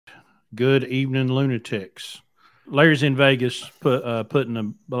Good evening, lunatics. Larry's in Vegas, putting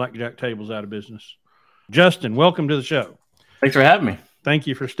the blackjack tables out of business. Justin, welcome to the show. Thanks for having me. Thank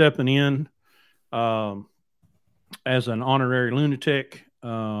you for stepping in um, as an honorary lunatic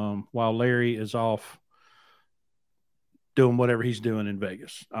while Larry is off doing whatever he's doing in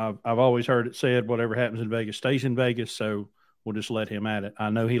Vegas. I've always heard it said, whatever happens in Vegas stays in Vegas, so we'll just let him at it. I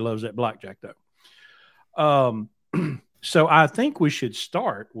know he loves that blackjack, though. So I think we should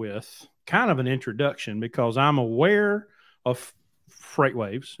start with kind of an introduction because I'm aware of Freight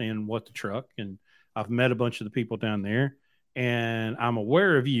Waves and What the Truck, and I've met a bunch of the people down there, and I'm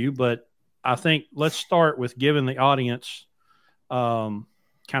aware of you. But I think let's start with giving the audience kind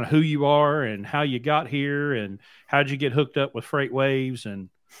of who you are and how you got here and how'd you get hooked up with Freight Waves and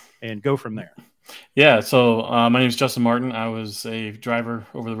go from there. Yeah, so my name is Justin Martin. I was a driver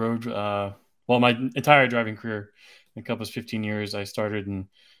over the road. My entire driving career encompassed 15 years. I started in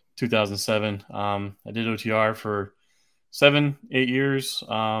 2007. I did OTR for 7-8 years.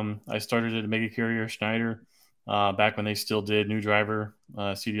 I started at a mega carrier, Schneider, back when they still did new driver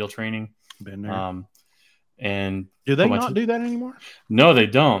CDL training. Been there. And do they not do that anymore? No, they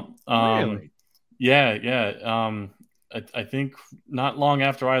don't. Really? Yeah. I think not long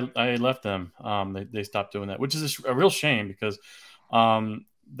after I left them, they stopped doing that, which is a real shame because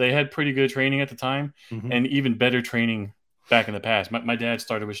they had pretty good training at the time and even better training back in the past. My dad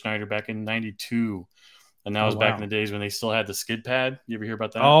started with Schneider back in 92, and that was back in the days when they still had the skid pad. You ever hear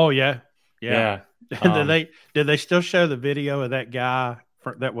about that? Oh, yeah. Did they still show the video of that guy,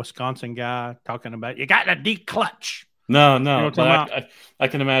 that Wisconsin guy, talking about, you got to declutch? No. You know I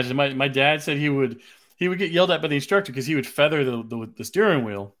can imagine. My dad said he would get yelled at by the instructor because he would feather the steering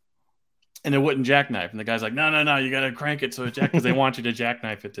wheel and it wouldn't jackknife. And the guy's like, no, you got to crank it so it because they want you to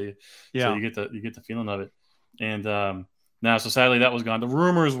jackknife it to you. Yeah. So you get the feeling of it. And now, so sadly, that was gone. The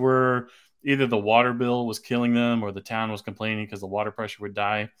rumors were either the water bill was killing them or the town was complaining because the water pressure would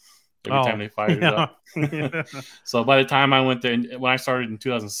die every time they fired it up. So by the time I went there, and when I started in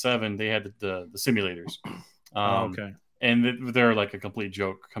 2007, they had the simulators. Okay. And they're like a complete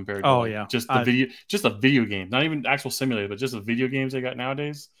joke compared to just a video game, not even actual simulator, but just the video games they got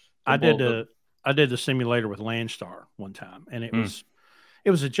nowadays. I did the simulator with Landstar one time, and it was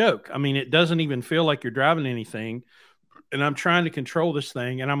a joke. I mean, it doesn't even feel like you're driving anything, and I'm trying to control this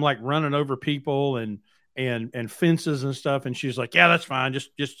thing, and I'm like running over people and fences and stuff, and she's like, "Yeah, that's fine."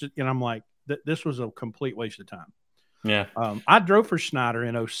 Just and I'm like, "This was a complete waste of time." Yeah. I drove for Schneider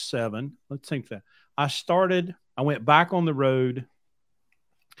in 2007. Let's think that I went back on the road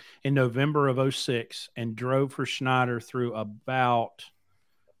in November of 2006 and drove for Schneider through about,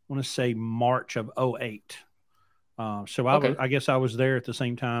 I want to say March of 2008. So I guess I was there at the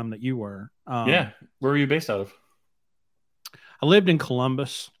same time that you were. Where were you based out of? I lived in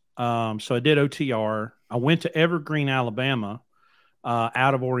Columbus. So I did OTR. I went to Evergreen, Alabama,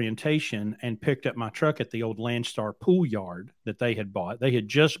 out of orientation and picked up my truck at the old Landstar pool yard that they had bought. They had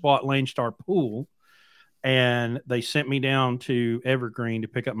just bought Landstar Pool, and they sent me down to Evergreen to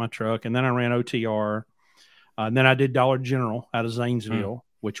pick up my truck. And then I ran OTR. And then I did Dollar General out of Zanesville,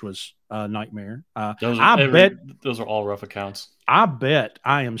 which was a nightmare. Those are all rough accounts. I bet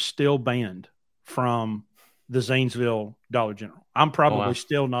I am still banned from the Zanesville Dollar General. I'm probably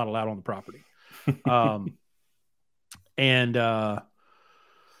still not allowed on the property. And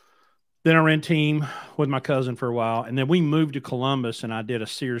then I ran team with my cousin for a while. And then we moved to Columbus, and I did a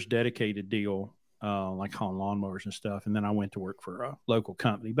Sears dedicated deal, like hauling lawnmowers and stuff. And then I went to work for a local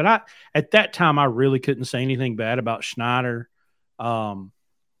company. But at that time, I really couldn't say anything bad about Schneider. One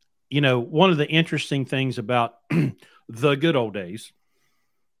of the interesting things about the good old days,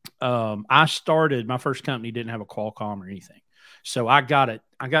 I started, my first company didn't have a Qualcomm or anything. So I got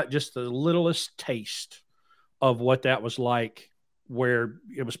just the littlest taste of what that was like, where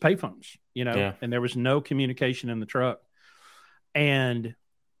it was payphones, and there was no communication in the truck. And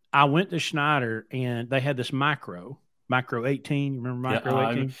I went to Schneider, and they had this Micro 18. You remember Micro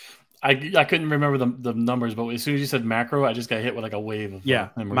 18? I couldn't remember the numbers, but as soon as you said macro, I just got hit with like a wave of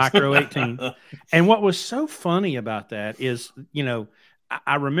memories. Micro 18. And what was so funny about that is,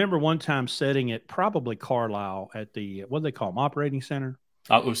 I remember one time sitting at probably Carlisle at the, what do they call them, operating center?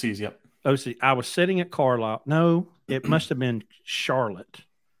 OCs, yep. OC. I was sitting at Carlisle. No, it must have been Charlotte.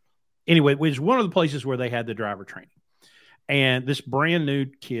 Anyway, it was one of the places where they had the driver training. And this brand new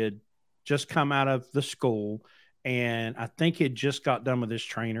kid just come out of the school, and I think he'd just got done with his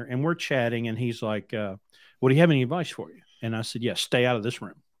trainer, and we're chatting, and he's like, well, do you have any advice for you? And I said, stay out of this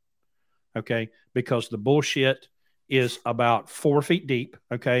room. Okay. Because the bullshit is about 4 feet deep.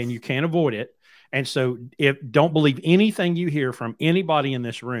 Okay. And you can't avoid it. And so don't believe anything you hear from anybody in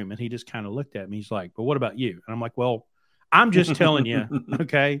this room. And he just kind of looked at me. He's like, but what about you? And I'm like, well, I'm just telling you,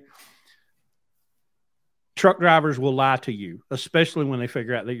 okay. Truck drivers will lie to you, especially when they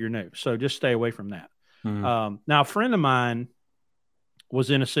figure out that you're new. So just stay away from that. Now, a friend of mine was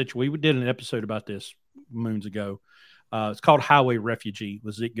in a situation. We did an episode about this moons ago. It's called Highway Refugee.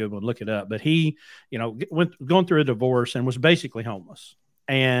 Was it good one? Look it up. But he, going through a divorce and was basically homeless,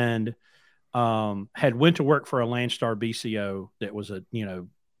 and had went to work for a Landstar BCO that was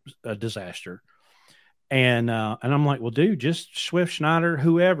a disaster. And I'm like, well, dude, just Swift, Schneider,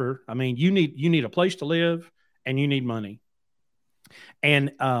 whoever. I mean, you need a place to live and you need money.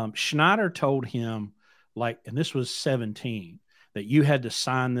 And Schneider told him, and this was 17, that you had to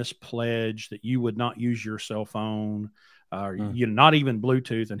sign this pledge that you would not use your cell phone, or not even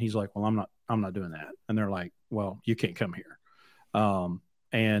Bluetooth. And he's like, well, I'm not doing that. And they're like, well, you can't come here.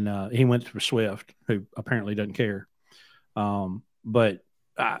 And he went to Swift, who apparently doesn't care. But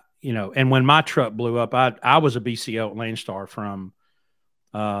and when my truck blew up, I was a BCO at Landstar from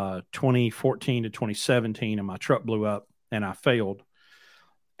 2014 to 2017, and my truck blew up and I failed.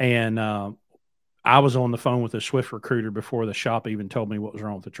 And I was on the phone with a Swift recruiter before the shop even told me what was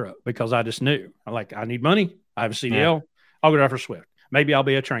wrong with the truck, because I just knew. I need money. I have a CDL. I'll go drive for Swift. Maybe I'll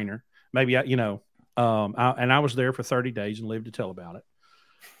be a trainer. Maybe and I was there for 30 days and lived to tell about it.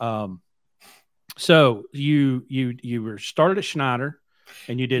 So you were started at Schneider.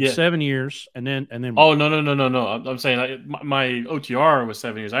 And you did 7 years, and then. Oh, no! I'm saying my OTR was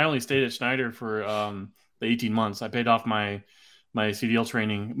 7 years. I only stayed at Schneider for the 18 months. I paid off my CDL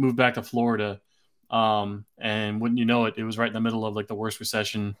training, moved back to Florida, and wouldn't you know it, it was right in the middle of the worst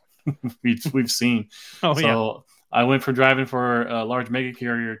recession we've seen. So I went from driving for a large mega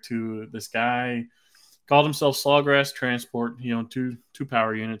carrier to this guy called himself Sawgrass Transport. Two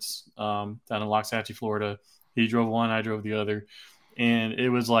power units down in Loxahatchee, Florida. He drove one, I drove the other. And it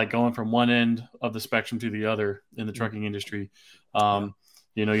was like going from one end of the spectrum to the other in the trucking industry.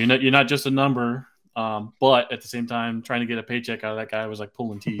 You're not just a number, but at the same time, trying to get a paycheck out of that guy was like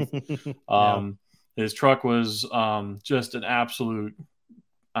pulling teeth. His truck was just an absolute.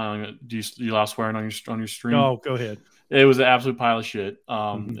 Do you allow swearing on your stream? Oh, go ahead. It was an absolute pile of shit.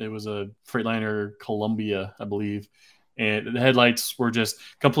 It was a Freightliner Columbia, I believe. And the headlights were just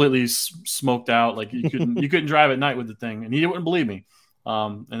completely smoked out. Like you couldn't drive at night with the thing. And he wouldn't believe me.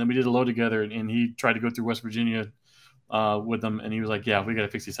 And then we did a load together, and he tried to go through West Virginia with them. And he was like, yeah, we got to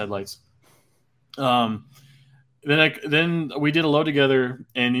fix these headlights. Then we did a load together,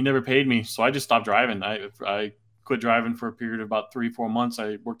 and he never paid me. So I just stopped driving. I quit driving for a period of about 3-4 months.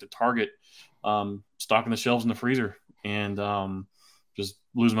 I worked at Target, stocking the shelves in the freezer, and just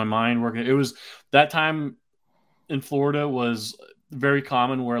losing my mind working. It was that time in Florida was very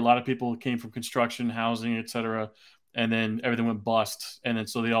common, where a lot of people came from construction, housing, etc., and then everything went bust, and then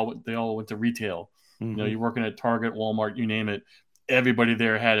so they all went to retail. You're working at Target, Walmart, you name it. Everybody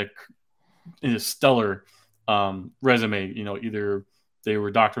there had a stellar resume. Either they were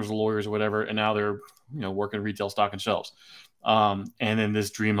doctors or lawyers or whatever, and now they're working retail, stocking shelves. And then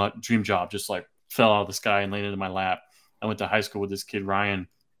this dream job just fell out of the sky and landed in my lap. I went to high school with this kid, Ryan.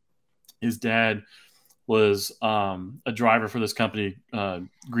 His dad was a driver for this company,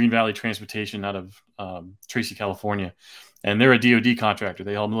 Green Valley Transportation, out of Tracy, California. And they're a DOD contractor.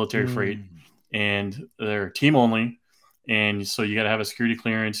 They haul military freight, and they're team only. And so you got to have a security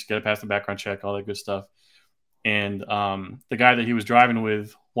clearance, you got to pass the background check, all that good stuff. And the guy that he was driving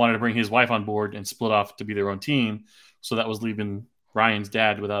with wanted to bring his wife on board and split off to be their own team. So that was leaving Ryan's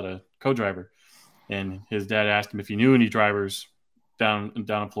dad without a co-driver. And his dad asked him if he knew any drivers down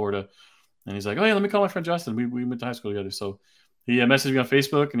in Florida. And he's like, oh, yeah, let me call my friend Justin. We went to high school together. So he messaged me on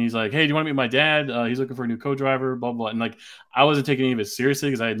Facebook, and he's like, hey, do you want to meet my dad? He's looking for a new co-driver, blah, blah. And I wasn't taking any of it seriously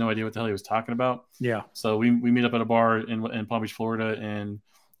because I had no idea what the hell he was talking about. Yeah. So we meet up at a bar in Palm Beach, Florida, and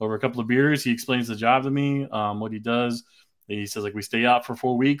over a couple of beers, he explains the job to me, what he does. He says, we stay out for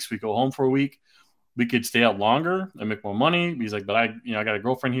 4 weeks. We go home for a week. We could stay out longer and make more money. He's like, but I got a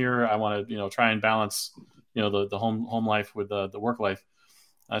girlfriend here. I want to, try and balance, the home life with the work life.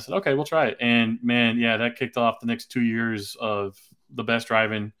 I said, okay, we'll try it. And man, yeah, that kicked off the next 2 years of the best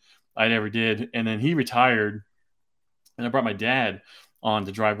driving I'd ever did. And then he retired, and I brought my dad on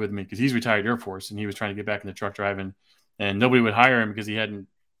to drive with me because he's retired Air Force, and he was trying to get back into truck driving, and nobody would hire him because he hadn't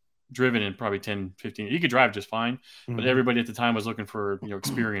driven in probably 10, 15. He could drive just fine, but everybody at the time was looking for,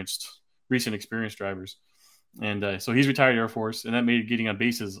 recent experienced drivers. And so he's retired Air Force, and that made getting on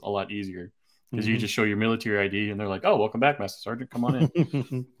bases a lot easier. Because you just show your military ID, and they're like, "Oh, welcome back, Master Sergeant. Come on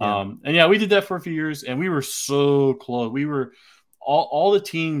in." And yeah, we did that for a few years, and we were so close. We were all the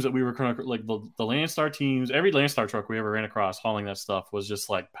teams that we were kind of like the Landstar teams, every Landstar truck we ever ran across hauling that stuff was just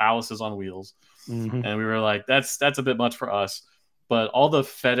like palaces on wheels. Mm-hmm. And we were like, that's a bit much for us. But all the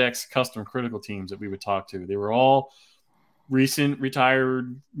FedEx custom critical teams that we would talk to, they were all recent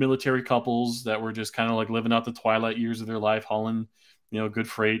retired military couples that were just kind of like living out the twilight years of their life, hauling, good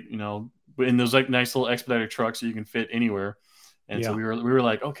freight, in those like nice little expedited trucks that you can fit anywhere. And so we were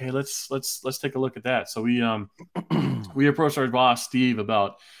like, okay, let's take a look at that. So we approached our boss Steve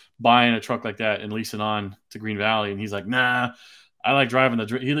about buying a truck like that and leasing on to Green Valley, and he's like, nah, I like driving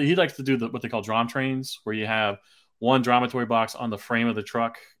he likes to do what they call drum trains, where you have one dromatory box on the frame of the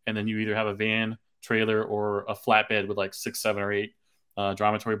truck, and then you either have a van, trailer, or a flatbed with like 6, 7, or 8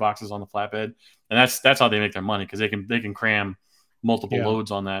 dromatory boxes on the flatbed, and that's how they make their money, because they can cram multiple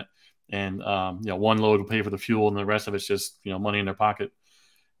loads on that, and one load will pay for the fuel, and the rest of it's just money in their pocket.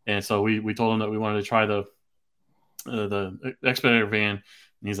 And so we told him that we wanted to try the expeditor van, and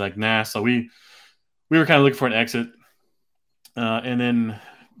he's like, nah. So we were kind of looking for an exit, and then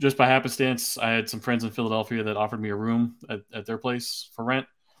just by happenstance, I had some friends in Philadelphia that offered me a room at their place for rent.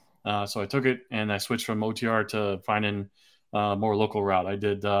 So I took it, and I switched from OTR to finding a more local route. I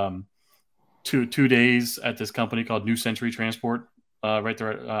did 2 days at this company called New Century Transport, right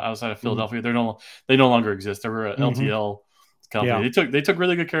there outside of Philadelphia. Mm-hmm. They no longer exist. They were an LTL company. Yeah. They took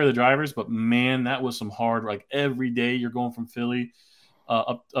really good care of the drivers, but man, that was some hard. Like every day, you're going from Philly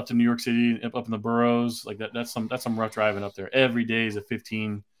up to New York City, up in the boroughs. Like that's some rough driving up there. Every day is a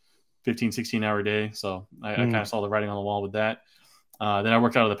 15, 16 hour day. So I kind of saw the writing on the wall with that. Then I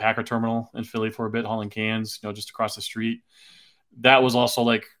worked out of the Packer terminal in Philly for a bit, hauling cans, just across the street. That was also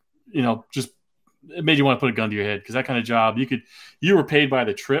like, just it made you want to put a gun to your head, because that kind of job, you were paid by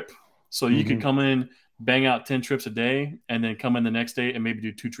the trip. So you could come in, bang out 10 trips a day, and then come in the next day and maybe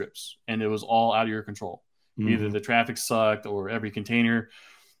do 2 trips. And it was all out of your control. Either the traffic sucked, or every container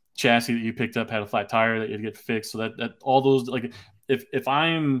chassis that you picked up had a flat tire that you had to get fixed. So that all those, like, if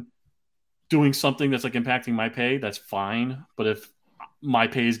I'm doing something that's like impacting my pay, that's fine. But if my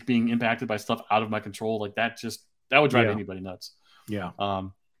pay is being impacted by stuff out of my control, like that would drive anybody nuts. Yeah.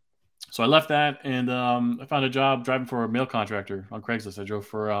 So I left that, and I found a job driving for a mail contractor on Craigslist. I drove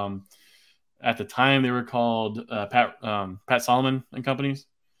for at the time they were called Pat Solomon and Companies.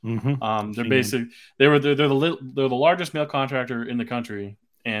 Mm-hmm. They're the largest mail contractor in the country,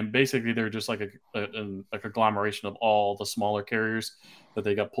 and basically they're just like a conglomeration of all the smaller carriers that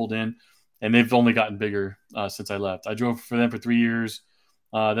they got pulled in, and they've only gotten bigger since I left. I drove for them for 3 years.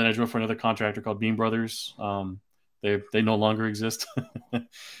 Then I drove for another contractor called Beam Brothers. They no longer exist.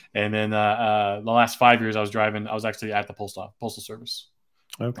 And then the last 5 years I was actually at the Postal Service.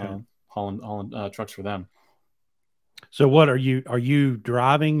 Okay. Hauling trucks for them. So what are you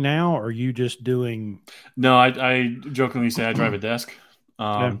driving now, or are you just doing? No, I jokingly say I drive a desk.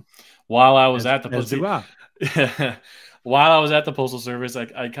 While I was at the while I was at the Postal Service,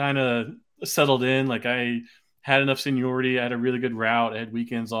 I kind of settled in. Like, I had enough seniority. I had a really good route. I had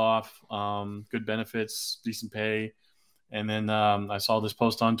weekends off, good benefits, decent pay. And then I saw this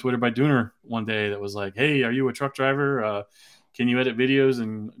post on Twitter by Dooner one day that was like, hey, are you a truck driver? Can you edit videos,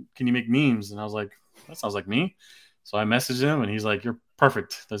 and can you make memes? And I was like, that sounds like me. So I messaged him, and he's like, you're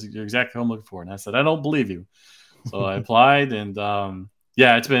perfect. You're exactly what I'm looking for. And I said, I don't believe you. So I applied, and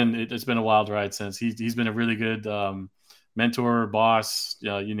it's been a wild ride since. He's been a really good mentor, boss,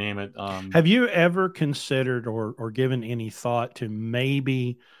 you name it. Have you ever considered or given any thought to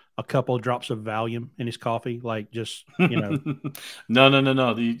maybe a couple of drops of Valium in his coffee? Like, just, No.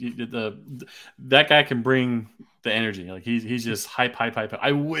 That guy can bring the energy. Like, he's just hype.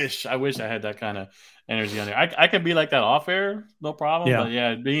 I wish I had that kind of energy on there. I can be like that off air, no problem. Yeah.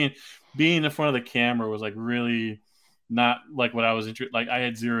 But yeah, being in front of the camera was like really not like what I was interested. Like, I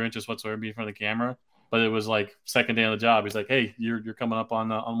had zero interest whatsoever in being in front of the camera. But it was like second day on the job. He's like, hey, you're coming up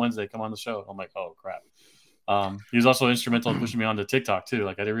on Wednesday. Come on the show. I'm like, oh, crap. He was also instrumental in pushing me onto TikTok, too.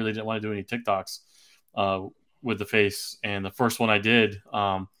 Like, I really didn't want to do any TikToks with the face. And the first one I did,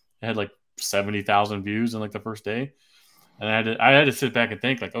 it had like 70,000 views in like the first day. And I had to sit back and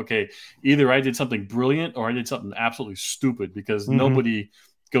think, like, okay, either I did something brilliant or I did something absolutely stupid, because nobody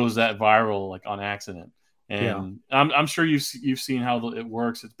goes that viral like on accident. And I'm sure you've seen how it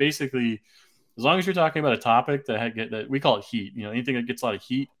works. It's basically, as long as you're talking about a topic that we call it heat, anything that gets a lot of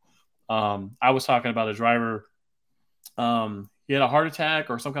heat. I was talking about a driver. He had a heart attack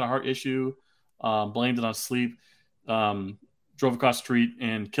or some kind of heart issue, blamed it on sleep, drove across the street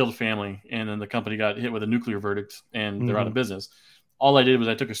and killed a family. And then the company got hit with a nuclear verdict, and they're out of business. All I did was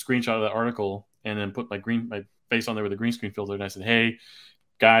I took a screenshot of that article and then put my face on there with a green screen filter. And I said, hey,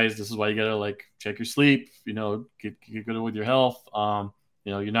 guys, this is why you gotta like check your sleep. You know, get good with your health. You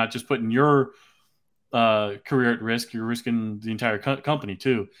know, you're not just putting your career at risk; you're risking the entire company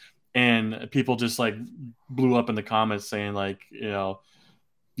too. And people just like blew up in the comments saying like, you know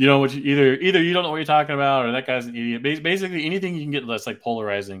what? Either you don't know what you're talking about, or that guy's an idiot. Basically, anything you can get that's like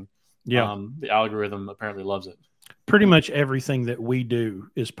polarizing. Yeah, the algorithm apparently loves it. Pretty much everything that we do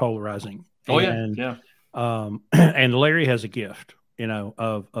is polarizing. Oh and, yeah. And Larry has a gift,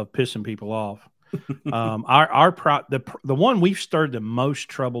 of pissing people off. The one we've stirred the most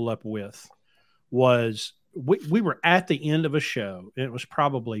trouble up with was we were at the end of a show. It was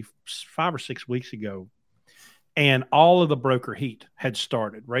probably 5 or 6 weeks ago. And all of the broker heat had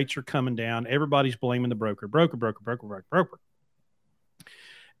started. Rates are coming down. Everybody's blaming the broker.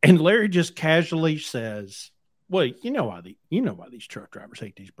 And Larry just casually says, "Well, you know why these truck drivers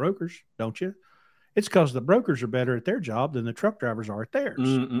hate these brokers, don't you? It's because the brokers are better at their job than the truck drivers are at theirs."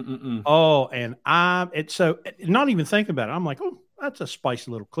 Oh, and so not even thinking about it. I'm like, oh, that's a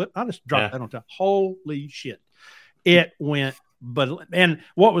spicy little clip. I just dropped that on top. Holy shit. It went, and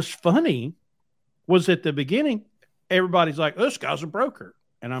what was funny was at the beginning, everybody's like, this guy's a broker.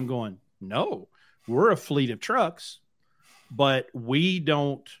 And I'm going, no, we're a fleet of trucks, but we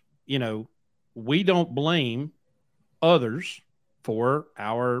don't blame others for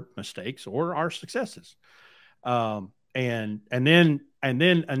our mistakes or our successes. And then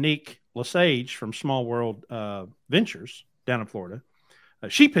Anik Lesage from Small World Ventures down in Florida,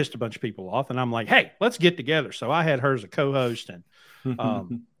 she pissed a bunch of people off, and I'm like, hey, let's get together. So I had her as a co-host, and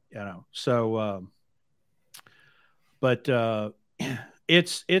but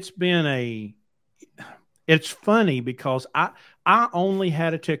it's funny because I only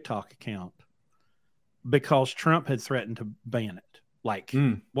had a TikTok account because Trump had threatened to ban it. Like,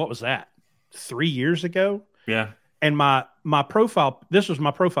 what was that? 3 years ago? Yeah. And my profile, this was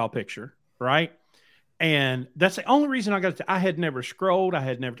my profile picture, right? And that's the only reason I got it. I had never scrolled.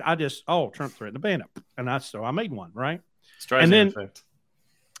 Trump threatened to ban it. And so I made one, right? And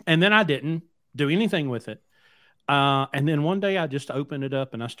then I didn't do anything with it. And then one day I just opened it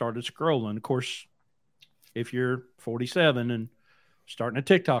up and I started scrolling. Of course, if you're 47 and starting a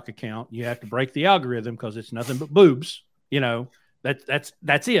TikTok account, you have to break the algorithm because it's nothing but boobs.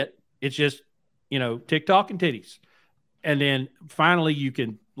 That's it. It's just, TikTok and titties. And then finally you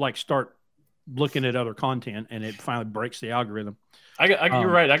can like start looking at other content, and it finally breaks the algorithm. You're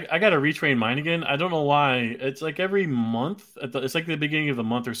right. I got to retrain mine again. I don't know why. It's like every month. It's like the beginning of the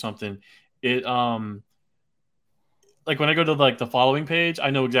month or something. It like when I go to like the following page, I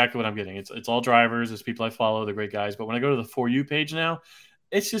know exactly what I'm getting. It's all drivers. It's people I follow. They're great guys. But when I go to the For You page now,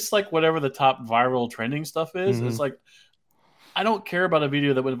 it's just like whatever the top viral trending stuff is. Mm-hmm. It's like, I don't care about a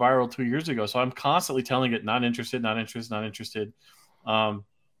video that went viral 2 years ago. So I'm constantly telling it, not interested, not interested, not interested.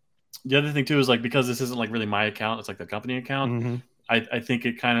 The other thing too is like, because this isn't like really my account, it's like the company account. Mm-hmm. I think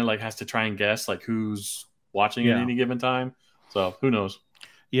it kind of like has to try and guess like who's watching at any given time. So who knows?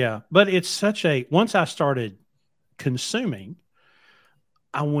 Yeah. But it's once I started consuming,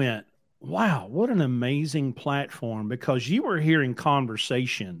 I went, wow, what an amazing platform, because you were hearing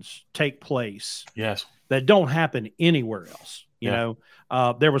conversations take place. Yes. That don't happen anywhere else. You know,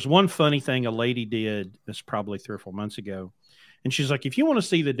 there was one funny thing a lady did, this probably 3 or 4 months ago. And she's like, if you want to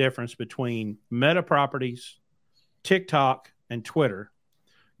see the difference between Meta Properties, TikTok, and Twitter,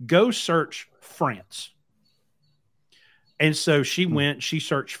 go search France. And so she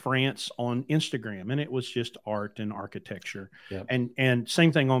searched France on Instagram, and it was just art and architecture. Yep. And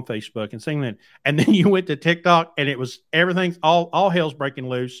same thing on Facebook and same thing. And then you went to TikTok, and it was everything, all hell's breaking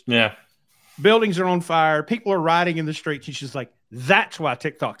loose. Yeah. Buildings are on fire. People are riding in the streets. And she's like, that's why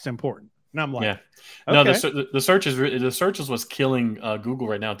TikTok's important. And I'm like, okay. No, the searches was killing Google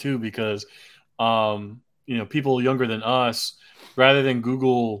right now too, because people younger than us, rather than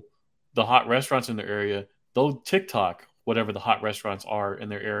Google the hot restaurants in their area, they'll TikTok whatever the hot restaurants are in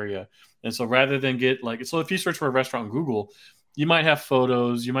their area. And so rather than if you search for a restaurant on Google, you might have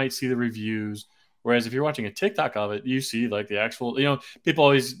photos, you might see the reviews. Whereas if you're watching a TikTok of it, you see like the actual, people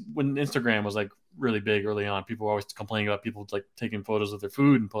always, when Instagram was like really big early on, people were always complaining about people like taking photos of their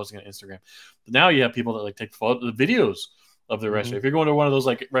food and posting on Instagram. But now you have people that like take the videos of their restaurant. If you're going to one of those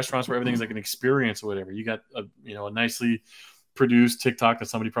like restaurants where everything's like an experience or whatever, you got a nicely produced TikTok that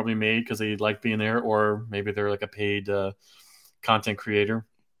somebody probably made because they like being there, or maybe they're like a paid content creator.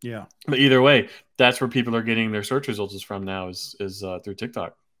 Yeah. But either way, that's where people are getting their search results from now is through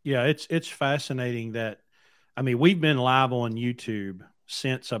TikTok. Yeah, it's fascinating that, we've been live on YouTube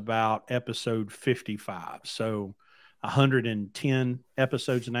since about episode 55. So 110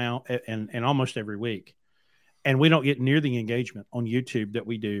 episodes now, and almost every week. and we don't get near the engagement on YouTube that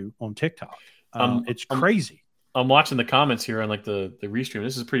we do on TikTok. It's crazy. I'm watching the comments here on like the restream.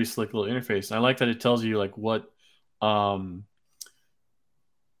 This is a pretty slick little interface. And I like that it tells you like what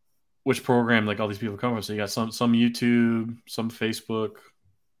which program like all these people come from. So you got some YouTube, some Facebook,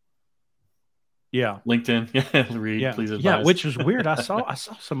 LinkedIn. Yeah, Reed, please advise. Yeah, which is weird. I saw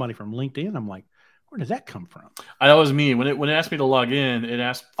somebody from LinkedIn. I'm like, where did that come from? That was me. When it asked me to log in, it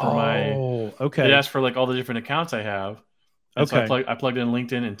asked for it asked for like all the different accounts I have. And so I plugged in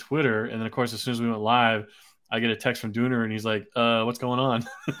LinkedIn and Twitter, and then of course as soon as we went live, I get a text from Dooner, and he's like, "What's going on?"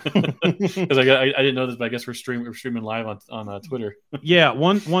 Because I didn't know this, but I guess we're streaming live on Twitter. Yeah,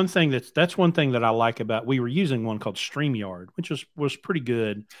 one thing that's one thing that I like about, we were using one called StreamYard, which was pretty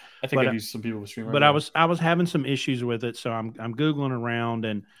good. I think I've used some people with StreamYard, but I was having some issues with it, so I'm googling around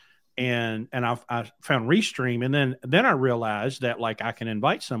and I found Restream, and then I realized that like I can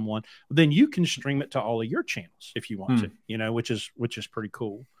invite someone, then you can stream it to all of your channels if you want to, which is pretty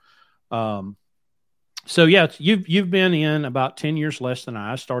cool. So yeah, you've been in about 10 years less than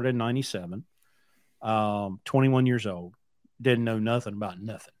I started in 97, 21 years old, didn't know nothing about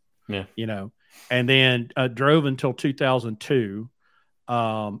nothing. Yeah. And then drove until 2002,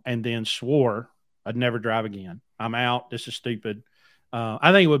 and then swore I'd never drive again. I'm out. This is stupid.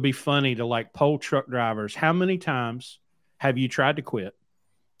 I think it would be funny to like poll truck drivers. How many times have you tried to quit?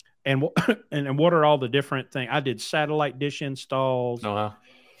 And what are all the different things? I did satellite dish installs. Oh, wow.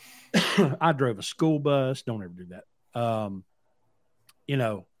 I drove a school bus. Don't ever do that.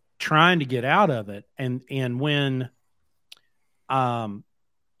 Trying to get out of it. And when I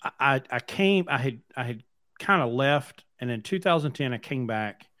had kind of left, and in 2010 I came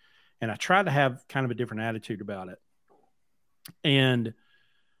back, and I tried to have kind of a different attitude about it. And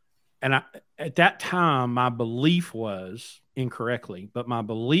at that time, my belief was, incorrectly, but my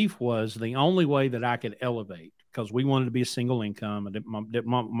belief was the only way that I could elevate, because we wanted to be a single income. I didn't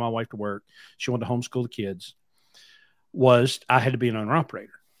want my wife to work. She wanted to homeschool the kids. Was I had to be an owner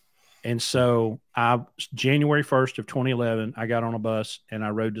operator. And so January 1st of 2011, I got on a bus and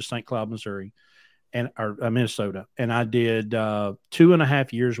I rode to St. Cloud, Missouri, or Minnesota. And I did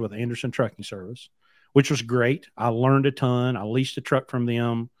 2.5 years with Anderson Trucking Service, which was great. I learned a ton. I leased a truck from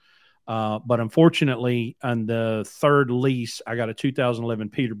them. But unfortunately, on the third lease, I got a 2011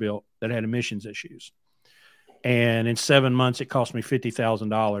 Peterbilt that had emissions issues. And in 7 months, it cost me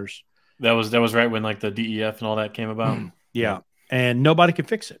 $50,000. That was right when like the DEF and all that came about. Yeah. And nobody could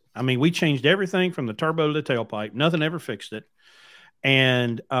fix it. I mean, we changed everything from the turbo to the tailpipe. Nothing ever fixed it.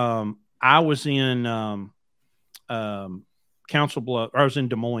 And I was in Council Bluff, or I was in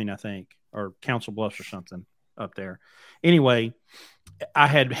Des Moines, I think, or Council Bluffs or something up there. Anyway, I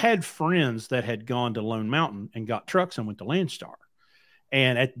had friends that had gone to Lone Mountain and got trucks and went to Landstar.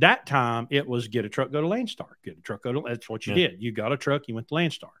 And at that time, it was get a truck, go to Landstar. Get a truck, go to. That's what you did. You got a truck, you went to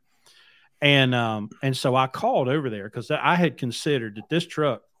Landstar. And so I called over there because I had considered that this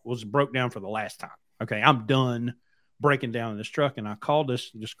truck was broke down for the last time. Okay, I'm done breaking down this truck. And I called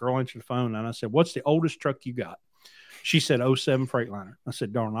this girl into the phone, and I said, "What's the oldest truck you got?" She said, 07 Freightliner. I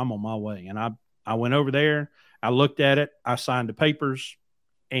said, "Darn, I'm on my way." And I went over there. I looked at it. I signed the papers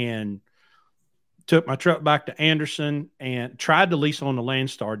and took my truck back to Anderson and tried to lease on the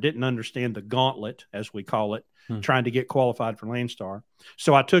Landstar. Didn't understand the gauntlet, as we call it, trying to get qualified for Landstar.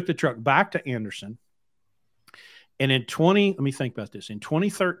 So I took the truck back to Anderson. And let me think about this. In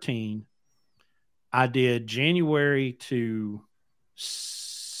 2013, I did January to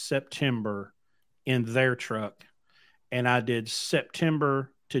September in their truck. And I did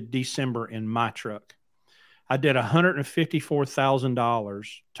September to December in my truck. I did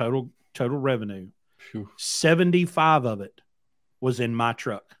 $154,000 total revenue. Whew. 75 of it was in my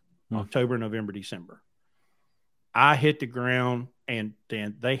truck, October, November, December. I hit the ground, and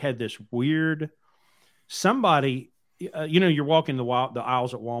then they had this weird somebody, you're walking the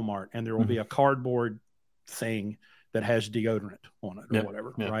aisles at Walmart, and there will be a cardboard thing that has deodorant on it or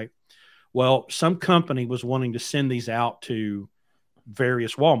whatever, right? Well, some company was wanting to send these out to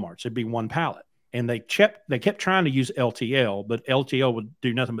various Walmarts. It'd be one pallet. And they kept trying to use LTL, but LTL would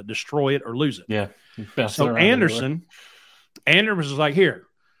do nothing but destroy it or lose it. Yeah. So Anderson was like, "Here,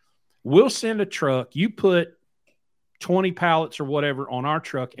 we'll send a truck. You put 20 pallets or whatever on our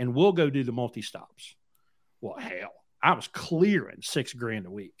truck, and we'll go do the multi-stops." Well, hell, I was clearing $6,000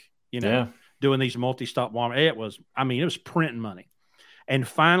 a week, doing these multi-stop Walmart. It was printing money. And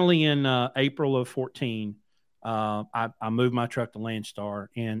finally in April of 14, I moved my truck to Landstar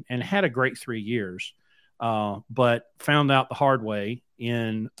and had a great 3 years, but found out the hard way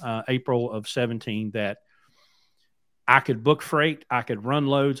in April of 17 that I could book freight. I could run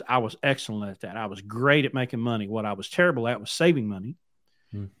loads. I was excellent at that. I was great at making money. What I was terrible at was saving money.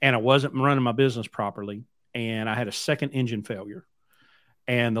 And I wasn't running my business properly. And I had a second engine failure.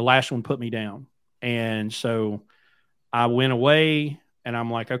 And the last one put me down. And so I went away and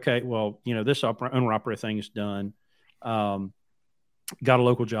I'm like, okay, well, this owner-operator thing is done. Got a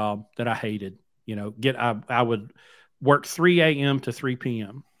local job that I hated. I would work 3 a.m. to 3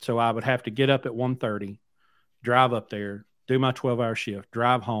 p.m. So I would have to get up at 1:30, drive up there, do my 12-hour shift,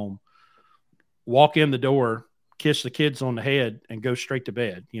 drive home, walk in the door, kiss the kids on the head, and go straight to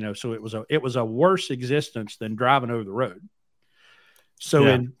bed. So it was a worse existence than driving over the road. So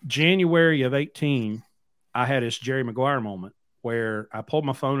in January of 18, I had this Jerry Maguire moment where I pulled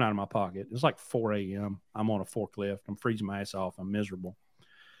my phone out of my pocket. It's like 4 a.m. I'm on a forklift. I'm freezing my ass off. I'm miserable.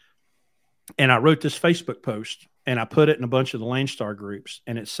 And I wrote this Facebook post and I put it in a bunch of the Landstar groups.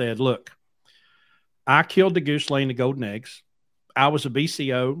 And it said, look, I killed the goose laying the golden eggs. I was a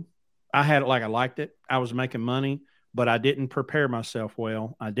BCO. I had it like I liked it. I was making money, but I didn't prepare myself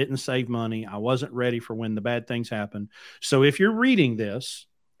well. I didn't save money. I wasn't ready for when the bad things happen. So if you're reading this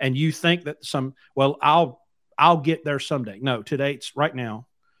and you think that I'll get there someday. No, today it's right now,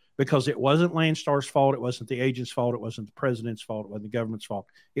 because it wasn't Landstar's fault. It wasn't the agent's fault. It wasn't the president's fault. It wasn't the government's fault.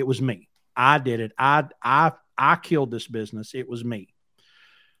 It was me. I did it. I killed this business. It was me.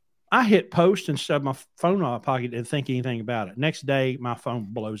 I hit post and shoved my phone in my pocket and didn't think anything about it. Next day, my phone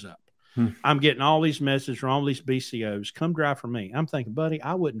blows up. I'm getting all these messages from all these BCOs. Come drive for me. I'm thinking, buddy,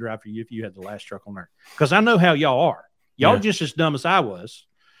 I wouldn't drive for you if you had the last truck on earth, because I know how y'all are. Y'all just as dumb as I was.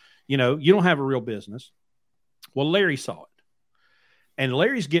 You don't have a real business. Well, Larry saw it, and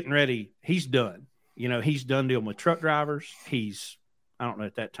Larry's getting ready. He's done. He's done dealing with truck drivers. He's, I don't know,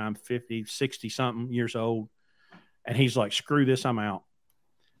 at that time, 50, 60 something years old. And he's like, screw this, I'm out.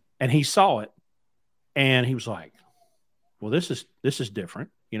 And he saw it and he was like, well, this is different.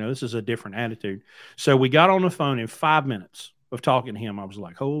 This is a different attitude. So we got on the phone in 5 minutes of talking to him. I was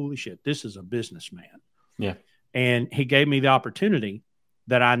like, holy shit, this is a businessman. Yeah. And he gave me the opportunity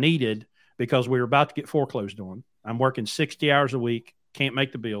that I needed, because we were about to get foreclosed on. I'm working 60 hours a week, can't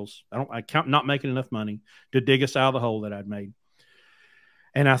make the bills. Not making enough money to dig us out of the hole that I'd made.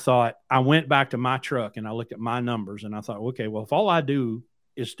 And I thought, I went back to my truck and I looked at my numbers and I thought, okay, well, if all I do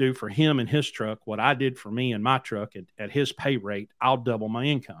is do for him and his truck what I did for me and my truck at his pay rate, I'll double my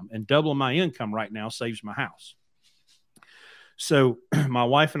income. And doubling my income right now saves my house. So my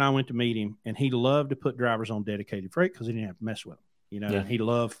wife and I went to meet him, and he loved to put drivers on dedicated freight because he didn't have to mess with them. And he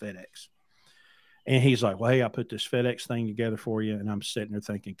loved FedEx. And he's like, well, hey, I put this FedEx thing together for you. And I'm sitting there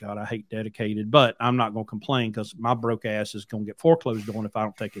thinking, God, I hate dedicated, but I'm not going to complain because my broke ass is going to get foreclosed on if I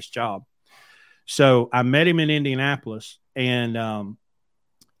don't take this job. So I met him in Indianapolis, and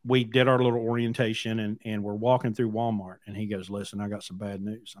we did our little orientation, and we're walking through Walmart. And he goes, listen, I got some bad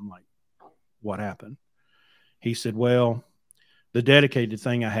news. I'm like, what happened? He said, well, the dedicated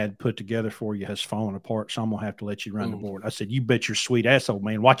thing I had put together for you has fallen apart, so I'm going to have to let you run the board. I said, you bet your sweet ass, old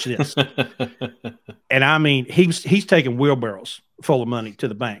man. Watch this. And I mean, he's taking wheelbarrows full of money to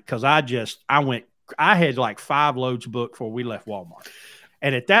the bank, because I had like 5 loads booked before we left Walmart.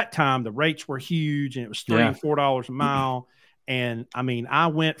 And at that time, the rates were huge, and it was $3 and $4 a mile. And I mean, I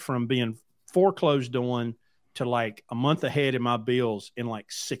went from being foreclosed on to like a month ahead in my bills in like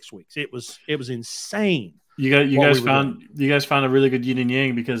 6 weeks. It was insane. You guys found a really good yin and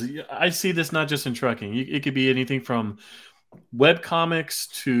yang, because I see this not just in trucking. It could be anything from web comics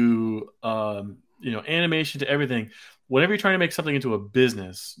to animation to everything. Whenever you're trying to make something into a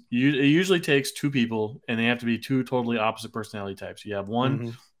business, it usually takes 2 people, and they have to be 2 totally opposite personality types. You have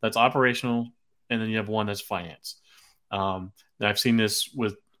one that's operational, and then you have one that's finance. And I've seen this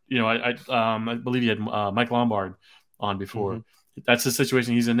with I believe you had Mike Lombard on before. That's the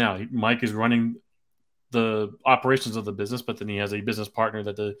situation he's in now. Mike is running the operations of the business, but then he has a business partner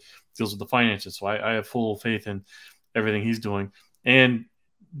that deals with the finances. So I have full faith in everything he's doing. And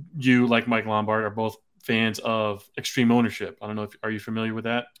you, like Mike Lombard, are both fans of extreme ownership. I don't know are you familiar with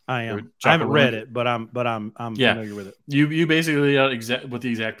that? I am. I haven't read it, but I'm familiar with it. You basically what the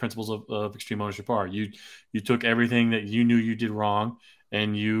exact principles of extreme ownership are. You took everything that you knew you did wrong,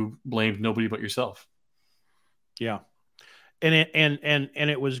 and you blamed nobody but yourself. Yeah. And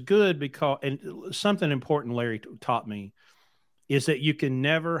it was good because, and something important Larry taught me is that you can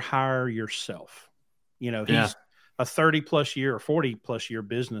never hire yourself. He's a 30+ year or 40+ year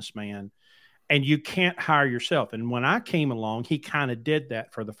businessman, and you can't hire yourself. And when I came along, he kind of did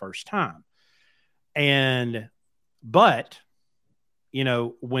that for the first time. But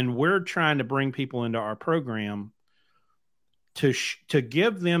when we're trying to bring people into our program, to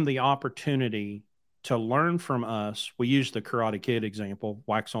give them the opportunity to learn from us, we use the Karate Kid example,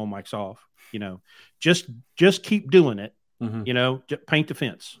 wax on, wax off, just keep doing it, paint the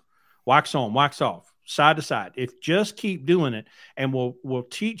fence, wax on, wax off, side to side. If just keep doing it, and we'll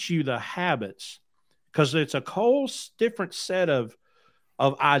teach you the habits, because it's a whole different set of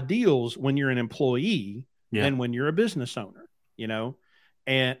ideals when you're an employee than when you're a business owner,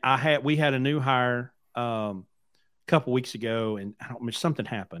 And we had a new hire a couple weeks ago, and something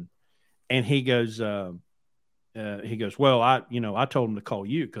happened, and he goes, well, I told him to call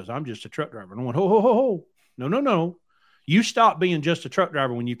you because I'm just a truck driver. And I went, ho, no. You stopped being just a truck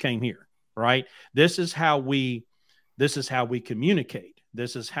driver when you came here, right? This is how we communicate.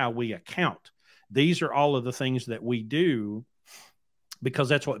 This is how we account. These are all of the things that we do because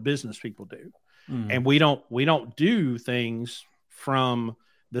that's what business people do. And we don't do things from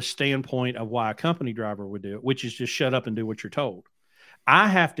the standpoint of why a company driver would do it, which is just shut up and do what you're told. I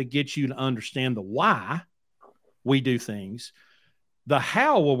have to get you to understand the why we do things. The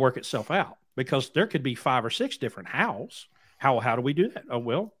how will work itself out because there could be 5 or 6 different hows. How do we do that? Oh,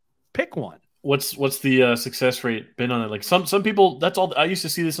 well, pick one. What's the success rate been on it? Like some people, that's all. I used to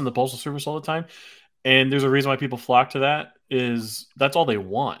see this in the Postal Service all the time. And there's a reason why people flock to that is that's all they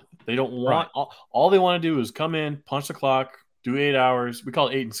want. They don't want all they want to do is come in, punch the clock, do 8 hours. We call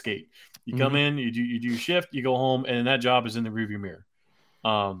it 8 and skate. You come in, you do your shift, you go home, and that job is in the rearview mirror.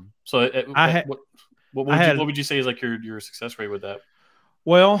 What would you say is like your success rate with that?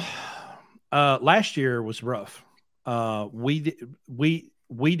 Well, last year was rough. We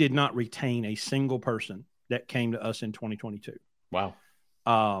did not retain a single person that came to us in 2022. Wow.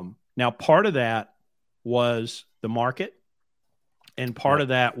 Now part of that was the market, and part of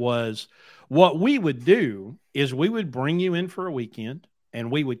that was what we would do is we would bring you in for a weekend,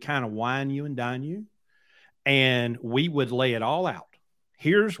 and we would kind of wine you and dine you, and we would lay it all out.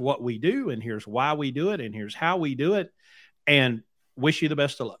 Here's what we do, and here's why we do it, and here's how we do it, and wish you the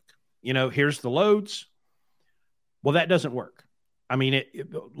best of luck. Here's the loads. Well, that doesn't work. I mean,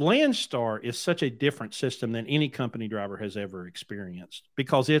 Landstar is such a different system than any company driver has ever experienced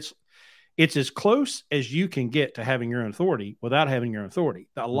because it's as close as you can get to having your own authority without having your own authority.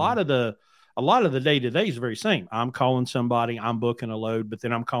 A lot of the day-to-day is very same. I'm calling somebody, I'm booking a load, but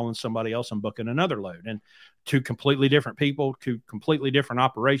then I'm calling somebody else, I'm booking another load. And 2 completely different people, 2 completely different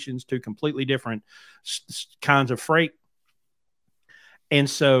operations, 2 completely different kinds of freight. And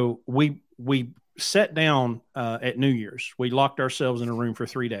so we sat down at New Year's. We locked ourselves in a room for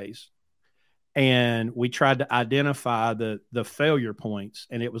 3 days. And we tried to identify the failure points.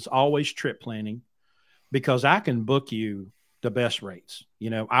 And it was always trip planning because I can book you the best rates.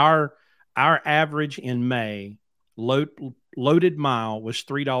 Our average in May loaded mile was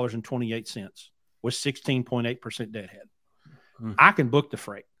 $3.28 with 16.8% deadhead. I can book the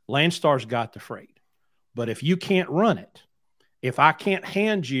freight. Landstar's got the freight. But if you can't run it, if I can't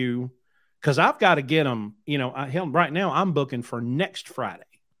hand you, because I've got to get them, right now I'm booking for next Friday.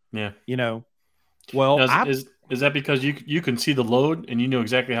 Yeah. Well, now, is that because you can see the load and you know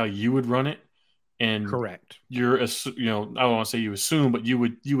exactly how you would run it? And correct. You're, I don't want to say you assume, but you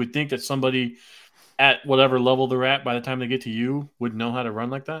would think that somebody at whatever level they're at by the time they get to you would know how to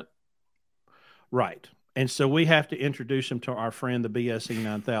run like that. Right. And so we have to introduce them to our friend, the BSE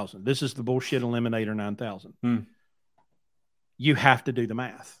 9000. This is the Bullshit Eliminator 9000. You have to do the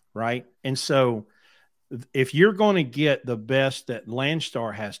math, right? And so if you're going to get the best that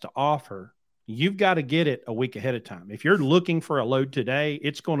Landstar has to offer, you've got to get it a week ahead of time. If you're looking for a load today,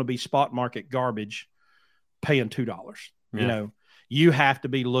 it's going to be spot market garbage paying $2. Yeah. You have to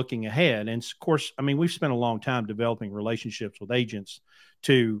be looking ahead. And of course, we've spent a long time developing relationships with agents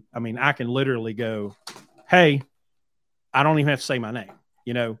I can literally go, hey, I don't even have to say my name.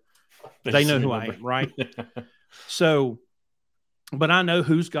 They know who I am, right? So, but I know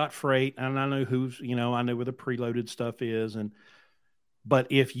who's got freight and I know who's, I know where the preloaded stuff is. But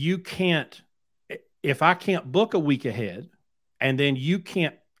if I can't book a week ahead and then you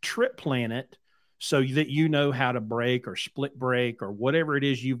can't trip plan it so that you know how to break or split break or whatever it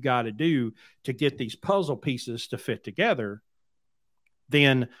is you've got to do to get these puzzle pieces to fit together,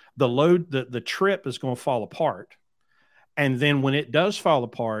 then the trip is going to fall apart. And then when it does fall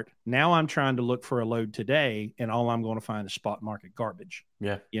apart, now I'm trying to look for a load today and all I'm going to find is spot market garbage.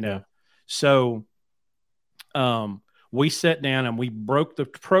 Yeah. So, we sat down and we broke the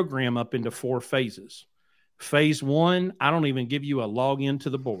program up into 4 phases. Phase 1, I don't even give you a login to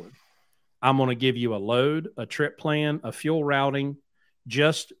the board. I'm going to give you a load, a trip plan, a fuel routing.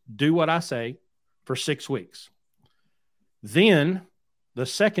 Just do what I say for 6 weeks. Then the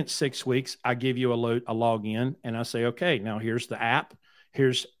second 6 weeks, I give you a login and I say, okay, now here's the app.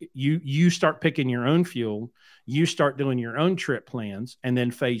 Here's you start picking your own fuel. You start doing your own trip plans. And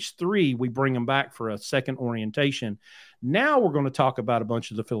then phase 3, we bring them back for a second orientation. Now we're going to talk about a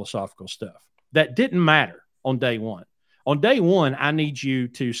bunch of the philosophical stuff that didn't matter on day 1. On day 1, I need you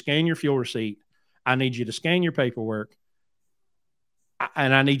to scan your fuel receipt. I need you to scan your paperwork.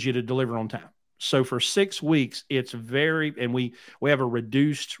 And I need you to deliver on time. So for 6 weeks, it's and we have a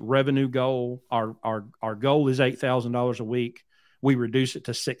reduced revenue goal. Our goal is $8,000 a week. We reduce it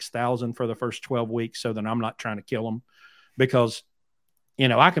to $6,000 for the first 12 weeks so that I'm not trying to kill them, because,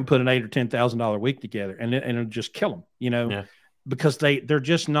 I can put an $8,000 or $10,000 a week together and it'll just kill them, because they're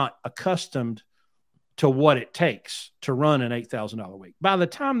just not accustomed to what it takes to run an $8,000 a week. By the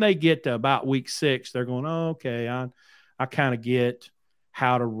time they get to about week 6, they're going, oh, okay, I kind of get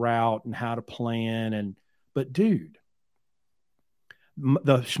how to route and how to plan. But dude,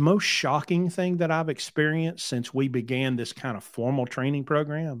 the most shocking thing that I've experienced since we began this kind of formal training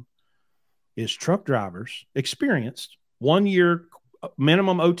program is truck drivers experienced 1 year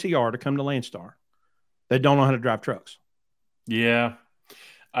minimum OTR to come to Landstar. They don't know how to drive trucks. Yeah.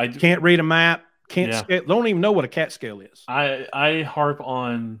 I can't read a map. Can't scale, don't even know what a CAT scale is. I harp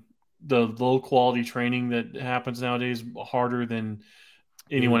on the low quality training that happens nowadays harder than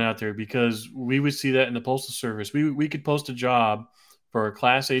anyone out there, because we would see that in the Postal Service. We could post a job for a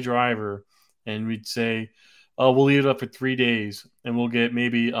Class A driver, and we'd say, oh, we'll leave it up for 3 days, and we'll get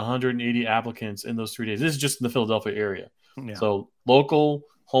maybe 180 applicants in those 3 days. This is just in the Philadelphia area. Yeah. So local,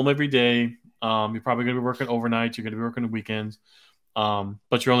 home every day. You're probably going to be working overnight. You're going to be working the weekends,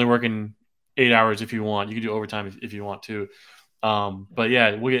 but you're only working 8 hours if you want. You can do overtime if you want to. But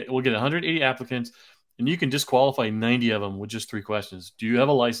yeah, we'll get 180 applicants. And you can disqualify 90 of them with just 3 questions. Do you have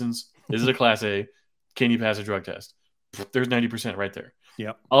a license? Is it a Class A? Can you pass a drug test? There's 90% right there.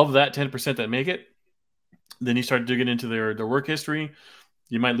 Yep. Of that 10% that make it, then you start digging into their work history.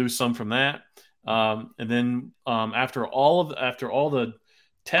 You might lose some from that. And then after all the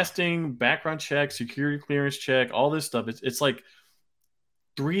testing, background check, security clearance check, all this stuff, it's like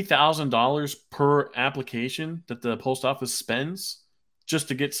 $3,000 per application that the post office spends just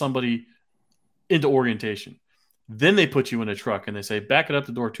to get somebody into orientation. Then they put you in a truck and they say, back it up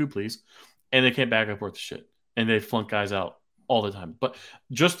the door 2, please. And they can't back up worth of shit. And they flunk guys out all the time. But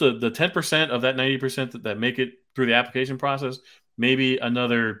just the 10% of that 90% that make it through the application process, maybe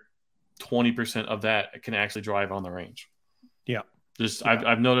another 20% of that can actually drive on the range. Yeah.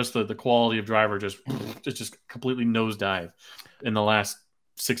 I've noticed that the quality of driver just completely nosedive in the last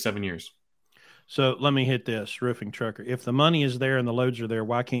 6-7 years. So let me hit this, roofing trucker. If the money is there and the loads are there,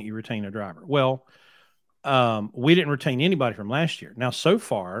 why can't you retain a driver? Well, we didn't retain anybody from last year. Now, so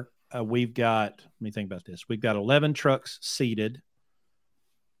far, we've got, let me think about this. We've got 11 trucks seated.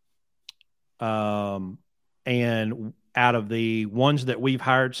 And out of the ones that we've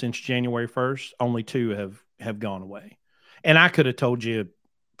hired since January 1st, only 2 have gone away. And I could have told you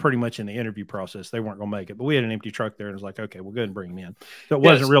pretty much in the interview process they weren't going to make it, but we had an empty truck there and it was like, okay, we'll go ahead and bring them in. So it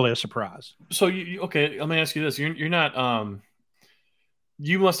wasn't really a surprise. So okay, let me ask you this. You're not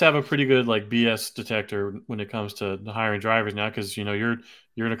you must have a pretty good like BS detector when it comes to hiring drivers now, because you're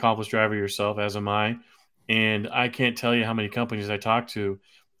an accomplished driver yourself, as am I, and I can't tell you how many companies I talk to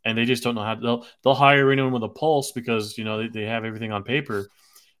and they just don't know how they'll hire anyone with a pulse because they have everything on paper.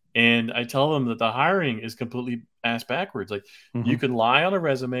 And I tell them that the hiring is completely ass backwards. Like you can lie on a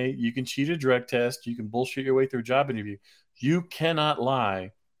resume, you can cheat a drug test, you can bullshit your way through a job interview. You cannot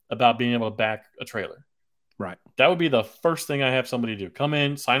lie about being able to back a trailer. Right. That would be the first thing I have somebody do. Come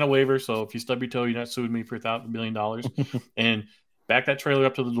in, sign a waiver. So if you stub your toe, you're not suing me for $1 million. And back that trailer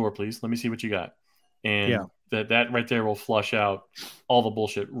up to the door, please. Let me see what you got. And that right there will flush out all the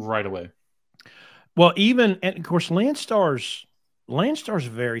bullshit right away. Well, and of course, Landstar's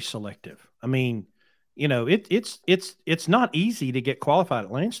very selective. I mean, it's not easy to get qualified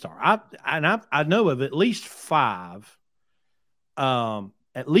at Landstar. I know of at least 5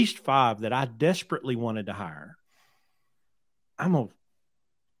 that I desperately wanted to hire. I'm gonna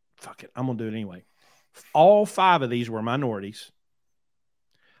do it anyway. All 5 of these were minorities.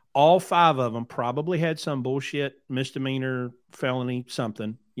 All 5 of them probably had some bullshit misdemeanor, felony,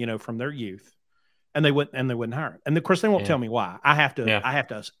 something, from their youth. And they wouldn't hire him. And of course they won't tell me why. I have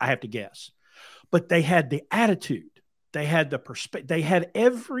to guess. But they had the attitude. They had the perspective. They had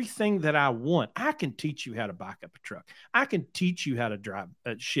everything that I want. I can teach you how to back up a truck. I can teach you how to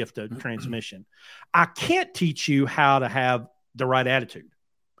shift a transmission. I can't teach you how to have the right attitude.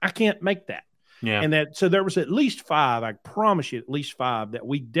 I can't make that. Yeah. And so there was at least 5, I promise you, at least 5 that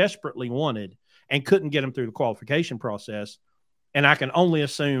we desperately wanted and couldn't get them through the qualification process. And I can only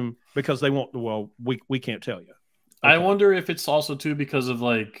assume because they won't. Well, we can't tell you. I wonder if it's also too because of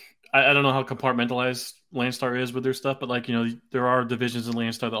like I don't know how compartmentalized Landstar is with their stuff, but like there are divisions in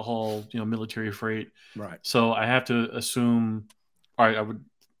Landstar that haul military freight. Right. So I have to assume, I would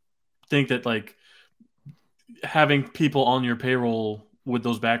think that like having people on your payroll with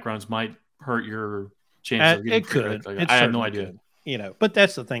those backgrounds might hurt your chance of getting it could. Like, I have no idea. Could. But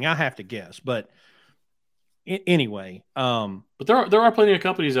that's the thing. I have to guess. But anyway, but there are plenty of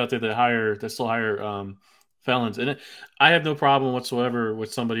companies out there that still hire felons, and I have no problem whatsoever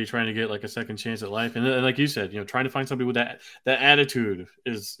with somebody trying to get like a second chance at life. And like you said, trying to find somebody with that attitude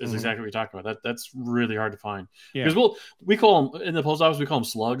is exactly what you're talking about. That's really hard to find. Yeah. Because we call them in the post office, we call them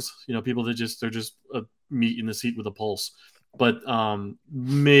slugs. People that they're just a meat in the seat with a pulse. But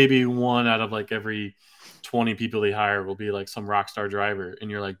maybe one out of like every 20 people they hire will be like some rock star driver, and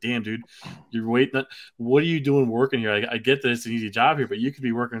you're like, damn, dude, you're waiting. What are you doing working here? I get this, an easy job here, but you could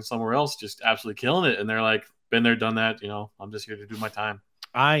be working somewhere else, just absolutely killing it. And they're like, been there, done that. I'm just here to do my time.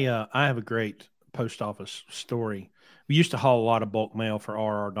 I have a great post office story. We used to haul a lot of bulk mail for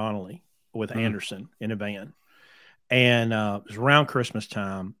R.R. Donnelly with Anderson in a van, and it was around Christmas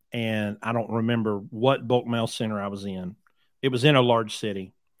time, and I don't remember what bulk mail center I was in. It was in a large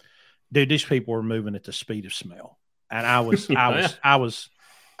city. Dude, these people were moving at the speed of smell, and I was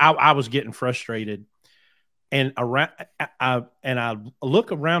getting frustrated. And I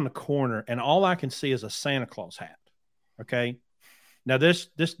look around the corner, and all I can see is a Santa Claus hat. Okay, now this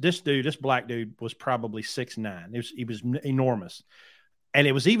black dude was probably 6'9". He was enormous, and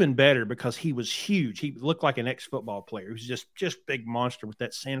it was even better because he was huge. He looked like an ex-football player. He was just big monster with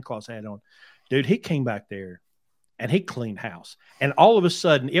that Santa Claus hat on. Dude, he came back there. And he cleaned house. And all of a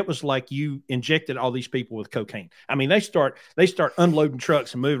sudden, it was like you injected all these people with cocaine. I mean, they start unloading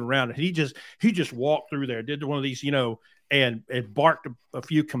trucks and moving around. And he just walked through there, did one of these, and barked a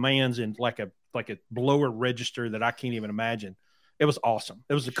few commands in like a blower register that I can't even imagine. It was awesome.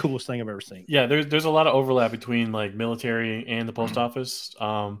 It was the coolest thing I've ever seen. Yeah, there's a lot of overlap between like military and the post office.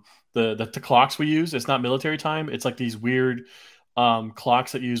 The clocks we use, it's not military time. It's like these weird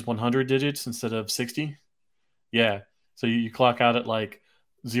clocks that use 100 digits instead of 60. Yeah. So you clock out at like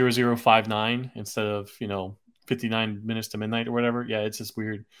 0059 instead of, 59 minutes to midnight or whatever. Yeah. It's just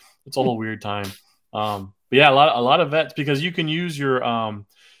weird. It's a whole weird time. But yeah, a lot of vets, because you can use your,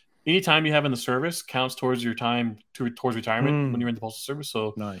 any time you have in the service counts towards your time towards retirement when you're in the Postal Service.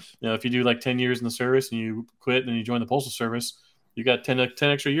 So nice. If you do like 10 years in the service and you quit and then you join the Postal Service, you got 10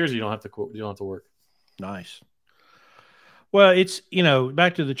 extra years. You don't have to work. Nice. Well, it's,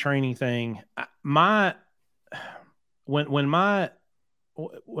 back to the training thing. When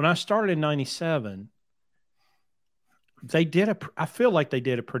I started in 97, I feel like they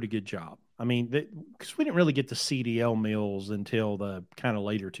did a pretty good job. I mean, because we didn't really get the CDL meals until the kind of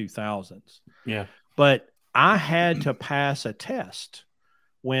later 2000s. Yeah. But I had to pass a test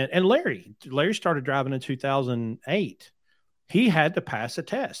and Larry started driving in 2008. He had to pass a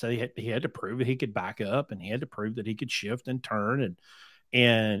test. He had to prove that he could back up, and he had to prove that he could shift and turn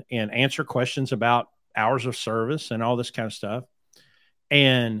and answer questions about hours of service and all this kind of stuff.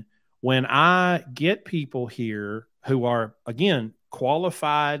 And when I get people here who are, again,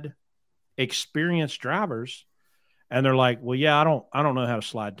 qualified, experienced drivers, and they're like, well, yeah, I don't know how to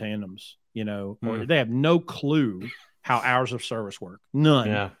slide tandems, or they have no clue how hours of service work. None.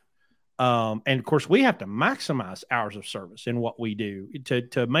 Yeah. And of course we have to maximize hours of service in what we do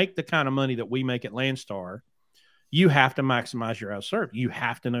to make the kind of money that we make at Landstar. You have to maximize your hours of service. You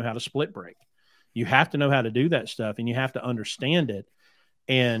have to know how to split brake. You have to know how to do that stuff, and you have to understand it.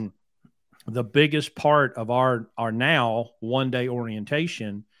 And the biggest part of our now one-day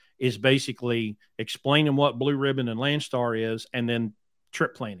orientation is basically explaining what Blue Ribbon and Landstar is, and then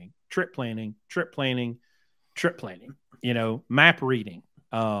trip planning, map reading.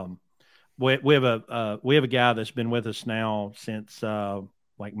 We have a guy that's been with us now since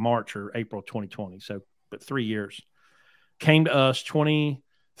like March or April 2020. So, but 3 years. Came to us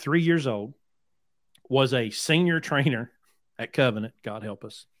 23 years old, was a senior trainer at Covenant, God help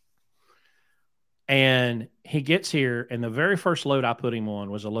us. And he gets here, and the very first load I put him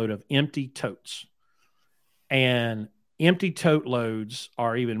on was a load of empty totes. And empty tote loads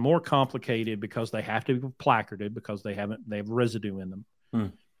are even more complicated because they have to be placarded because they have residue in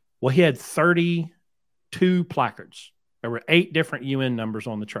them. Well, he had 32 placards. There were 8 different UN numbers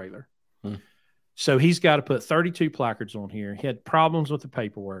on the trailer. So he's got to put 32 placards on here. He had problems with the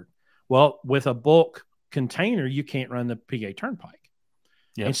paperwork. Well, with a bulk container, you can't run the PA Turnpike.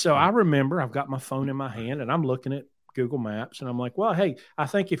 Yep. And so I remember I've got my phone in my hand and I'm looking at Google Maps and I'm like, well, hey, I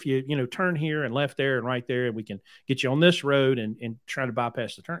think if you turn here and left there and right there, and we can get you on this road and try to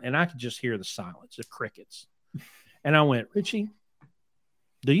bypass the turn. And I could just hear the silence of crickets. And I went, Richie,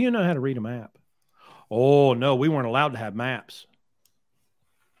 do you know how to read a map? Oh, no, we weren't allowed to have maps.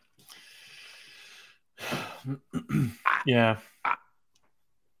 Yeah.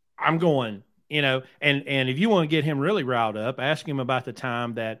 I'm going, you know, and if you want to get him really riled up, ask him about the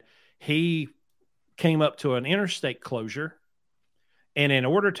time that he came up to an interstate closure. And in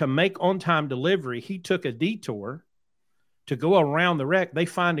order to make on-time delivery, he took a detour to go around the wreck. They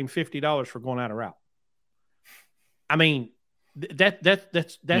fined him $50 for going out of route. I mean, that's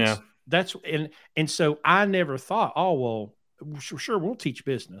and so I never thought, oh, well, sure, we'll teach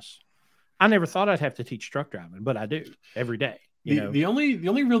business. I never thought I'd have to teach truck driving, but I do every day. The only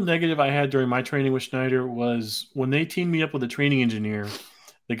real negative I had during my training with Schneider was when they teamed me up with a training engineer.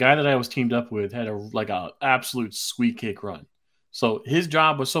 The guy that I was teamed up with had a absolute sweet cake run. So his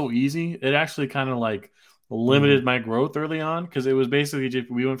job was so easy, it actually kind of like limited my growth early on, because it was basically just,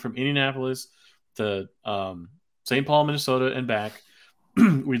 we went from Indianapolis to St. Paul, Minnesota, and back.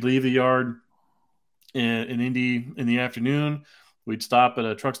 We'd leave the yard in Indy in the afternoon. We'd stop at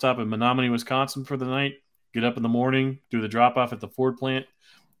a truck stop in Menominee, Wisconsin for the night. Get up in the morning, do the drop off at the Ford plant.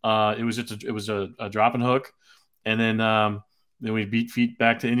 It was a drop and hook, and then we beat feet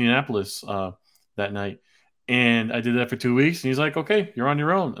back to Indianapolis that night. And I did that for 2 weeks, and he's like, "Okay, you're on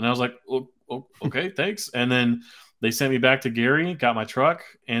your own." And I was like, "Oh, okay, thanks." And then they sent me back to Gary, got my truck,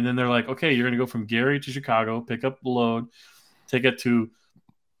 and then they're like, "Okay, you're going to go from Gary to Chicago, pick up the load, take it to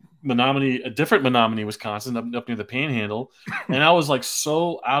Menominee, a different Menominee, Wisconsin, up near the Panhandle." And I was like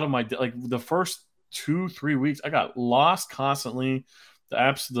so out of my the first 2-3 weeks, I got lost constantly.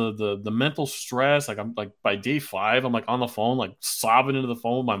 The mental stress, like I'm like by day 5, I'm like on the phone, like sobbing into the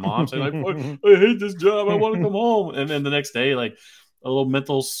phone with my mom, saying like, "I hate this job, I want to come home." And then the next day, like a little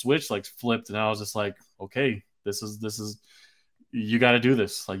mental switch like flipped, and I was just like, "Okay, this is you got to do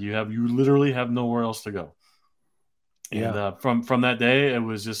this. Like you literally have nowhere else to go." And from that day, it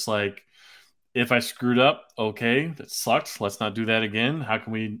was just like, if I screwed up, okay, that sucked. Let's not do that again. How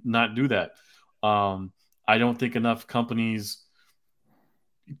can we not do that? I don't think enough companies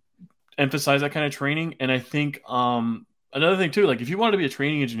emphasize that kind of training. And I think another thing too, like if you wanted to be a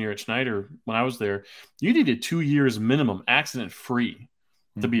training engineer at Schneider when I was there, you needed 2 years minimum accident free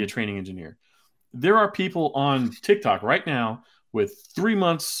to be a training engineer. There are people on TikTok right now with 3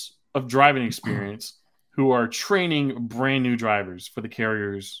 months of driving experience who are training brand new drivers for the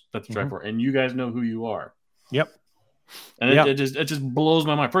carriers that they drive for, and you guys know who you are. Yep. And it just blows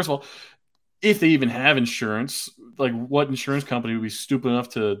my mind. First of all, if they even have insurance, like what insurance company would be stupid enough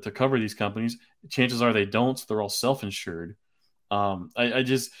to cover these companies? Chances are they don't. So they're all self-insured. To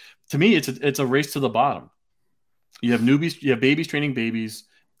me, it's a race to the bottom. You have newbies, you have babies training babies,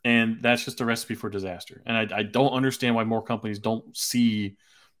 and that's just a recipe for disaster. And I don't understand why more companies don't see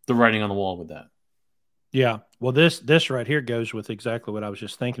the writing on the wall with that. Yeah. Well, this right here goes with exactly what I was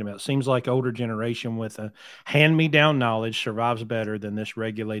just thinking about. It seems like older generation with a hand-me-down knowledge survives better than this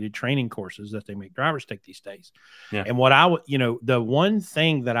regulated training courses that they make drivers take these days. Yeah. And what the one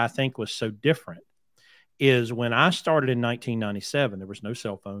thing that I think was so different is when I started in 1997, there was no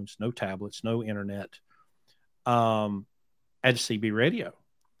cell phones, no tablets, no internet, at CB radio.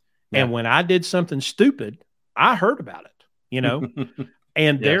 Yeah. And when I did something stupid, I heard about it, and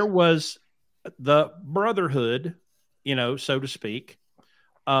yes. There was the brotherhood, so to speak.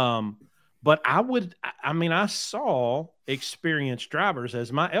 But I saw experienced drivers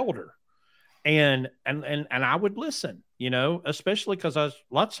as my elder, and I would listen, especially because a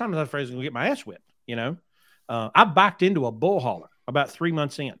lot of times I was afraid I was going to get my ass whipped, I backed into a bull hauler about 3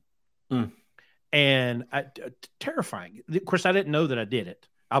 months in, and terrifying. Of course, I didn't know that I did it.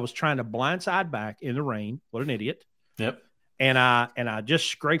 I was trying to blindside back in the rain. What an idiot. Yep. And I just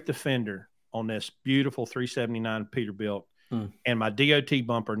scraped the fender on this beautiful 379 Peterbilt, and my DOT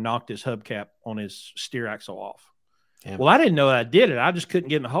bumper knocked his hubcap on his steer axle off. Damn. Well, I didn't know I did it. I just couldn't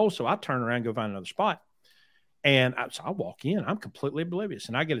get in the hole, so I turned around and go find another spot. And so I walk in. I'm completely oblivious,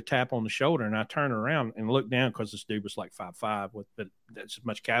 and I get a tap on the shoulder, and I turn around and look down because this dude was like 5'5" with that's as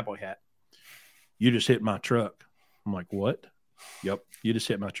much cowboy hat. "You just hit my truck." I'm like, "What?" "Yep, you just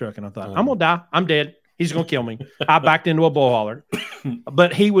hit my truck." And I thought, I'm going to die. I'm dead. He's going to kill me. I backed into a bull hauler.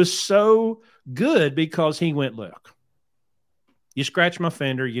 But he was so good because he went, "Look, you scratch my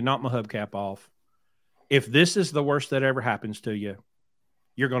fender, you knock my hubcap off. If this is the worst that ever happens to you,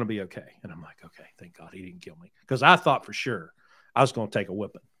 you're going to be okay." And I'm like, okay, thank God he didn't kill me. Because I thought for sure I was going to take a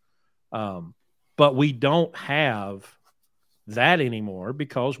whipping. But we don't have that anymore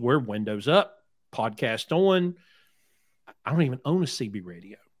because we're Windows up, podcast on. I don't even own a CB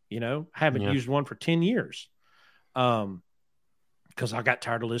radio. I haven't used one for 10 years because I got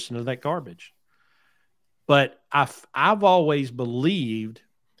tired of listening to that garbage. But I've always believed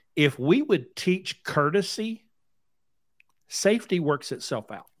if we would teach courtesy, safety works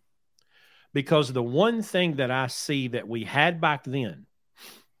itself out. Because the one thing that I see that we had back then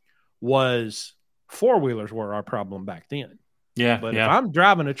was four-wheelers were our problem back then. Yeah. But if I'm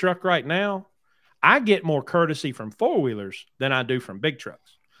driving a truck right now, I get more courtesy from four-wheelers than I do from big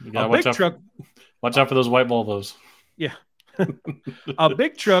trucks. Watch out for those white Volvos. Yeah. A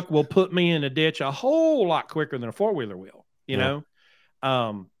big truck will put me in a ditch a whole lot quicker than a four-wheeler will, you know?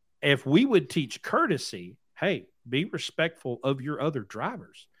 If we would teach courtesy, hey, be respectful of your other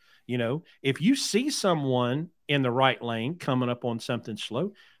drivers. You know, if you see someone in the right lane coming up on something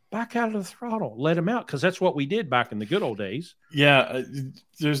slow, back out of the throttle, let them out. Cause that's what we did back in the good old days. Yeah.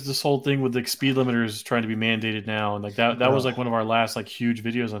 There's this whole thing with the speed limiters trying to be mandated now. And like that was like one of our last like huge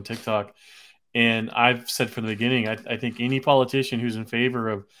videos on TikTok. And I've said from the beginning, I think any politician who's in favor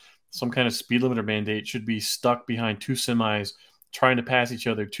of some kind of speed limiter mandate should be stuck behind two semis trying to pass each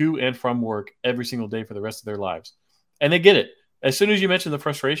other to and from work every single day for the rest of their lives. And they get it. As soon as you mention the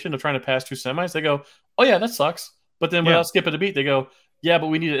frustration of trying to pass two semis, they go, oh, yeah, that sucks. But then without skipping a beat, they go, yeah, but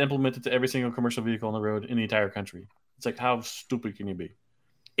we need to implement it to every single commercial vehicle on the road in the entire country. It's like, how stupid can you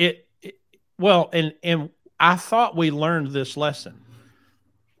be? Well, and I thought we learned this lesson.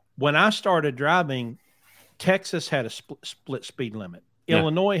 When I started driving, Texas had a split speed limit. Yeah.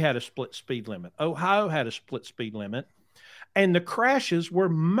 Illinois had a split speed limit. Ohio had a split speed limit. And the crashes were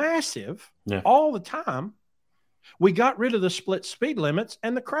massive all the time. We got rid of the split speed limits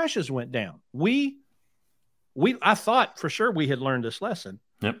and the crashes went down. I thought for sure we had learned this lesson.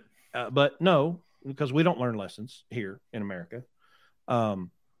 Yep. But no, because we don't learn lessons here in America. And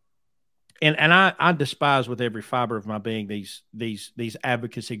I despise with every fiber of my being these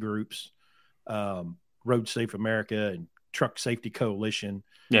advocacy groups, Road Safe America and Truck Safety Coalition.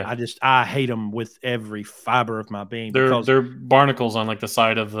 Yeah. I hate them with every fiber of my being. They're barnacles on like the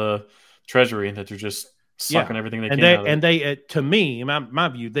side of the Treasury that they're just sucking everything they can out of it. And they, to me, in my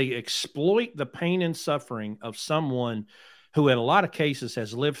view, they exploit the pain and suffering of someone who in a lot of cases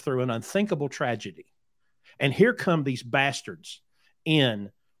has lived through an unthinkable tragedy. And here come these bastards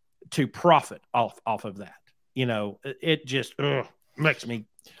in to profit off of that. You know, it just makes me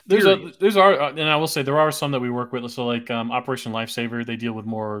and I will say there are some that we work with. So like Operation Lifesaver, they deal with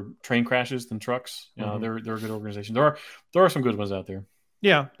more train crashes than trucks. They're a good organization. There are some good ones out there.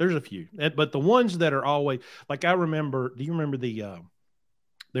 Yeah, there's a few, but the ones that are always like, I remember. Do you remember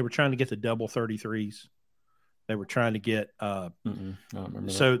they were trying to get the double 33s? They were trying to get. I don't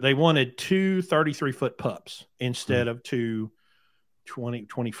remember. So they wanted two 33-foot pups instead of two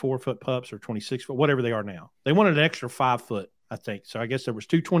 24-foot pups or 26-foot, whatever they are now. They wanted an extra 5 foot, I think. So I guess there was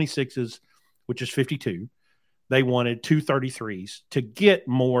two 26s, which is 52. They wanted two 33s to get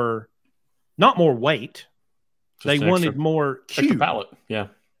more, not more weight. They wanted more cube pallet,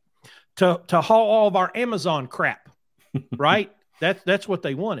 to haul all of our Amazon crap, right? That's what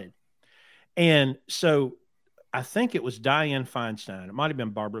they wanted. And so I think it was Dianne Feinstein. It might have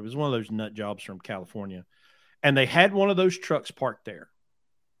been Barbara. It was one of those nut jobs from California. And they had one of those trucks parked there.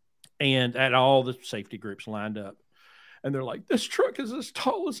 And at all the safety groups lined up. And they're like, this truck is as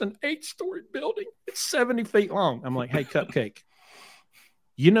tall as an 8-story building. It's 70 feet long. I'm like, hey, Cupcake.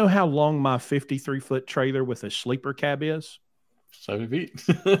 You know how long my 53-foot trailer with a sleeper cab is? 7 feet.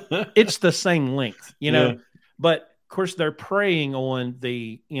 It's the same length, you know. Yeah. But of course, they're preying on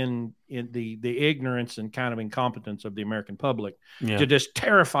the ignorance and kind of incompetence of the American public to just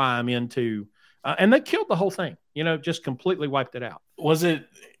terrify them into, and they killed the whole thing. You know, just completely wiped it out. Was it?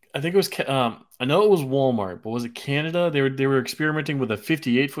 I think it was. I know it was Walmart, but was it Canada? They were experimenting with a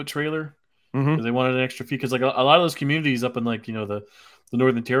 58-foot trailer because they wanted an extra feet. Because like a lot of those communities up in like the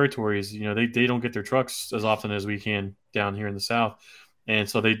Northern Territories, they don't get their trucks as often as we can down here in the South, and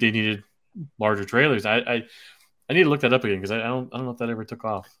so they needed larger trailers. I need to look that up again because I don't know if that ever took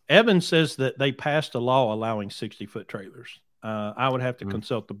off. Evan says that they passed a law allowing 60-foot trailers. I would have to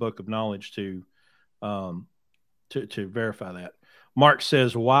consult the Book of Knowledge to verify that. Mark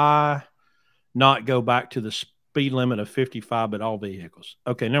says, why not go back to the speed limit of 55 at all vehicles?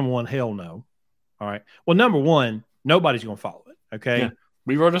 Okay, number one, hell no. All right. Well, number one, nobody's going to follow it. Okay. Yeah.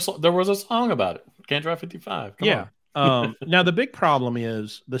 There was a song about it. Can't drive 55. Come on. Now, the big problem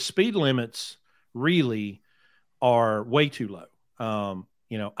is the speed limits really are way too low.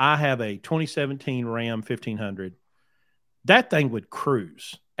 I have a 2017 Ram 1500. That thing would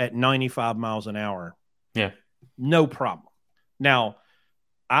cruise at 95 miles an hour. Yeah. No problem. Now,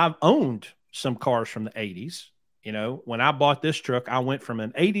 I've owned some cars from the 80s. When I bought this truck, I went from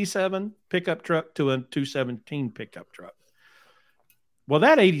an 87 pickup truck to a 217 pickup truck. Well,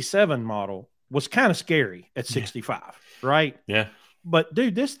 that 87 model was kind of scary at 65, right? Yeah. But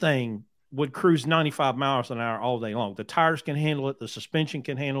dude, this thing would cruise 95 miles an hour all day long. The tires can handle it. The suspension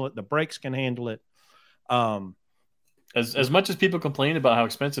can handle it. The brakes can handle it. As much as people complain about how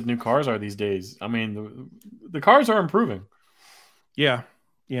expensive new cars are these days, I mean, the cars are improving. Yeah.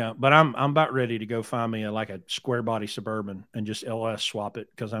 Yeah. But I'm about ready to go find me a square body Suburban and just LS swap it,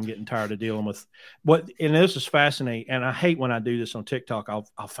 because I'm getting tired of dealing with and this is fascinating. And I hate when I do this on TikTok,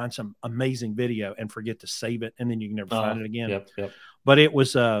 I'll find some amazing video and forget to save it, and then you can never find it again. Yep. But it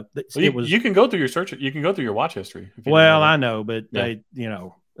was you can go through your search. You can go through your watch history. Well, I know, but they,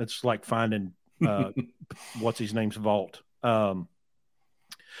 it's like finding what's his name's vault. But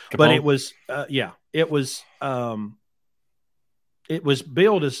it was it was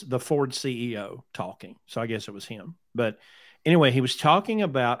billed as the Ford CEO talking, so I guess it was him. But anyway, he was talking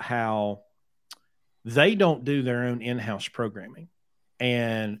about how they don't do their own in-house programming,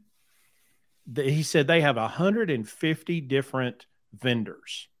 and he said they have 150 different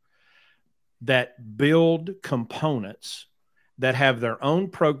vendors that build components that have their own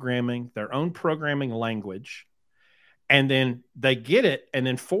programming language, and then they get it, and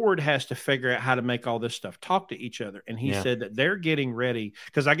then Ford has to figure out how to make all this stuff talk to each other. And he said that they're getting ready,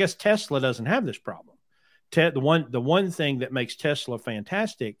 because I guess Tesla doesn't have this problem. The one thing that makes Tesla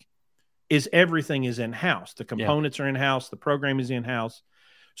fantastic is everything is in-house. The components are in-house. The program is in-house.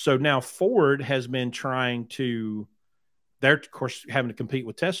 So now Ford has been trying to, they're of course having to compete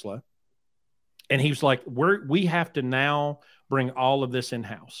with Tesla. And he was like, we have to now bring all of this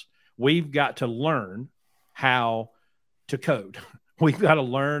in-house. We've got to learn how to code. We've got to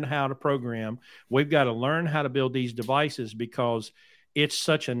learn how to program. We've got to learn how to build these devices, because it's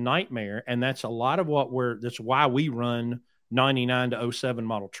such a nightmare. And that's a lot of that's why we run 99 to 07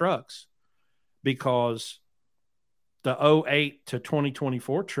 model trucks, because the 08 to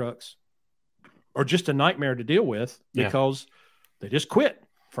 2024 trucks are just a nightmare to deal with, because they just quit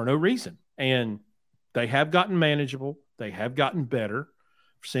for no reason. And they have gotten manageable. They have gotten better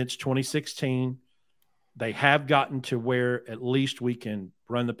since 2016. They have gotten to where at least we can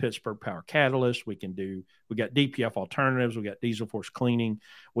run the Pittsburgh Power Catalyst. We got DPF alternatives. We got diesel force cleaning.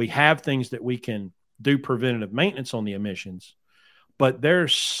 We have things that we can do preventative maintenance on the emissions. But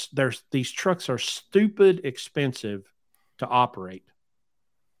these trucks are stupid expensive to operate.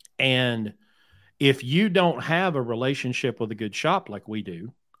 And if you don't have a relationship with a good shop like we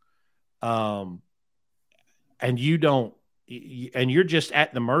do, and you're just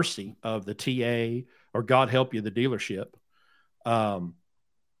at the mercy of the TA, or God help you, the dealership. I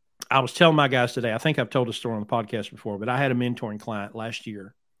was telling my guys today, I think I've told a story on the podcast before, but I had a mentoring client last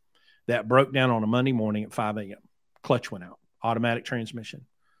year that broke down on a Monday morning at 5 a.m. Clutch went out, automatic transmission.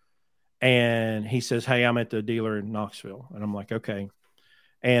 And he says, "Hey, I'm at the dealer in Knoxville." And I'm like, "Okay."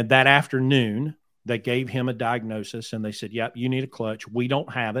 And that afternoon, they gave him a diagnosis, and they said, "Yep, you need a clutch. We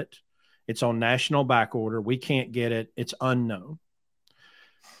don't have it. It's on national back order. We can't get it. It's unknown."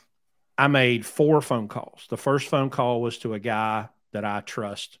 I made 4 phone calls. The first phone call was to a guy that I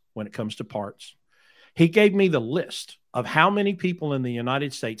trust when it comes to parts. He gave me the list of how many people in the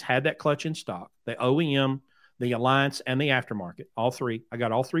United States had that clutch in stock, the OEM, the Alliance, and the aftermarket, all 3. I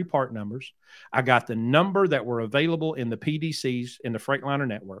got all 3 part numbers. I got the number that were available in the PDCs in the Freightliner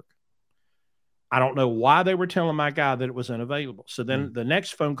network. I don't know why they were telling my guy that it was unavailable. So then the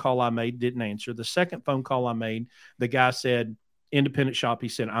next phone call I made didn't answer. The second phone call I made, the guy said, independent shop, he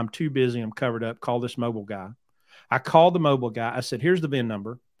said, "I'm too busy. I'm covered up. Call this mobile guy." I called the mobile guy. I said, "Here's the VIN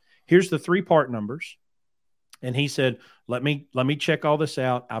number. Here's the 3 part numbers." And he said, let me check all this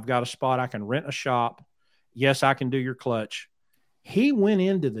out. I've got a spot. I can rent a shop. Yes, I can do your clutch. He went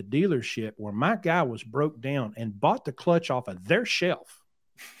into the dealership where my guy was broke down and bought the clutch off of their shelf.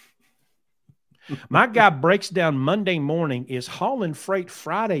 My guy breaks down Monday morning, is hauling freight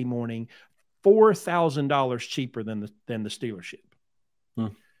Friday morning, $4,000 cheaper than the dealership.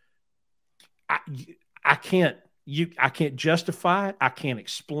 I can't justify it. I can't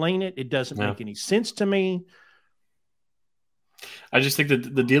explain it. It doesn't make any sense to me. I just think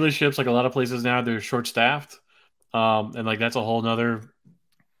that the dealerships, like a lot of places now, they're short staffed. And like, that's a whole nother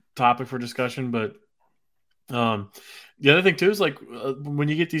topic for discussion. But the other thing too is like when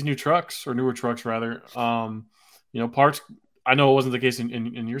you get these new trucks, or newer trucks rather, parts, I know it wasn't the case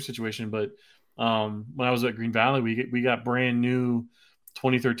in your situation, but when I was at Green Valley, we got brand new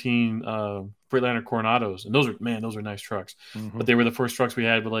 2013 Freightliner Coronados, and those are nice trucks. But they were the first trucks we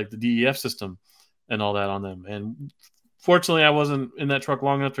had with like the DEF system and all that on them. And fortunately, I wasn't in that truck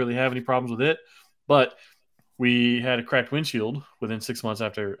long enough to really have any problems with it. But we had a cracked windshield within 6 months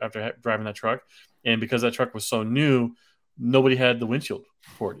after driving that truck, and because that truck was so new, nobody had the windshield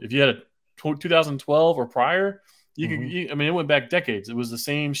for it. If you had a 2012 or prior, I mean, it went back decades. It was the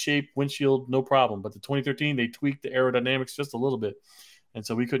same shape windshield, no problem. But the 2013, they tweaked the aerodynamics just a little bit, and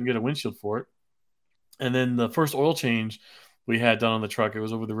so we couldn't get a windshield for it. And then the first oil change we had done on the truck, it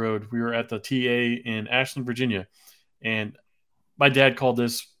was over the road. We were at the TA in Ashland, Virginia, and my dad called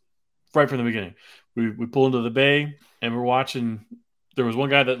this right from the beginning. We pull into the bay, and we're watching. There was one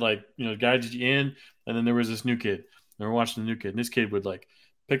guy that guided you in, and then there was this new kid. And we're watching the new kid, and this kid would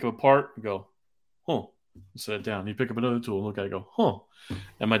pick up a part and go, "Huh." Set it down. He'd pick up another tool and look at it and go, "Huh."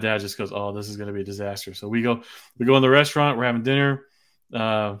 And my dad just goes, "Oh, this is going to be a disaster." So we go in the restaurant. We're having dinner.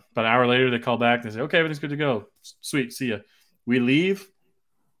 About an hour later, they call back. They say, "Okay, everything's good to go. Sweet, see ya." We leave,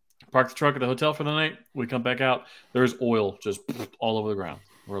 park the truck at the hotel for the night. We come back out. There's oil just all over the ground.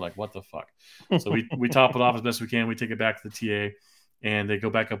 We're like, "What the fuck?" So we top it off as best we can. We take it back to the TA, and they go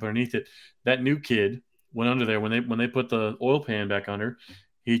back up underneath it. That new kid went under there when they put the oil pan back under.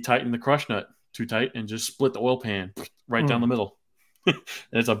 He tightened the crush nut too tight and just split the oil pan right down the middle. And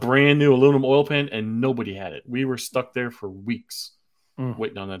it's a brand new aluminum oil pan, and nobody had it. We were stuck there for weeks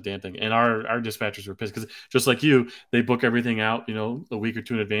waiting on that damn thing. And our dispatchers were pissed because just like you, they book everything out, a week or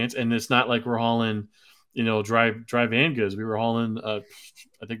two in advance. And it's not like we're hauling, dry van goods. We were hauling, I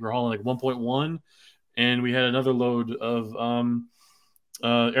think we're hauling 1.1, and we had another load of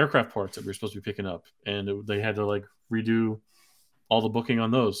aircraft parts that we were supposed to be picking up, and they had to redo all the booking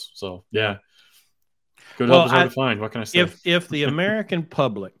on those. So yeah. Good help is hard to find. What can I say? If the American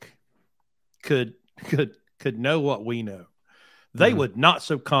public could know what we know, they would not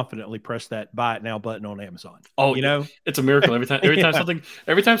so confidently press that buy it now button on Amazon. Oh, it's a miracle every time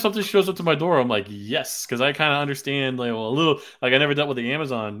something shows up to my door. I'm like, yes, because I kind of understand a little. I never dealt with the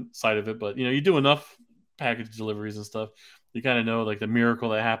Amazon side of it, but you do enough package deliveries and stuff, you kind of know the miracle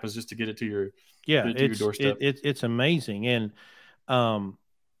that happens just to get it to your your doorstep. It's amazing, and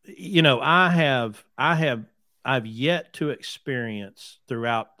I've yet to experience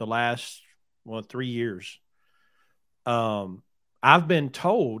throughout the last 3 years. I've been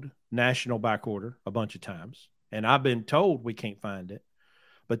told national back order a bunch of times, and I've been told we can't find it,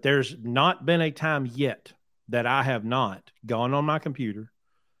 but there's not been a time yet that I have not gone on my computer,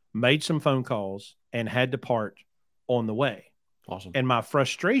 made some phone calls, and had to part on the way. Awesome. And my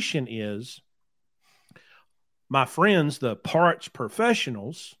frustration is my friends, the parts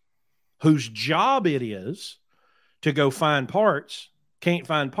professionals, whose job it is to go find parts, can't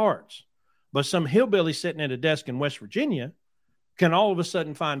find parts. But some hillbilly sitting at a desk in West Virginia can all of a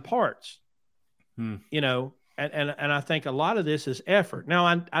sudden find parts. And I think a lot of this is effort.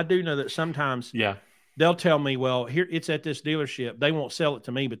 Now, I do know that sometimes they'll tell me, well, here it's at this dealership. They won't sell it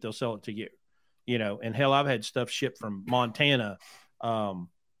to me, but they'll sell it to you. And hell, I've had stuff shipped from Montana or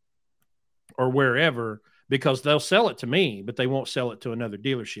wherever, because they'll sell it to me, but they won't sell it to another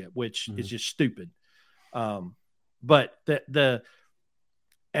dealership, which is just stupid. But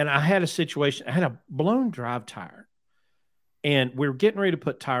and I had a situation, I had a blown drive tire, and we were getting ready to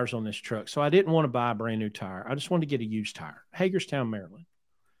put tires on this truck. So I didn't want to buy a brand new tire. I just wanted to get a used tire, Hagerstown, Maryland.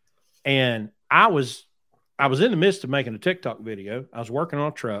 And I was in the midst of making a TikTok video. I was working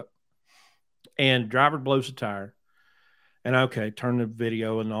on a truck, and driver blows the tire. And turn the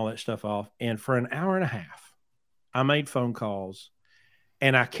video and all that stuff off. And for an hour and a half, I made phone calls,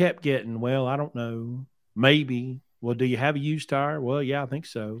 and I kept getting, well, I don't know, maybe. Well, do you have a used tire? Well, yeah, I think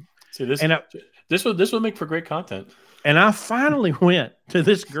so. See, this would make for great content. And I finally went to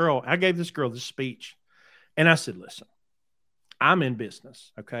this girl. I gave this girl this speech, and I said, listen, I'm in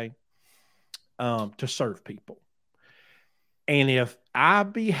business, okay, to serve people. And if I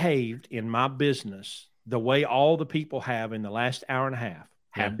behaved in my business the way all the people have in the last hour and a half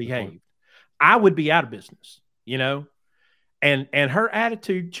have behaved, I would be out of business, And her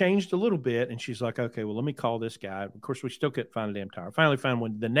attitude changed a little bit, and she's like, okay, well, let me call this guy. Of course, we still couldn't find a damn tire. Finally found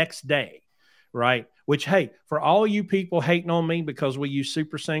one the next day, right? Which, hey, for all you people hating on me because we use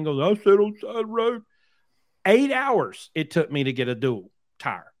super singles, I said on the side of the road, 8 hours it took me to get a dual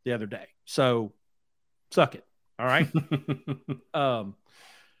tire the other day. So suck it, all right?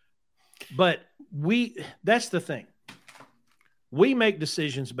 But that's the thing. We make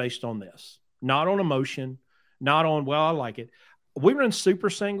decisions based on this, not on emotion, not on, well, I like it. We run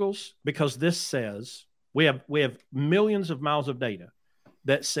super singles because this says we have millions of miles of data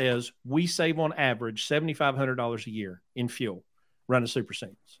that says we save on average $7,500 a year in fuel running super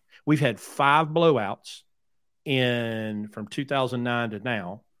singles. We've had 5 blowouts from 2009 to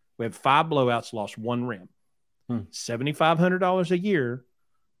now. We have 5 blowouts, lost 1 rim. $7,500 a year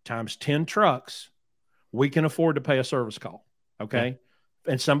times 10 trucks, we can afford to pay a service call, okay?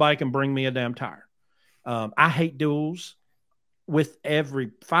 And somebody can bring me a damn tire. I hate duals with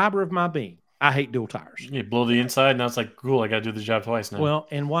every fiber of my being, I hate dual tires. You blow the inside, now it's like, cool, I got to do the job twice now. Well,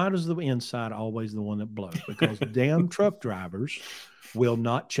 and why does the inside always the one that blows? Because damn truck drivers will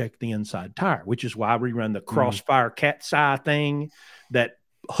not check the inside tire, which is why we run the Crossfire cat's eye thing that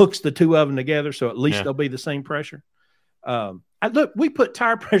hooks the two of them together, so at least they'll be the same pressure. Look, we put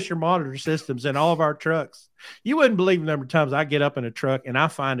tire pressure monitor systems in all of our trucks. You wouldn't believe the number of times I get up in a truck and I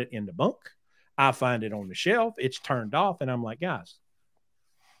find it in the bunk. I find it on the shelf. It's turned off, and I'm like, guys,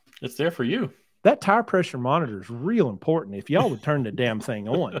 it's there for you. That tire pressure monitor is real important. If y'all would turn the damn thing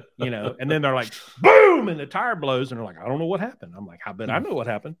on, and then they're like, boom, and the tire blows, and they're like, I don't know what happened. I'm like, I bet I know what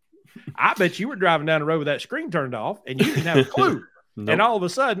happened. I bet you were driving down the road with that screen turned off, and you didn't have a clue. Nope. And all of a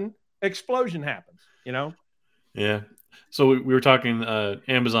sudden, explosion happens, Yeah. So we were talking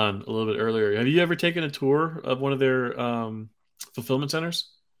Amazon a little bit earlier. Have you ever taken a tour of one of their fulfillment centers?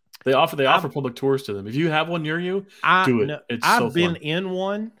 They offer public tours to them. If you have one near you, do it. No, it's I've been in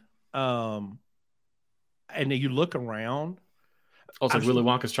one, and you look around. Oh, it's like Willy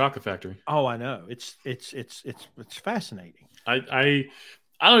Wonka's chocolate factory. Oh, I know. It's fascinating. I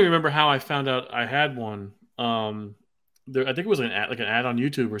don't even remember how I found out I had one. I think it was an ad on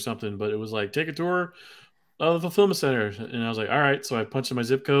YouTube or something, but it was like, take a tour of the fulfillment center, and I was like, all right. So I punched in my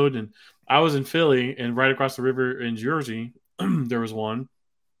zip code, and I was in Philly, and right across the river in Jersey, there was one.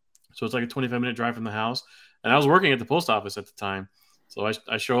 So it's like a 25-minute drive from the house. And I was working at the post office at the time. So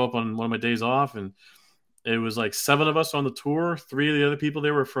I show up on one of my days off, and it was like 7 of us on the tour. 3 of the other people,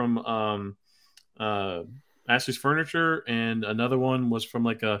 they were from Ashley's Furniture, and another one was from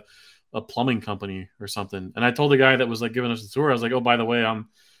like a plumbing company or something. And I told the guy that was like giving us the tour, I was like, oh, by the way, I'm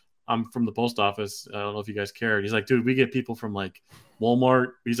from the post office. I don't know if you guys care. He's like, dude, we get people from like Walmart.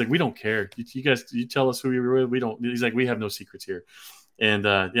 He's like, we don't care. You guys, you tell us who you're with. We don't. He's like, we have no secrets here. And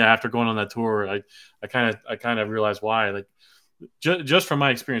after going on that tour, I kind of realized why. Like, just from my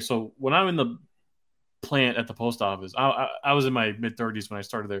experience. So when I'm in the plant at the post office, I was in my mid-30s when I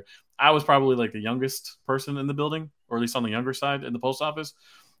started there. I was probably like the youngest person in the building, or at least on the younger side in the post office.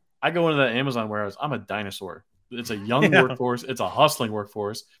 I go into that Amazon warehouse. I'm a dinosaur. It's a young workforce. It's a hustling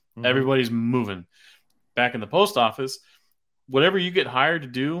workforce. Mm-hmm. Everybody's moving. Back in the post office, whatever you get hired to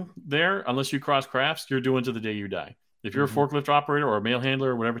do there, unless you cross crafts, you're doing to the day you die. If you're a forklift operator or a mail handler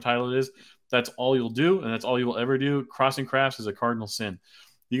or whatever title it is, that's all you'll do, and that's all you will ever do. Crossing crafts is a cardinal sin.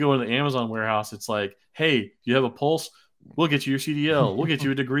 You go into the Amazon warehouse, it's like, hey, you have a pulse? We'll get you your CDL. We'll get you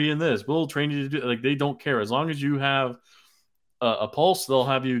a degree in this. We'll train you to do it. Like, they don't care. As long as you have a pulse, they'll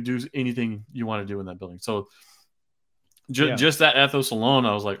have you do anything you want to do in that building. So just that ethos alone,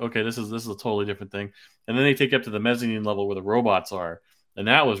 I was like, okay, this is a totally different thing. And then they take you up to the mezzanine level where the robots are. And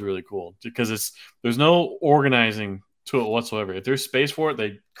that was really cool because there's no organizing to it whatsoever. If there's space for it,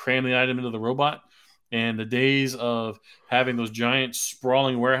 they cram the item into the robot. And the days of having those giant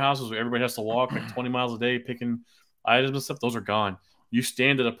sprawling warehouses where everybody has to walk like 20 miles a day picking items and stuff, those are gone. You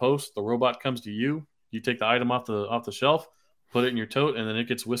stand at a post, the robot comes to you, you take the item off the shelf, put it in your tote, and then it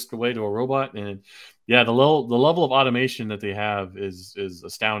gets whisked away to a robot. And the level of automation that they have is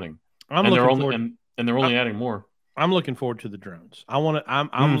astounding. They're only adding more. I'm looking forward to the drones.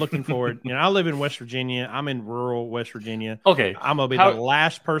 I'm looking forward. I live in West Virginia. I'm in rural West Virginia. Okay. I'm going to be the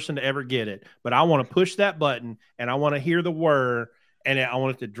last person to ever get it, but I want to push that button and I want to hear the whir and I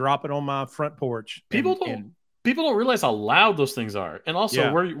want it to drop it on my front porch. People don't realize how loud those things are. And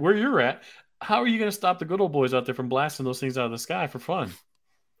also where you're at, how are you going to stop the good old boys out there from blasting those things out of the sky for fun?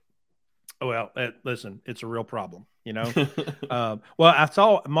 Well, listen, it's a real problem, well, I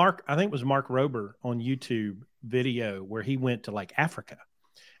saw I think it was Mark Rober on YouTube video where he went to like Africa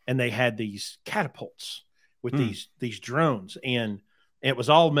and they had these catapults with these drones, and it was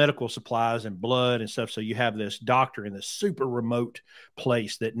all medical supplies and blood and stuff. So you have this doctor in this super remote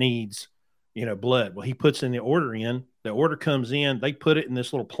place that needs, blood. Well, he puts in the order comes in, they put it in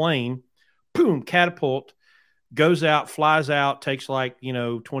this little plane, boom, catapult, goes out, flies out, takes like,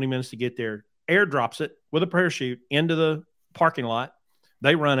 20 minutes to get there, airdrops it with a parachute into the parking lot.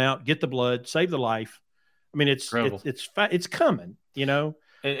 They run out, get the blood, save the life. I mean, it's coming,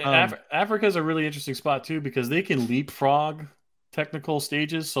 And Africa is a really interesting spot too, because they can leapfrog technical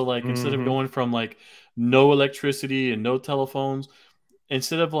stages. So like, instead of going from like no electricity and no telephones,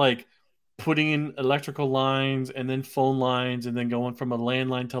 instead of like putting in electrical lines and then phone lines and then going from a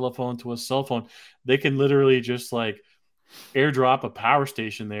landline telephone to a cell phone, they can literally just like airdrop a power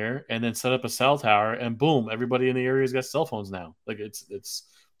station there and then set up a cell tower, and boom, everybody in the area's got cell phones now. Like it's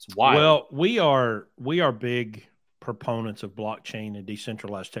wild. Well, we are big proponents of blockchain and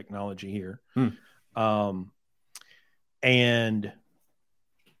decentralized technology here. And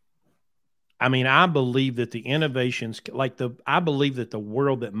I mean, I believe that the innovations, I believe that the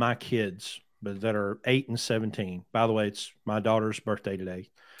world that my kids, but that are 8 and 17, by the way, it's my daughter's birthday today.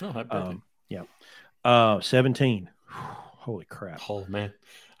 Oh, happy birthday. Yeah. 17. Holy crap. Oh, man.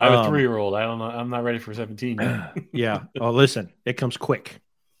 I have a 3-year-old. I don't know. I'm not ready for 17 yet. Yeah. Oh, listen, it comes quick.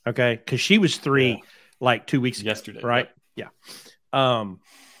 Okay. Because she was 3 like 2 weeks yesterday. Ago, right? Yep. Yeah.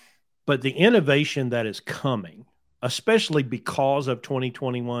 But the innovation that is coming, especially because of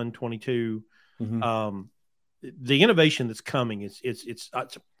 2021, 22, the innovation that's coming it's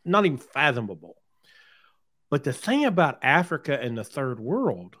not even fathomable. But the thing about Africa and the third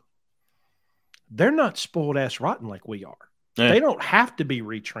world, they're not spoiled ass rotten like we are. Yeah. They don't have to be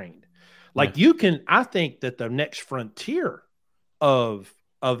retrained. Like I think that the next frontier of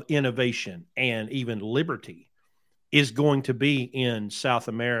innovation and even liberty is going to be in South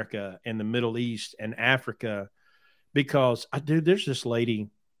America and the Middle East and Africa, because there's this lady,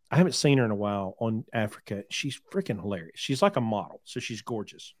 I haven't seen her in a while on Africa. She's freaking hilarious. She's like a model, so she's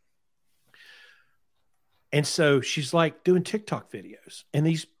gorgeous. And so she's like doing TikTok videos, and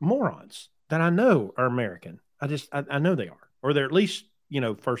these morons that I know are American. I know they are, or they're at least,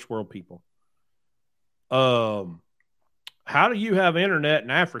 first world people. How do you have internet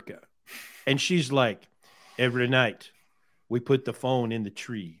in Africa? And she's like, every night we put the phone in the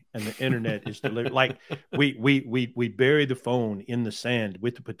tree and the internet is delivered. Like we bury the phone in the sand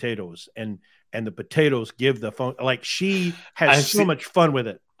with the potatoes, and the potatoes give the phone. Like, she has so much fun with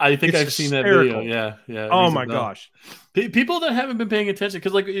it. I think I've seen that video. Yeah. Oh my gosh. People that haven't been paying attention,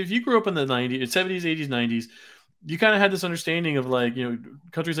 because like if you grew up in the 90s, 70s, 80s, 90s, you kind of had this understanding of like,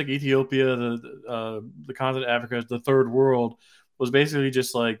 countries like Ethiopia, the continent of Africa, the third world was basically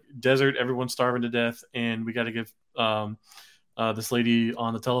just like desert, everyone's starving to death, and we got to give this lady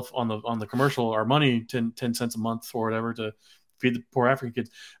on the commercial our money, 10 cents a month or whatever, to feed the poor African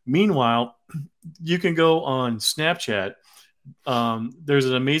kids. Meanwhile, you can go on Snapchat. There's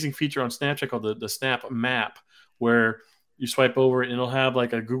an amazing feature on Snapchat called the Snap Map, where you swipe over it and it'll have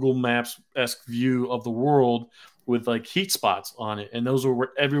like a Google Maps-esque view of the world with like heat spots on it, and those are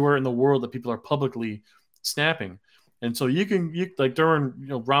everywhere in the world that people are publicly snapping. And so you like during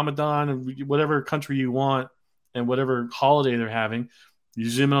Ramadan and whatever country you want and whatever holiday they're having, you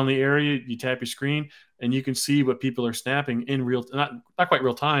zoom in on the area, you tap your screen, and you can see what people are snapping in not quite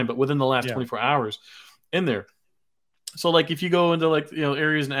real time, but within the last 24 hours in there. So like if you go into like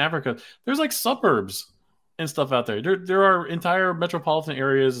areas in Africa, there's like suburbs and stuff out there. There are entire metropolitan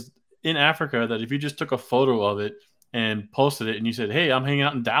areas in Africa that if you just took a photo of it and posted it and you said, "Hey, I'm hanging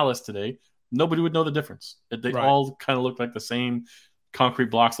out in Dallas today," nobody would know the difference. They all kind of look like the same concrete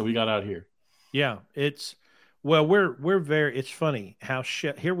blocks that we got out here. Yeah, we're very. It's funny how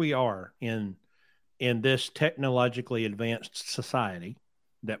here we are in this technologically advanced society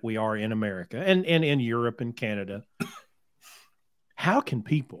that we are in America and in Europe and Canada. How can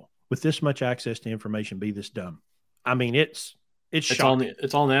people with this much access to information be this dumb? I mean, it's all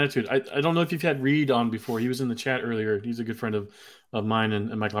an attitude. I don't know if you've had Reed on before. He was in the chat earlier. He's a good friend of mine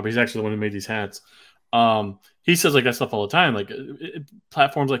and Michael. He's actually the one who made these hats. He says like that stuff all the time. Like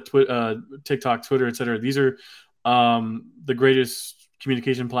platforms like TikTok, Twitter, etc. These are the greatest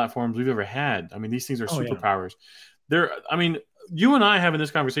communication platforms we've ever had. I mean, these things are superpowers. I mean, you and I having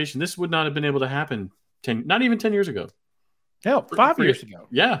this conversation, this would not have been able to happen not even 10 years ago. Hell, 5 years ago.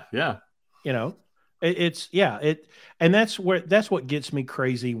 Yeah. And that's what gets me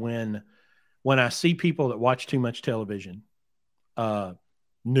crazy when I see people that watch too much television,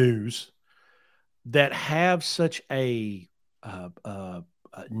 news, that have such a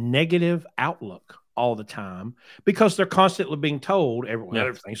negative outlook all the time, because they're constantly being told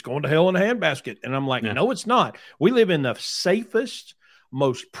everything's going to hell in a handbasket. And I'm like, no, it's not. We live in the safest,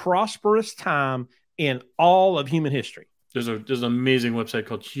 most prosperous time in all of human history. There's an amazing website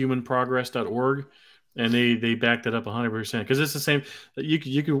called humanprogress.org, and they back that up 100%, because it's the same.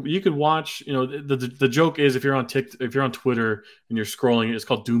 You could watch. The joke is if you're on Twitter and you're scrolling, it's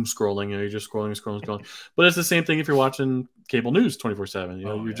called doom scrolling. You're just scrolling. But it's the same thing if you're watching cable news 24/7.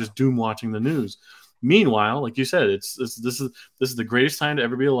 You're just doom watching the news. Meanwhile, like you said, this is the greatest time to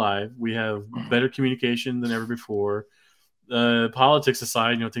ever be alive. We have better communication than ever before. Politics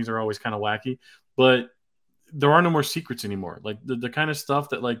aside, things are always kind of wacky, but there are no more secrets anymore. Like the kind of stuff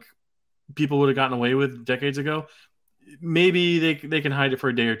that like people would have gotten away with decades ago, maybe they can hide it for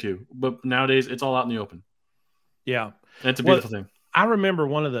a day or two, but nowadays it's all out in the open. Yeah. And it's a beautiful thing. I remember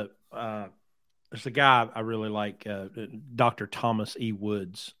one of there's a guy I really like, Dr. Thomas E.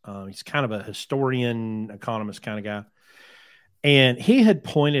 Woods. He's kind of a historian, economist kind of guy. And he had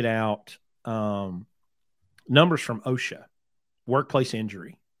pointed out numbers from OSHA, workplace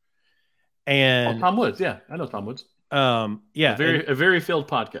injury. And Tom Woods, yeah, I know Tom Woods. Yeah, a very failed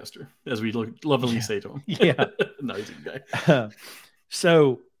podcaster, as we lovingly say to him. Yeah, no, he's a good guy.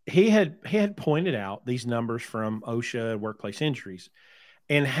 So he had pointed out these numbers from OSHA workplace injuries,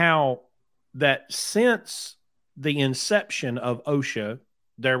 and how that since the inception of OSHA,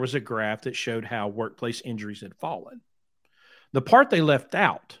 there was a graph that showed how workplace injuries had fallen. The part they left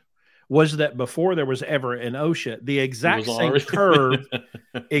out was that before there was ever an OSHA, the exact same curve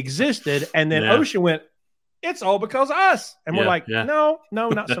existed, and then OSHA went, it's all because of us. And we're like, no,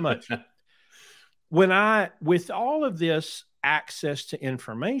 not so much. With all of this access to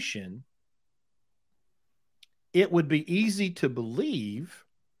information, it would be easy to believe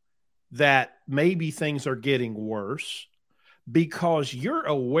that maybe things are getting worse because you're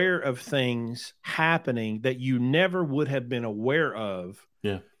aware of things happening that you never would have been aware of.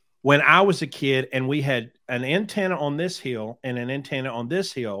 Yeah. When I was a kid and we had an antenna on this hill and an antenna on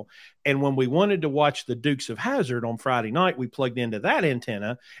this hill, and when we wanted to watch the Dukes of Hazzard on Friday night, we plugged into that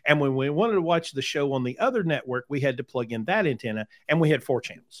antenna. And when we wanted to watch the show on the other network, we had to plug in that antenna, and we had 4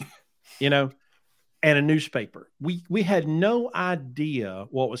 channels, and a newspaper. We had no idea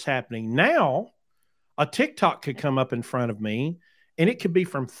what was happening. Now, a TikTok could come up in front of me, and it could be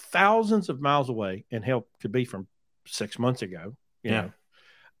from thousands of miles away, and hell, could be from 6 months ago, you know.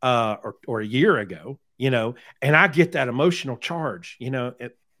 Or a year ago, and I get that emotional charge,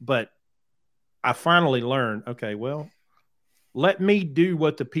 but I finally learned, okay, well, let me do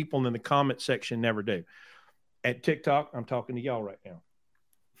what the people in the comment section never do. At TikTok, I'm talking to y'all right now.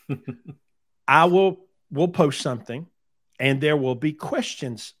 We'll post something and there will be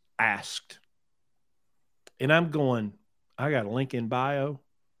questions asked. And I'm going, I got a link in bio.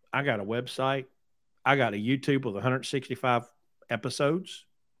 I got a website. I got a YouTube with 165 episodes.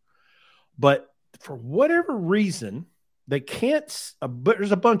 But for whatever reason, they can't, but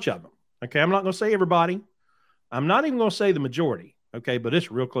there's a bunch of them. Okay. I'm not going to say everybody. I'm not even going to say the majority. Okay. But it's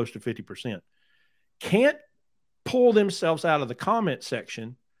real close to 50%. Can't pull themselves out of the comment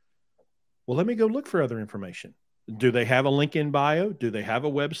section. Well, let me go look for other information. Do they have a link in bio? Do they have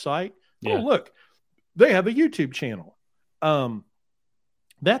a website? Yeah. Oh, look, they have a YouTube channel.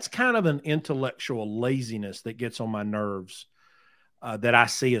 That's kind of an intellectual laziness that gets on my nerves. That I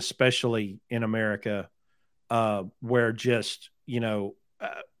see, especially in America, where just,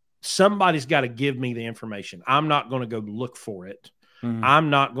 somebody's got to give me the information. I'm not going to go look for it. Mm-hmm. I'm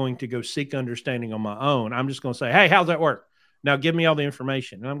not going to go seek understanding on my own. I'm just going to say, hey, how's that work? Now give me all the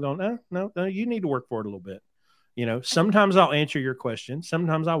information. And I'm going, no, you need to work for it a little bit. Sometimes I'll answer your question.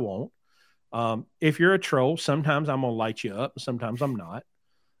 Sometimes I won't. If you're a troll, sometimes I'm going to light you up. Sometimes I'm not.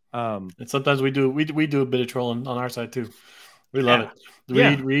 And sometimes we do a bit of trolling on our side too. We love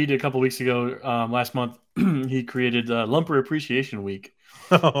it. Reed a couple of weeks ago, last month, he created Lumper Appreciation Week,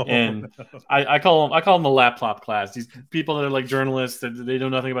 and I call them the laptop class. These people that are like journalists that they know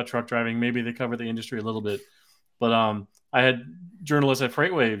nothing about truck driving. Maybe they cover the industry a little bit, but I had journalists at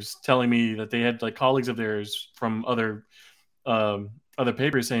FreightWaves telling me that they had like colleagues of theirs from other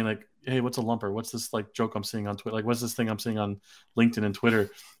papers saying like, hey, what's a lumper? What's this like joke I'm seeing on Twitter? Like, what's this thing I'm seeing on LinkedIn and Twitter?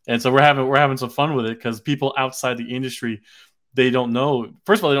 And so we're having some fun with it because people outside the industry, they don't know.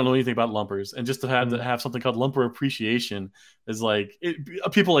 First of all, they don't know anything about lumpers, and just to have something called lumper appreciation is like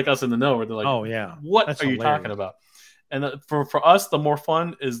people like us in the know where they're like, "Oh yeah, what That's are you talking about?" And for us, the more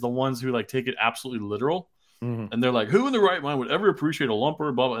fun is the ones who like take it absolutely literal, and they're like, "Who in the right mind would ever appreciate a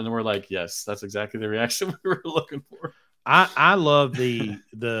lumper?" Blah, blah. And we're like, "Yes, that's exactly the reaction we were looking for." I love the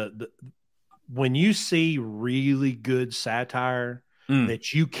when you see really good satire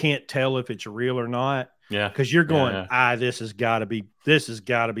that you can't tell if it's real or not. Yeah, because you're going, this has got to be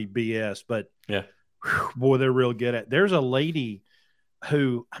BS. But yeah, boy, they're real good at. There's a lady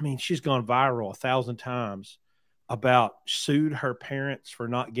who, she's gone viral 1,000 times about sued her parents for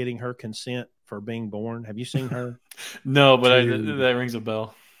not getting her consent for being born. Have you seen her? No, but that rings a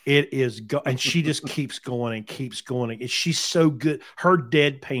bell. It is, and she just keeps going and keeps going. She's so good. Her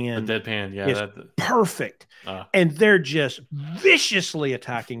deadpan, is perfect. And they're just viciously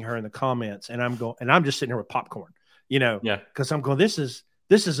attacking her in the comments. And I'm just sitting here with popcorn, because I'm going, this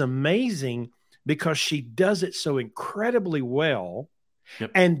is amazing because she does it so incredibly well.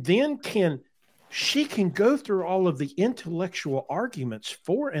 Yep. And then she can go through all of the intellectual arguments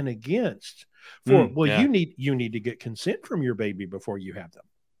for and against. You need to get consent from your baby before you have them.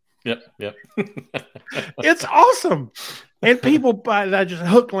 Yep. It's awesome. And people buy that just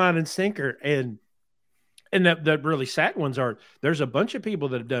hook, line, and sinker. And that really sad ones are, there's a bunch of people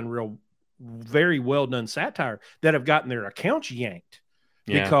that have done very well done satire that have gotten their accounts yanked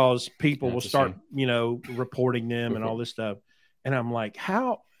because people will start, reporting them and all this stuff. And I'm like,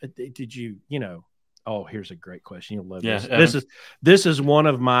 how did you, oh, here's a great question. You'll love this. Evan. This is one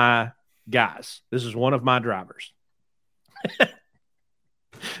of my guys. This is one of my drivers.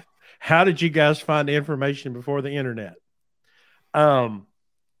 How did you guys find the information before the internet?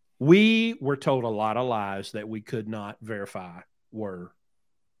 We were told a lot of lies that we could not verify were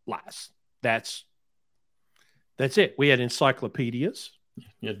lies. That's it. We had encyclopedias.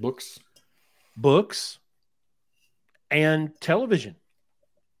 You had books, and television.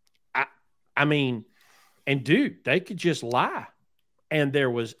 I mean, and dude, they could just lie, and there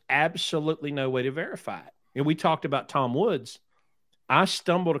was absolutely no way to verify it. And we talked about Tom Woods. I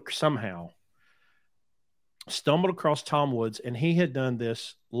stumbled across Tom Woods, and he had done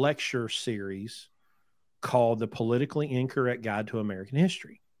this lecture series called The Politically Incorrect Guide to American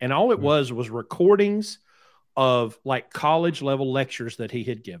History. And all it was recordings of like college level lectures that he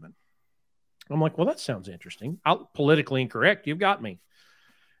had given. I'm like, well, that sounds interesting. Politically incorrect. You've got me.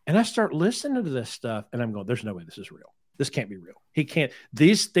 And I start listening to this stuff, and I'm going, there's no way this is real. This can't be real. He can't.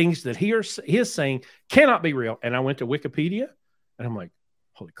 These things that he is saying cannot be real. And I went to Wikipedia, and I'm like,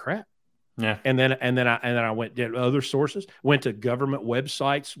 holy crap. Yeah. And then I went to other sources, went to government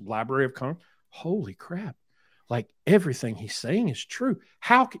websites, Library of Congress. Holy crap. Like everything he's saying is true.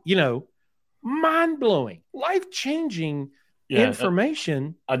 How, mind-blowing, life-changing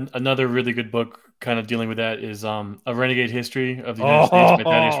information. Another really good book kind of dealing with that is A Renegade History of the United States by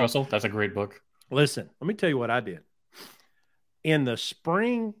Thaddeus Russell. That's a great book. Listen, let me tell you what I did. In the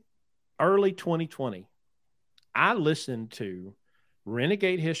spring, early 2020, I listened to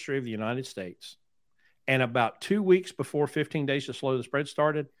Renegade History of the United States. And about 2 weeks before 15 Days to Slow the Spread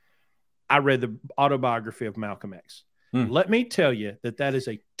started, I read the autobiography of Malcolm X. Let me tell you that is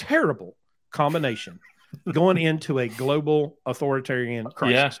a terrible combination going into a global authoritarian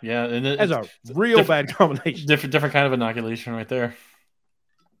crisis. Yeah. And that's a real bad combination. Different kind of inoculation right there.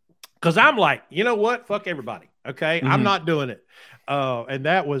 Because I'm like, you know what? Fuck everybody. Okay. Mm-hmm. I'm not doing it. And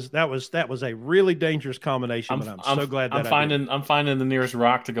that was a really dangerous combination. But I'm so glad that I'm finding the nearest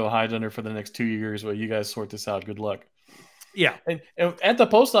rock to go hide under for the next 2 years while you guys sort this out. Good luck. Yeah. And at the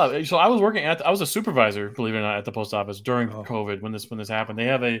post office, so I was a supervisor, believe it or not, at the post office during COVID when this happened. They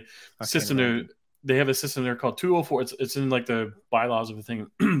have a system there. They have a system there called 204. It's in like the bylaws of the thing,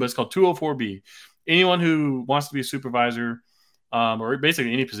 but it's called 204B. Anyone who wants to be a supervisor, or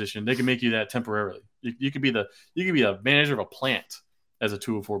basically any position, they can make you that temporarily. You could be a manager of a plant as a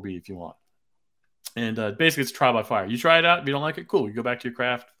 204B if you want. And basically, it's trial by fire. You try it out. If you don't like it, cool. You go back to your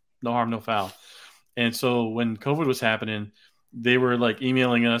craft. No harm, no foul. And so when COVID was happening, they were like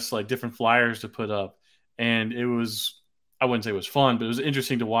emailing us like different flyers to put up. And it was, I wouldn't say it was fun, but it was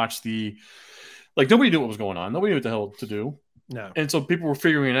interesting to watch nobody knew what was going on. Nobody knew what the hell to do. No. And so people were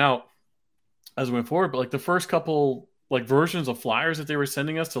figuring it out as we went forward. But like the first couple like versions of flyers that they were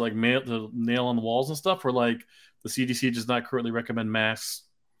sending us to like nail on the walls and stuff were like, the CDC does not currently recommend masks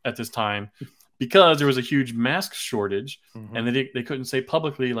at this time. Because there was a huge mask shortage, and they couldn't say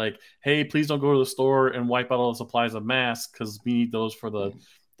publicly, like, hey, please don't go to the store and wipe out all the supplies of masks because we need those for the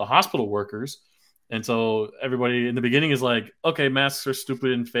hospital workers. And so everybody in the beginning is like, okay, masks are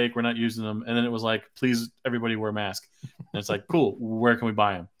stupid and fake. We're not using them. And then it was like, please, everybody wear a mask. And it's like, cool, where can we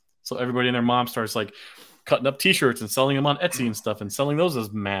buy them? So everybody and their mom starts like cutting up T-shirts and selling them on Etsy and stuff and selling those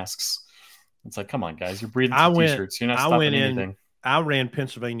as masks. It's like, come on, guys, you're breathing through T-shirts. You're not stopping anything. I ran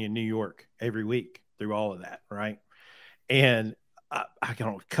Pennsylvania and New York every week through all of that, right? And I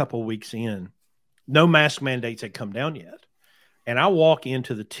got a couple weeks in, no mask mandates had come down yet. And I walk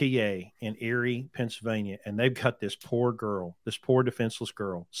into the TA in Erie, Pennsylvania, and they've got this poor defenseless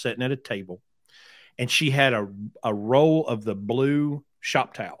girl sitting at a table. And she had a roll of the blue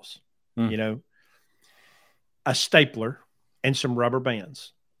shop towels, a stapler, and some rubber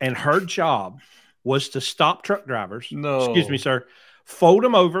bands. And her job was to stop truck drivers. No. Excuse me, sir. Fold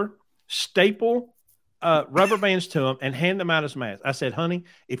them over, staple rubber bands to them, and hand them out as masks. I said, honey,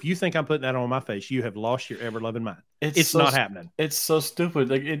 if you think I'm putting that on my face, you have lost your ever-loving mind. It's not happening. It's so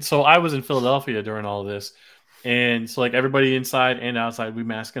stupid. So I was in Philadelphia during all of this. And so like everybody inside and outside, we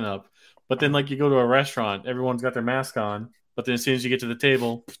masking up. But then like you go to a restaurant, everyone's got their mask on. But then as soon as you get to the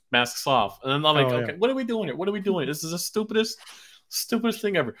table, masks off. And then I'm like, okay, what are we doing here? What are we doing? This is the stupidest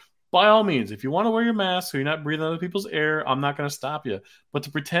thing ever. By all means, if you want to wear your mask so you're not breathing other people's air, I'm not going to stop you. But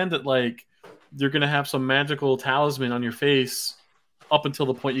to pretend that like you're going to have some magical talisman on your face up until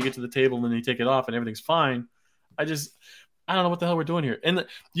the point you get to the table and then you take it off and everything's fine. I don't know what the hell we're doing here. And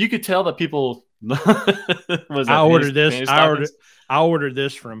you could tell that people I ordered this. I ordered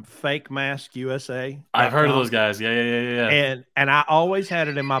this from Fake Mask USA. I've heard of those guys. Yeah. And I always had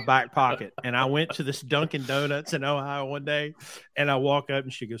it in my back pocket. And I went to this Dunkin' Donuts in Ohio one day, and I walk up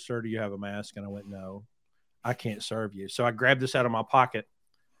and she goes, "Sir, do you have a mask?" And I went, "No, I can't serve you." So I grabbed this out of my pocket.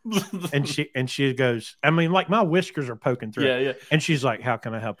 and she goes, I mean, like my whiskers are poking through. Yeah. And she's like, "How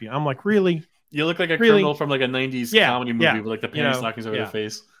can I help you?" I'm like, "Really? You look like a criminal from like a 90s comedy movie with like the panty stockings over their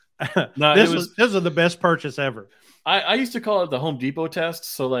face." No, this is the best purchase ever. I used to call it the Home Depot test.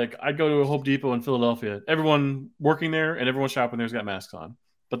 So like I'd go to a Home Depot in Philadelphia. Everyone working there and everyone shopping there's got masks on.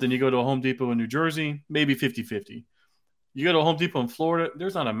 But then you go to a Home Depot in New Jersey, maybe 50-50. You go to a Home Depot in Florida,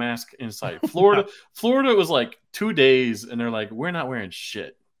 there's not a mask in sight. Florida was like 2 days, and they're like, "We're not wearing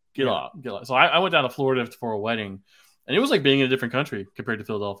shit. Get off. So I went down to Florida for a wedding, and it was like being in a different country compared to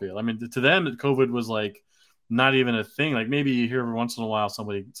Philadelphia. I mean, to them, COVID was like not even a thing. Like maybe you hear every once in a while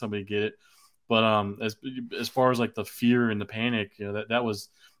somebody get it. But as far as like the fear and the panic, that was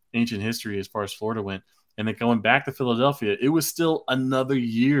ancient history as far as Florida went. And then going back to Philadelphia, it was still another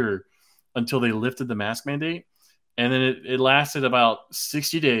year until they lifted the mask mandate. And then it lasted about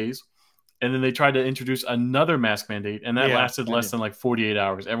 60 days. And then they tried to introduce another mask mandate, and that lasted less than like 48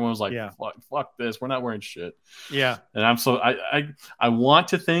 hours. Everyone was like, fuck this. We're not wearing shit. Yeah. And I want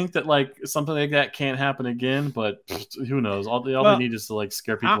to think that like something like that can't happen again, but who knows? All they need is to like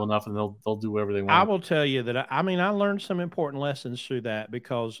scare people enough, and they'll do whatever they want. I will tell you that, I learned some important lessons through that,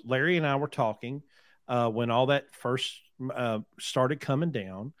 because Larry and I were talking when all that first started coming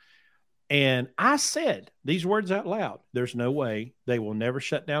down. And I said these words out loud: "There's no way they will never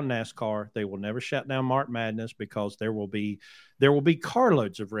shut down NASCAR. They will never shut down March Madness, because there will be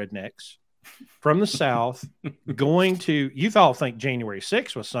carloads of rednecks from the South going to." You all think January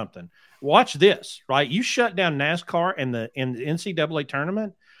 6th was something. Watch this, right? You shut down NASCAR and the NCAA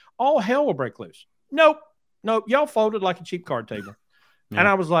tournament, all hell will break loose. Nope. Y'all folded like a cheap card table. Yeah. And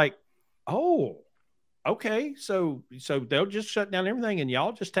I was like, "Oh, okay. So they'll just shut down everything, and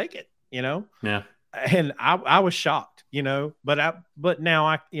y'all just take it." Yeah. And I was shocked, but now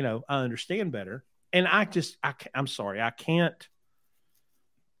I understand better. And I'm sorry, I can't.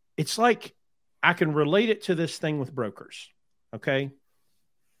 It's like I can relate it to this thing with brokers. Okay.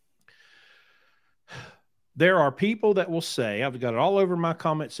 There are people that will say, I've got it all over my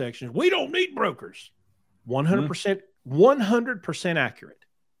comment section, "We don't need brokers." 100% accurate.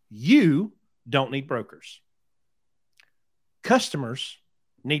 You don't need brokers. Customers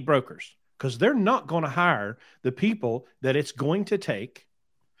need brokers, because they're not going to hire the people that it's going to take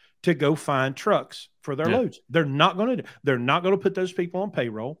to go find trucks for their loads. They're not going to put those people on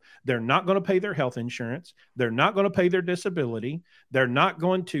payroll. They're not going to pay their health insurance. They're not going to pay their disability. They're not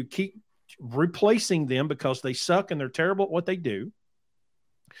going to keep replacing them because they suck and they're terrible at what they do.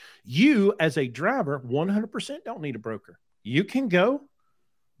 You as a driver 100% don't need a broker. You can go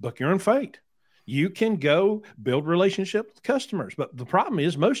book your own fate. You can go build relationships with customers. But the problem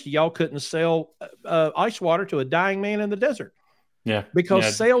is most of y'all couldn't sell ice water to a dying man in the desert. Yeah.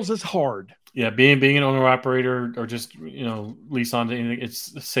 Because sales is hard. Yeah. Being an owner operator, or just, lease on to anything,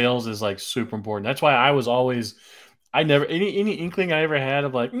 sales is like super important. That's why I was always, any inkling I ever had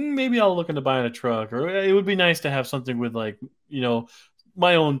of like, maybe I'll look into buying a truck, or it would be nice to have something with like,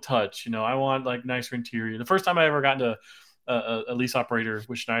 my own touch. I want like nicer interior. The first time I ever got into a lease operator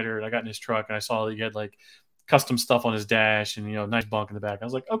with Schneider, and I got in his truck and I saw that he had like custom stuff on his dash and nice bunk in the back. I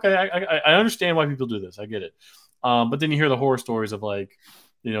was like, okay, I understand why people do this. I get it. But then you hear the horror stories of like,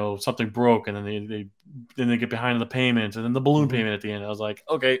 something broke, and then they get behind on the payments, and then the balloon payment at the end. I was like,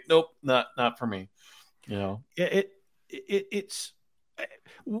 okay, nope, not for me. It's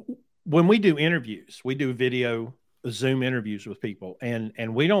when we do interviews, we do video Zoom interviews with people,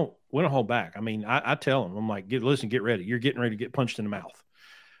 and we don't hold back. I mean, I tell them, I'm like, get ready. You're getting ready to get punched in the mouth.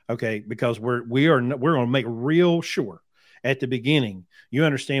 Okay. Because we're going to make real sure at the beginning, you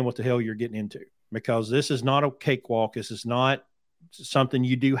understand what the hell you're getting into, because this is not a cakewalk. This is not something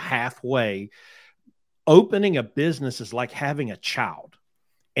you do halfway. Opening a business is like having a child.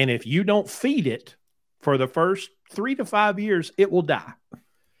 And if you don't feed it for the first 3 to 5 years, it will die.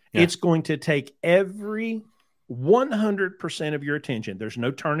 Yeah. It's going to take every 100% of your attention. There's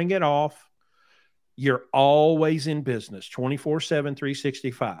no turning it off. You're always in business 24/7,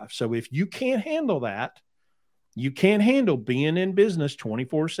 365. So if you can't handle that, you can't handle being in business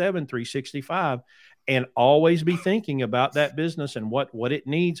 24/7, 365, and always be thinking about that business and what it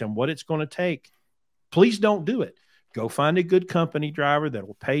needs and what it's going to take. Please don't do it. Go find a good company driver that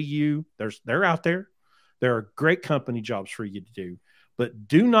will pay you. They're out there. There are great company jobs for you to do. But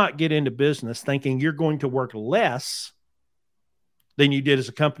do not get into business thinking you're going to work less than you did as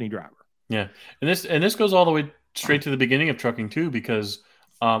a company driver. Yeah, and this goes all the way straight to the beginning of trucking too, because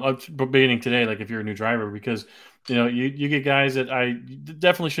beginning today, like if you're a new driver, because you get guys that I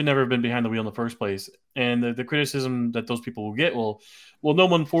definitely should never have been behind the wheel in the first place, and the criticism that those people will get well, no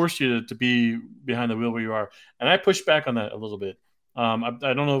one forced you to be behind the wheel where you are, and I push back on that a little bit. I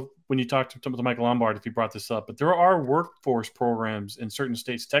don't know when you talked to Michael Lombard if he brought this up, but there are workforce programs in certain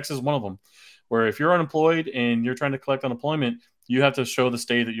states. Texas is one of them, where if you're unemployed and you're trying to collect unemployment, you have to show the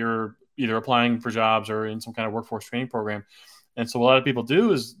state that you're either applying for jobs or in some kind of workforce training program. And so what a lot of people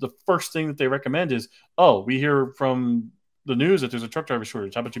do is the first thing that they recommend is, oh, we hear from the news that there's a truck driver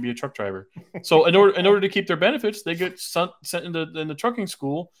shortage. How about you be a truck driver? So in order to keep their benefits, they get sent into trucking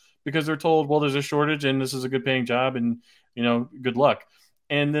school because they're told, well, there's a shortage and this is a good paying job and, good luck.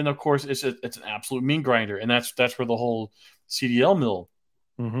 And then, of course, it's an absolute mean grinder. And that's where the whole CDL mill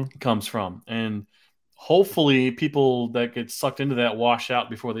comes from. And hopefully people that get sucked into that wash out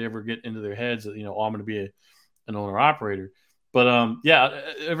before they ever get into their heads that, oh, I'm going to be an owner operator. But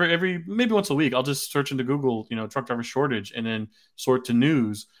every maybe once a week, I'll just search into Google, truck driver shortage, and then sort to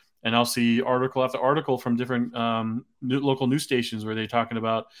news, and I'll see article after article from different local news stations where they're talking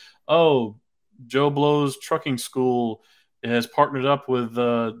about, oh, Joe Blow's trucking school has partnered up with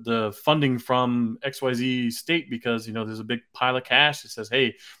the funding from XYZ state because there's a big pile of cash that says, hey,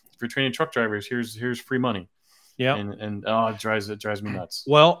 if you're training truck drivers, here's free money. Yeah, and it drives me nuts.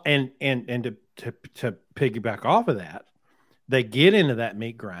 Well, and to piggyback off of that, they get into that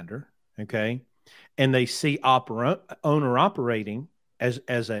meat grinder, okay, and they see owner operating as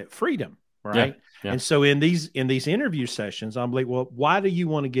a freedom, right? Yeah. And so in these interview sessions, I'm like, well, why do you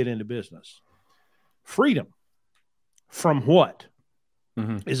want to get into business? Freedom from what?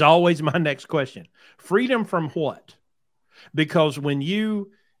 Is always my next question. Freedom from what? Because when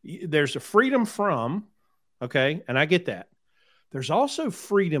there's a freedom from, okay, and I get that. There's also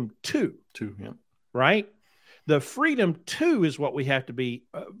freedom to, yeah. Right? The freedom to is what we have to be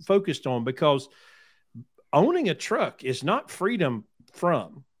focused on, because owning a truck is not freedom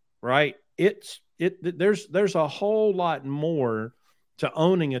from, right? There's a whole lot more to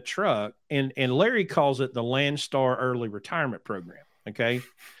owning a truck, and Larry calls it the Landstar Early Retirement Program. Okay,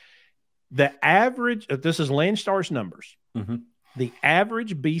 the average, this is Landstar's numbers. The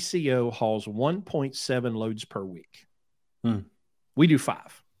average BCO hauls 1.7 loads per week. We do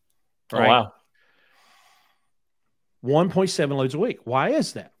 5. Right? Oh, wow. 1.7 loads a week. Why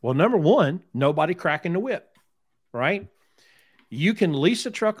is that? Well, number one, nobody cracking the whip, right? You can lease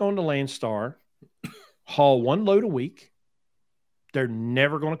a truck on the Landstar, haul 1 load a week. They're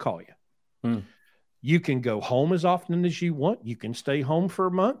never going to call you. You can go home as often as you want. You can stay home for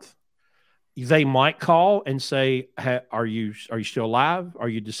a month. They might call and say, are you still alive? Are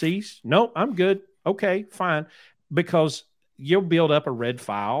you deceased? No, I'm good. Okay, fine. Because you'll build up a red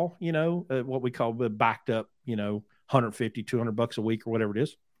file, what we call the backed up, $150, $200 a week or whatever it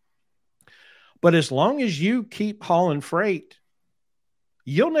is. But as long as you keep hauling freight,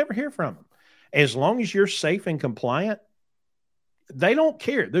 you'll never hear from them. As long as you're safe and compliant, they don't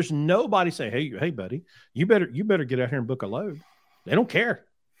care. There's nobody say, hey, buddy, you better get out here and book a load. They don't care,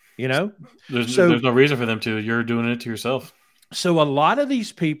 There's no reason for them to. You're doing it to yourself. So a lot of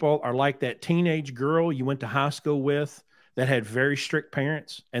these people are like that teenage girl you went to high school with that had very strict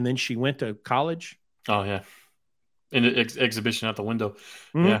parents, and then she went to college. Oh, yeah. In the exhibition out the window.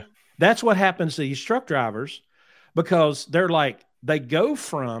 Yeah. That's what happens to these truck drivers, because they go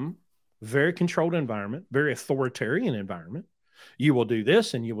from very controlled environment, very authoritarian environment. You will do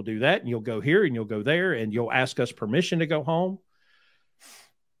this and you will do that, and you'll go here and you'll go there, and you'll ask us permission to go home.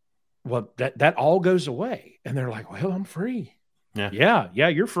 Well, that all goes away. And they're like, well, I'm free. Yeah,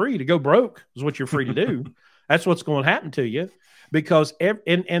 you're free to go broke is what you're free to do. That's what's going to happen to you. Because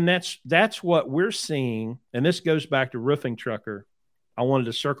that's what we're seeing, and this goes back to Roofing Trucker. I wanted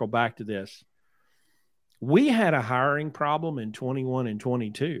to circle back to this. We had a hiring problem in 21 and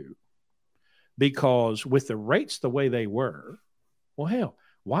 22 because with the rates the way they were, well, hell,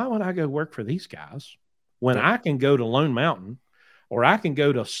 why would I go work for these guys when I can go to Lone Mountain or I can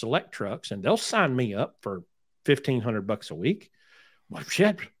go to Select Trucks and they'll sign me up for $1,500 a week? Well,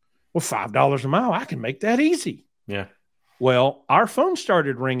 shit, $5 a mile, I can make that easy. Yeah. Well, our phone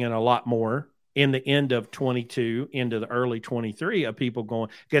started ringing a lot more in the end of 22 into the early 23 of people going,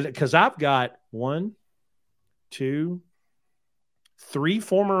 because I've got 1, 2, 3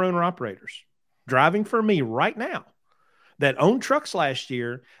 former owner operators driving for me right now that owned trucks last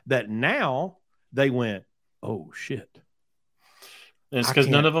year that now they went, oh shit. And it's because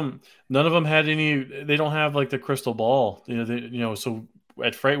none of them had any, they don't have like the crystal ball, so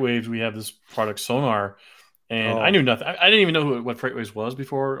at FreightWaves, we have this product Sonar. And I knew nothing. I didn't even know what FreightWaves was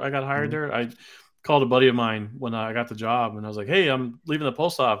before I got hired there. I called a buddy of mine when I got the job, and I was like, "Hey, I'm leaving the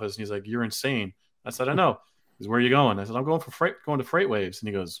post office." And he's like, "You're insane." I said, "I know." He's, "Where are you going?" I said, "I'm going to FreightWaves." And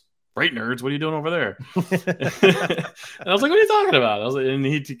he goes, "Freight nerds, what are you doing over there?" And I was like, "What are you talking about?" And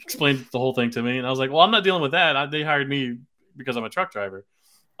he explained the whole thing to me, and I was like, "Well, I'm not dealing with that. They hired me because I'm a truck driver."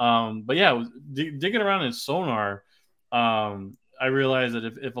 But yeah, digging around in Sonar, I realized that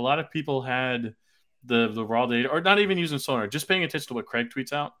if a lot of people had the raw data, or not even using Sonar, just paying attention to what Craig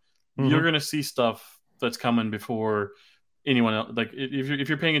tweets out, you're going to see stuff that's coming before anyone else. Like if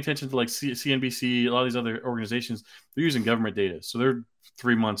you're paying attention to like CNBC, a lot of these other organizations, they're using government data, so they're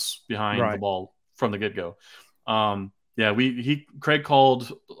 3 months behind the ball from the get go. Yeah, Craig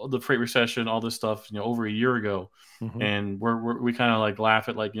called the freight recession, all this stuff, over a year ago, and we kind of like laugh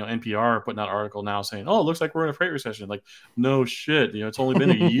at like NPR putting out an article now saying, "Oh, it looks like we're in a freight recession." Like, no shit, it's only been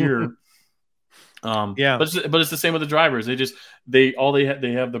a year. But it's the same with the drivers. They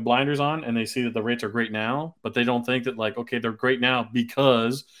have the blinders on and they see that the rates are great now, but they don't think that like, okay, they're great now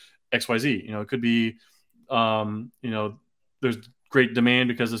because XYZ. It could be, there's great demand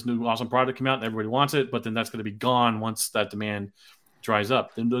because this new awesome product came out and everybody wants it, but then that's going to be gone once that demand dries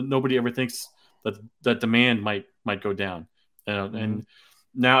up. Then nobody ever thinks that demand might go down, and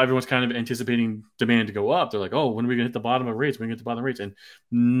now everyone's kind of anticipating demand to go up. They're like, "Oh, when are we going to hit the bottom of rates? When are we going to hit the bottom of rates?" And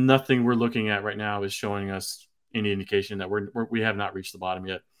nothing we're looking at right now is showing us any indication that we have not reached the bottom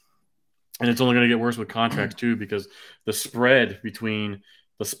yet. And it's only going to get worse with contracts too, because the spread between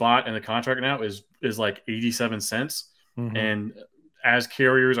the spot and the contract now is like 87 cents. And as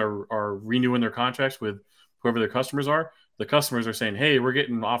carriers are renewing their contracts with whoever their customers are, the customers are saying, "Hey, we're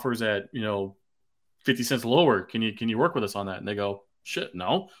getting offers at 50 cents lower. Can you work with us on that?" And they go, "Shit,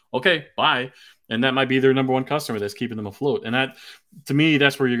 no. Okay, bye." And that might be their number one customer that's keeping them afloat. And that, to me,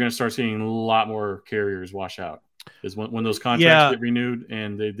 that's where you're going to start seeing a lot more carriers wash out, is when those contracts get renewed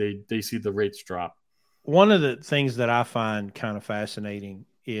and they see the rates drop. One of the things that I find kind of fascinating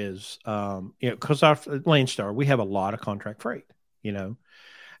is, because our Landstar, we have a lot of contract freight, and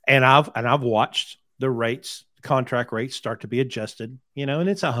I've watched the rates, contract rates start to be adjusted, and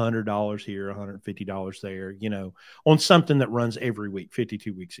it's $100 here, $150 there, on something that runs every week,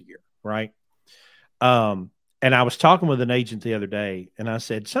 52 weeks a year. Right. And I was talking with an agent the other day and I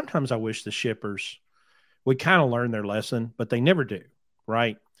said, sometimes I wish the shippers would kind of learn their lesson, but they never do.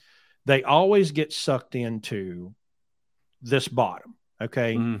 Right. They always get sucked into this bottom.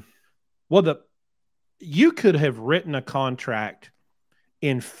 Okay. Well, you could have written a contract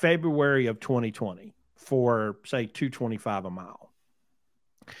in February of 2020 for say $225 a mile.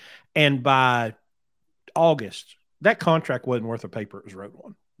 And by August, that contract wasn't worth the paper it was wrote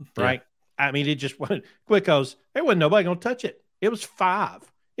on. Right. Yeah. I mean, it just wasn't, because there wasn't nobody going to touch it. It was $5,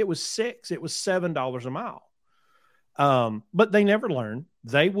 it was $6, it was $7 a mile. But they never learn.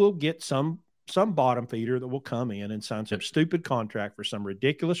 They will get some bottom feeder that will come in and sign some stupid contract for some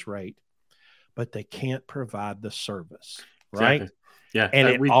ridiculous rate, but they can't provide the service. Right. Exactly. Yeah. And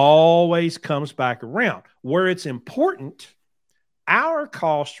it always comes back around where it's important. Our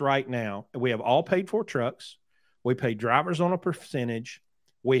cost right now, we have all paid for trucks. We pay drivers on a percentage.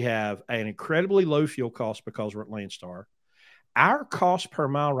 We have an incredibly low fuel cost because we're at Landstar. Our cost per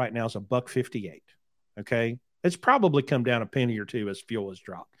mile right now is $1.58. Okay. It's probably come down a penny or two as fuel has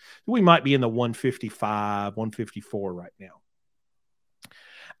dropped. We might be in the 155, 154 right now.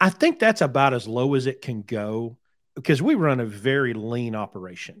 I think that's about as low as it can go because we run a very lean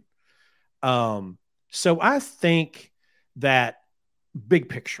operation. So I think that big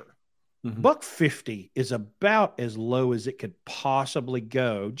picture, $1.50 is about as low as it could possibly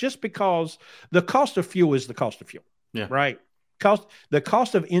go, just because the cost of fuel is the cost of fuel. Yeah. Right. The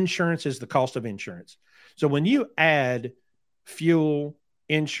cost of insurance is the cost of insurance. So when you add fuel,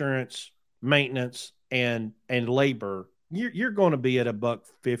 insurance, maintenance, and labor, you're going to be at $1.50,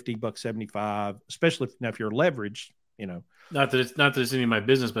 $1.75, especially if you're leveraged. Not that it's any of my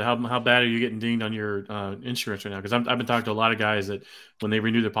business, but how bad are you getting dinged on your insurance right now? Because I've been talking to a lot of guys that when they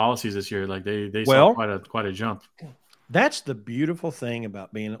renew their policies this year, like they saw quite a jump. That's the beautiful thing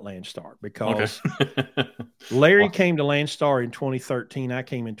about being at Landstar, because Larry came to Landstar in 2013. I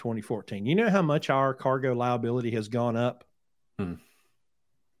came in 2014. You know how much our cargo liability has gone up?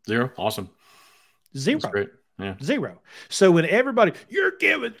 Zero. Awesome. Zero. That's great. Yeah. Zero. So when you're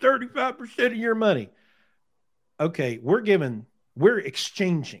giving 35% of your money. Okay, we're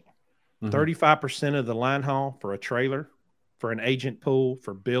exchanging 35% of the line haul for a trailer, for an agent pool,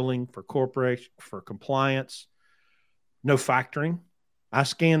 for billing, for corporation, for compliance. No factoring. I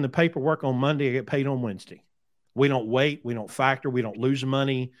scan the paperwork on Monday. I get paid on Wednesday. We don't wait. We don't factor. We don't lose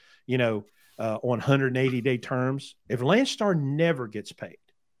money. on 180-day terms. If Landstar never gets paid,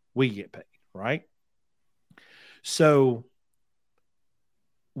 we get paid, right? So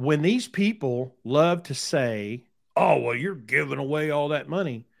when these people love to say, oh, well, you're giving away all that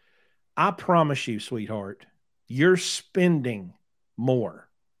money, I promise you, sweetheart, you're spending more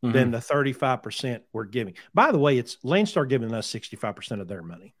than the 35% we're giving. By the way, it's Landstar giving us 65% of their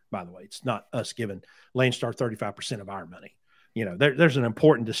money. By the way, it's not us giving Landstar 35% of our money. You know, there's an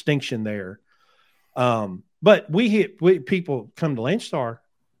important distinction there. But people come to Landstar,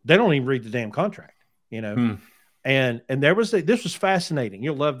 they don't even read the damn contract, you know. And this was fascinating.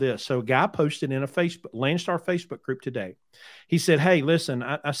 You'll love this. So a guy posted in a Landstar Facebook group today. He said, hey, listen,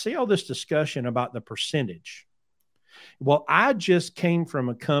 I see all this discussion about the percentage. Well, I just came from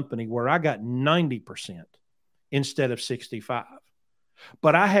a company where I got 90% instead of 65.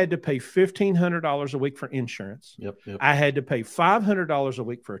 But I had to pay $1,500 a week for insurance. Yep. I had to pay $500 a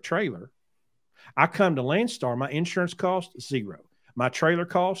week for a trailer. I come to Landstar, my insurance cost, $0. My trailer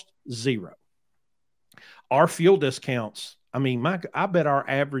cost, $0. Our fuel discounts, I mean, I bet our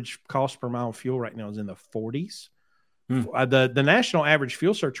average cost per mile of fuel right now is in the 40s. The national average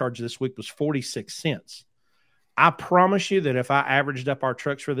fuel surcharge this week was 46 cents. I promise you that if I averaged up our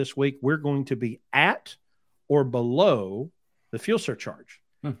trucks for this week, we're going to be at or below the fuel surcharge.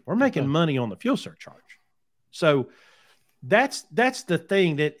 We're making money on the fuel surcharge. So that's the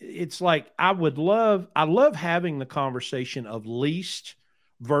thing that it's like, I love having the conversation of least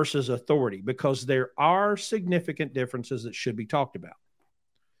versus authority, because there are significant differences that should be talked about.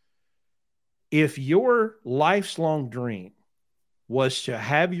 If your life's long dream was to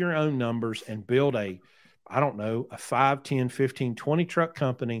have your own numbers and build a 5, 10, 15, 20 truck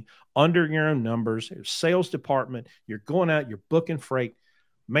company under your own numbers, sales department, you're going out, you're booking freight,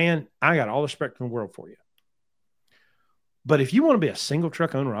 man, I got all the respect in the world for you. But if you want to be a single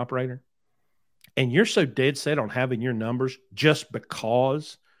truck owner operator and you're so dead set on having your numbers just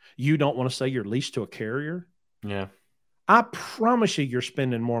because you don't want to say you're leased to a carrier, I promise you're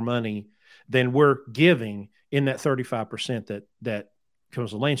spending more money than we're giving in that 35% that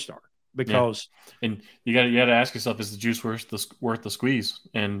comes to Landstar. Because and you got to ask yourself, is the juice worth the squeeze?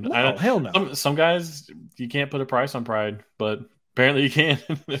 And hell no. Some guys, you can't put a price on pride, but apparently you can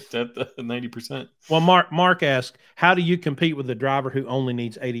at the 90%. Well, Mark asked, how do you compete with a driver who only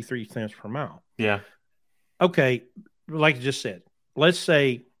needs 83 cents per mile? Yeah. Okay, like you just said, let's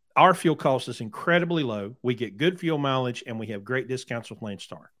say our fuel cost is incredibly low. We get good fuel mileage and we have great discounts with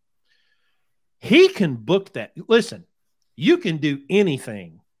Landstar. He can book that. Listen, you can do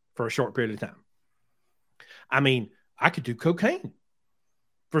anything for a short period of time. I mean, I could do cocaine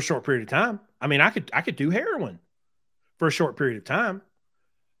for a short period of time. I mean, I could do heroin for a short period of time.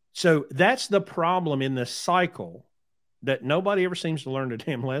 So that's the problem in this cycle that nobody ever seems to learn the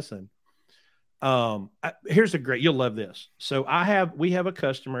damn lesson. Here's you'll love this. So we have a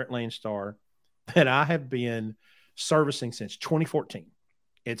customer at Landstar that I have been servicing since 2014.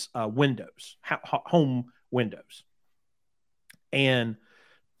 It's windows, home windows. And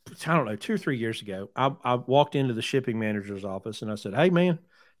I don't know, 2 or 3 years ago, I walked into the shipping manager's office and I said, hey man,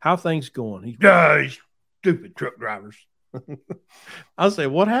 how things going? He's stupid truck drivers. I said,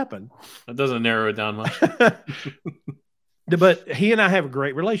 what happened? That doesn't narrow it down much. But he and I have a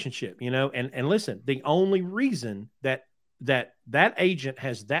great relationship, you know, and listen, the only reason that agent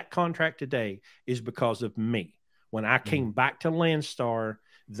has that contract today is because of me. When I came back to Landstar,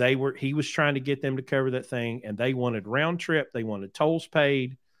 he was trying to get them to cover that thing, and they wanted round trip, they wanted tolls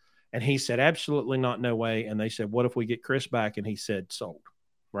paid, and he said, absolutely not, no way. And they said, what if we get Chris back? And he said, sold.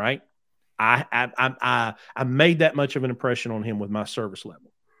 Right? I made that much of an impression on him with my service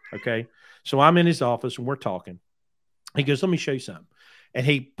level. Okay. So I'm in his office and we're talking. He goes, let me show you something. And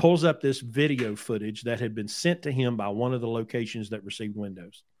he pulls up this video footage that had been sent to him by one of the locations that received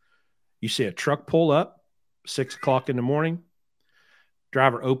windows. You see a truck pull up, 6 o'clock in the morning.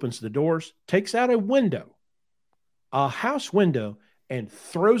 Driver opens the doors, takes out a window, a house window, and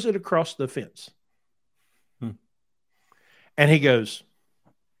throws it across the fence. And he goes,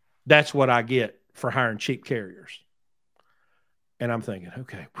 that's what I get for hiring cheap carriers. And I'm thinking,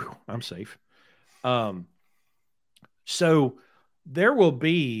 okay, I'm safe. So there will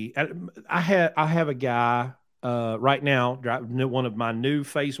be, I have a guy right now, one of my new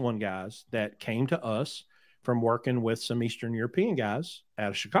phase 1 guys that came to us from working with some Eastern European guys out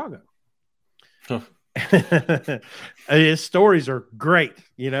of Chicago. His stories are great,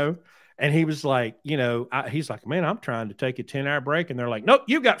 you know? And he was like, you know, he's like, man, I'm trying to take a 10-hour break. And they're like, nope,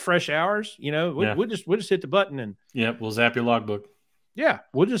 you got fresh hours. You know, we'll just hit the button and we'll zap your logbook. Yeah,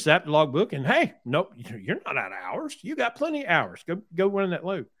 we'll just zap the logbook and hey, nope, you're not out of hours. You got plenty of hours. Go run that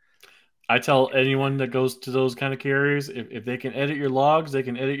load. I tell anyone that goes to those kind of carriers, if they can edit your logs, they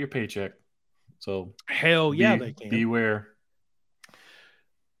can edit your paycheck. So hell yeah, they can. Beware.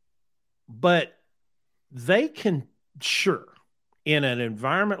 But they can, sure, in an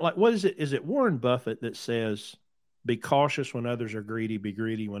environment like, what is it? Is it Warren Buffett that says, be cautious when others are greedy, be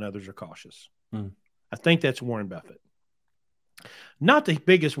greedy when others are cautious? I think that's Warren Buffett. Not the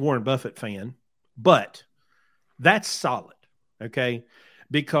biggest Warren Buffett fan, but that's solid, okay?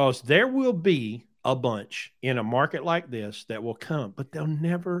 Because there will be a bunch in a market like this that will come, but they'll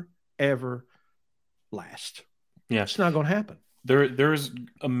never, ever last. Yeah. It's not going to happen. There's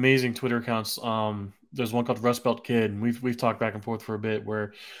amazing Twitter accounts. There's one called Rust Belt Kid, and we've talked back and forth for a bit,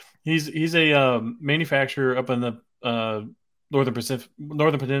 where he's a manufacturer up in the northern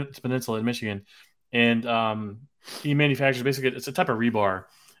peninsula in Michigan, and he manufactures, basically it's a type of rebar,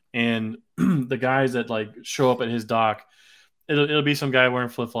 and the guys that like show up at his dock, it'll be some guy wearing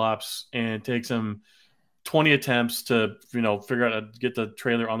flip-flops, and it takes him 20 attempts to figure out how to get the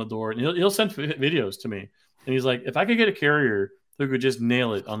trailer on the door, and he'll send videos to me. And he's like, if I could get a carrier who could just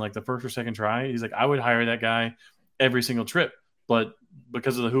nail it on like the first or second try, he's like, I would hire that guy every single trip. But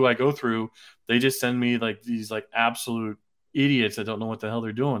because of who I go through, they just send me like these like absolute idiots that don't know what the hell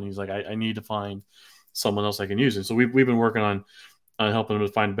they're doing. He's like, I need to find someone else I can use. And so we've been working on helping them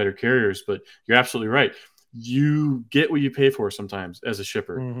to find better carriers. But you're absolutely right. You get what you pay for sometimes as a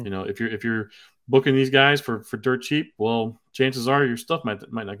shipper. Mm-hmm. If you're booking these guys for dirt cheap, well, chances are your stuff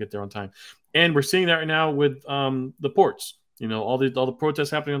might not get there on time. And we're seeing that right now with the ports. All the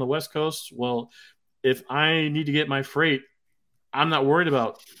protests happening on the West Coast. Well, if I need to get my freight, I'm not worried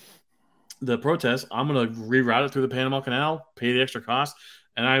about the protest. I'm going to reroute it through the Panama Canal, pay the extra cost,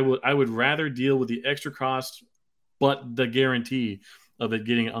 and I would rather deal with the extra cost, but the guarantee of it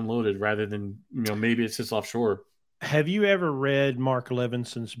getting unloaded rather than maybe it sits offshore. Have you ever read Mark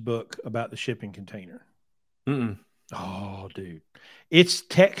Levinson's book about the shipping container? Mm-mm. Oh, dude, it's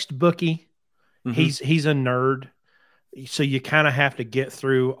textbooky. Mm-hmm. He's a nerd, so you kind of have to get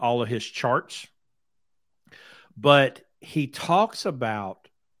through all of his charts. But he talks about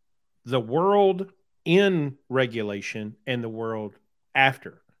the world in regulation and the world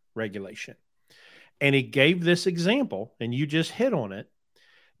after regulation. And he gave this example, and you just hit on it,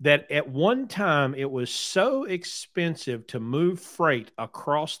 that at one time it was so expensive to move freight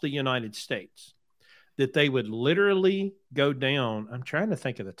across the United States that they would literally go down. I'm trying to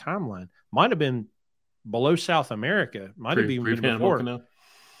think of the timeline. Might have been below South America. Might have been before.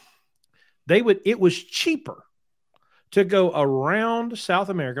 It was cheaper to go around South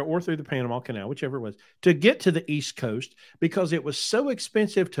America or through the Panama Canal, whichever it was, to get to the East Coast, because it was so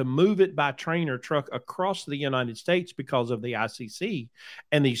expensive to move it by train or truck across the United States because of the ICC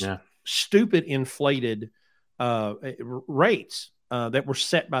and these stupid inflated rates that were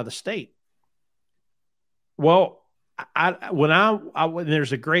set by the state. Well,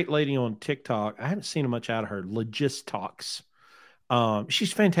 there's a great lady on TikTok. I haven't seen much out of her. Logistox.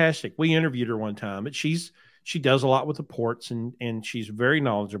 She's fantastic. We interviewed her one time, but she does a lot with the ports, and she's very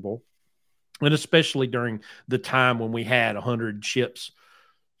knowledgeable. And especially during the time when we had 100 ships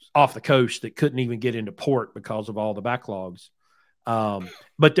off the coast that couldn't even get into port because of all the backlogs.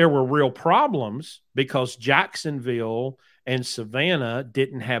 But there were real problems because Jacksonville and Savannah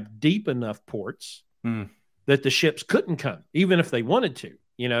didn't have deep enough ports that the ships couldn't come, even if they wanted to,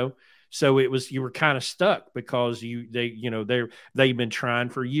 So you were kind of stuck because they've been trying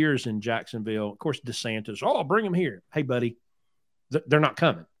for years in Jacksonville. Of course, DeSantis, bring them here. Hey, buddy, they're not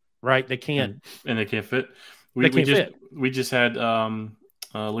coming, right? They can't, and they can't fit. We just had a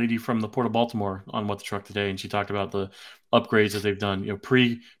lady from the Port of Baltimore on What the Truck today, and she talked about the upgrades that they've done.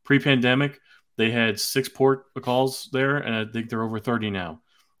 Pre-pandemic, they had 6 port calls there, and I think they're over 30 now.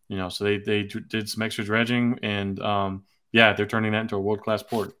 So they did some extra dredging, and they're turning that into a world-class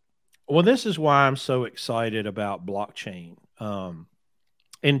port. Well, this is why I'm so excited about blockchain.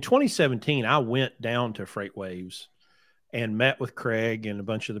 In 2017, I went down to FreightWaves and met with Craig and a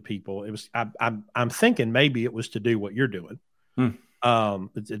bunch of the people. It was I'm thinking maybe it was to do what you're doing.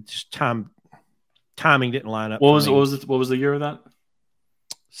 It's timing didn't line up. What was the year of that?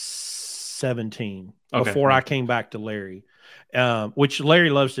 17. Okay. Before I came back to Larry, which Larry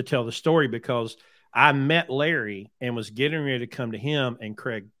loves to tell the story, because I met Larry and was getting ready to come to him, and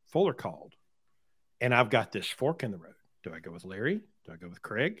Craig Fuller called, and I've got this fork in the road. Do I go with Larry? Do I go with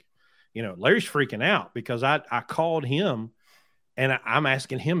Craig? Larry's freaking out because I called him and I'm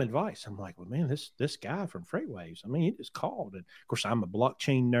asking him advice. I'm like, well, man, this guy from FreightWaves, he just called. And of course, I'm a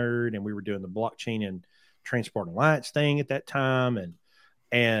blockchain nerd, and we were doing the blockchain and Transport Alliance thing at that time.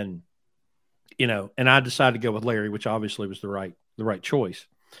 And I decided to go with Larry, which obviously was the right choice.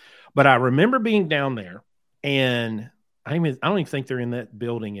 But I remember being down there, and I don't even think they're in that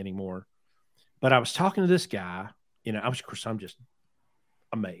building anymore. But I was talking to this guy, of course, I'm just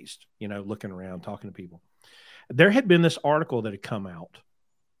amazed, looking around, talking to people. There had been this article that had come out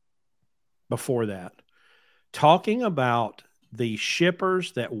before that, talking about the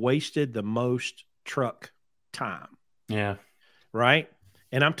shippers that wasted the most truck time. Yeah. Right.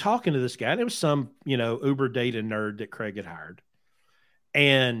 And I'm talking to this guy, and it was some, Uber data nerd that Craig had hired.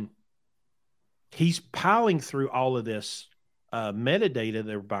 And he's piling through all of this metadata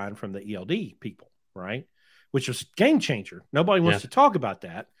they're buying from the ELD people, right? Which was game changer. Nobody wants to talk about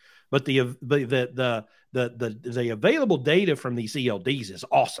that, but the available data from these ELDs is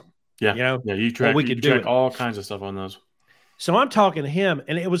awesome. Yeah, you track all kinds of stuff on those. So I'm talking to him,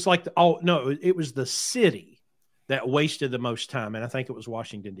 and it was like, it was the city that wasted the most time, and I think it was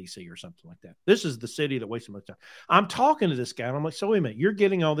Washington, D.C. or something like that. This is the city that wasted the most time. I'm talking to this guy, and I'm like, so wait a minute, you're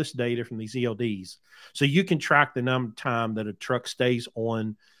getting all this data from these ELDs, so you can track the number of time that a truck stays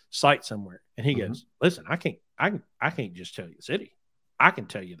on site somewhere. And he goes, listen, I can't just tell you the city. I can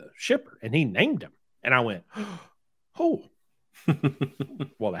tell you the shipper. And he named him. And I went, oh,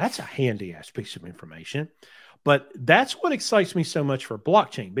 well, that's a handy ass piece of information. But that's what excites me so much for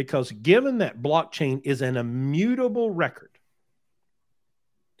blockchain, because given that blockchain is an immutable record,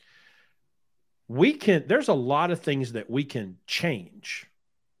 there's a lot of things that we can change,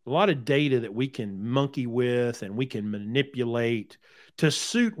 a lot of data that we can monkey with and we can manipulate to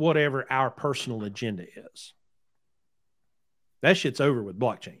suit whatever our personal agenda is. That shit's over with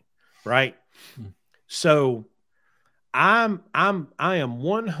blockchain, right? So I am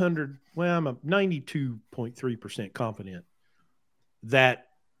 100. Well, I'm a 92.3% confident that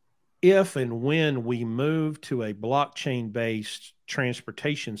if and when we move to a blockchain-based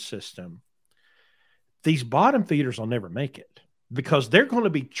transportation system, these bottom feeders will never make it, because they're going to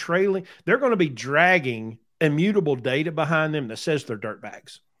be dragging immutable data behind them that says they're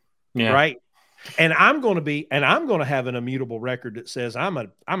dirtbags. Yeah. Right. And I'm going to have an immutable record that says I'm an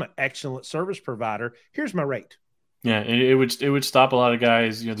excellent service provider. Here's my rate. Yeah, and it would stop a lot of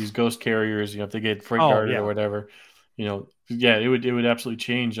guys, these ghost carriers, if they get freight guarded or whatever, it would absolutely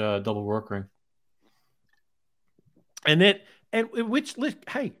change double brokering. Hey,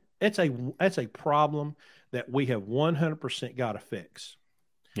 that's a problem that we have 100% got to fix.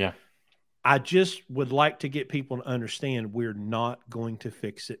 Yeah. I just would like to get people to understand we're not going to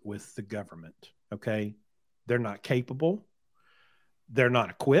fix it with the government. Okay. They're not capable. They're not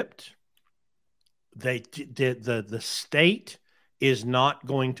equipped. The state is not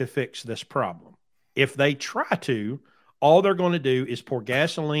going to fix this problem. If they try to, all they're going to do is pour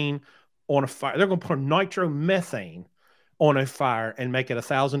gasoline on a fire. They're going to pour nitromethane on a fire and make it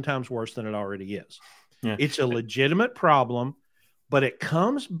 1,000 times worse than it already is. Yeah. It's a legitimate problem, but it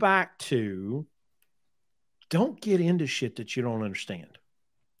comes back to, don't get into shit that you don't understand.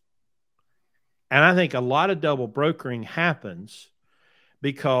 And I think a lot of double brokering happens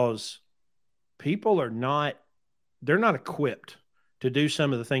because people they're not equipped to do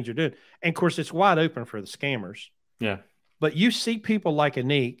some of the things they're doing. And of course, it's wide open for the scammers. Yeah. But you see people like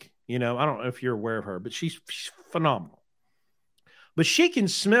Anik, I don't know if you're aware of her, but she's phenomenal. But she can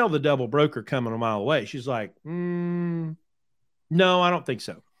smell the double broker coming a mile away. She's like, no, I don't think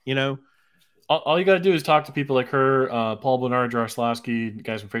so. All you got to do is talk to people like her, Paul Bernard, Jaroslawski,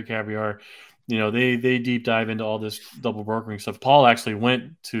 guys from Freight Caviar. They deep dive into all this double brokering stuff. Paul actually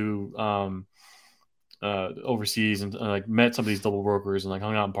went to overseas and met some of these double brokers and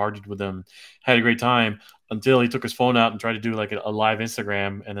hung out and partied with them, had a great time until he took his phone out and tried to do a live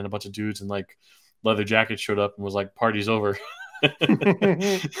Instagram, and then a bunch of dudes in leather jackets showed up and was like, "Party's over."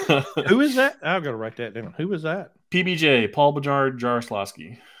 Who is that? I've got to write that down. Who is that? PBJ, Paul Bernard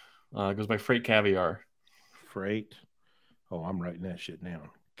Jaroslawski. Goes by Freight Caviar. Freight. Oh, I'm writing that shit down.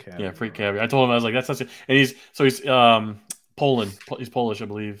 Caviar. Yeah, Freight Caviar. I told him, I was like, that's not it. And he's Poland. He's Polish, I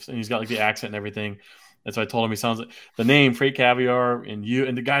believe, and he's got the accent and everything. And so I told him he sounds like the name Freight Caviar, and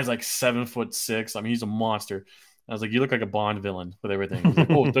the guy's 7'6". I mean, he's a monster. I was like, you look like a Bond villain with everything. He's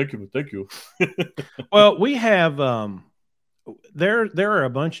like, oh, thank you. Well, we have there's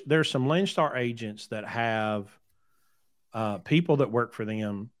some Landstar agents that have people that work for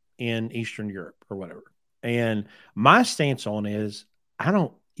them in Eastern Europe or whatever. And my stance on is,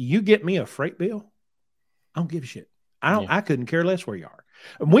 you get me a freight bill, I don't give a shit. I couldn't care less where you are.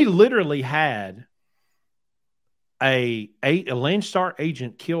 And we literally had a Landstar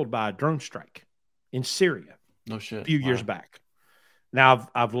agent killed by a drone strike in Syria. No shit. A few years back. Now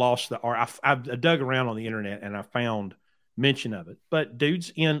I've lost I've dug around on the internet and I found mention of it. But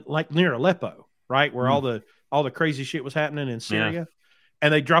dudes in near Aleppo, right, where all the crazy shit was happening in Syria,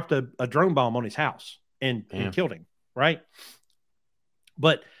 and they dropped a drone bomb on his house and killed him. Right.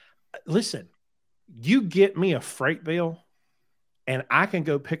 But listen, you get me a freight bill and I can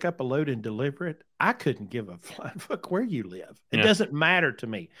go pick up a load and deliver it. I couldn't give a flying fuck where you live. It doesn't matter to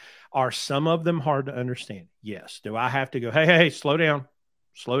me. Are some of them hard to understand? Yes. Do I have to go, hey, slow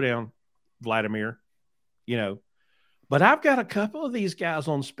down, Vladimir, but I've got a couple of these guys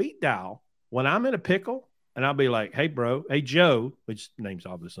on speed dial when I'm in a pickle and I'll be like, hey, bro, hey, Joe, which name's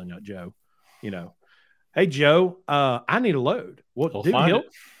obviously not Joe, hey, Joe, I need a load. Well, dude,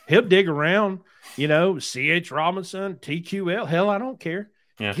 he'll dig around, C.H. Robinson, TQL. Hell, I don't care.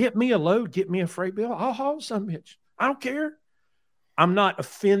 Yeah. Get me a load. Get me a freight bill. I'll haul some bitch. I don't care. I'm not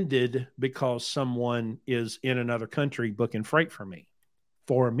offended because someone is in another country booking freight for me.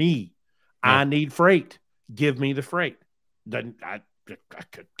 For me, I need freight. Give me the freight. I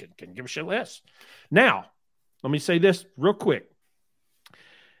couldn't give a shit less. Now, let me say this real quick.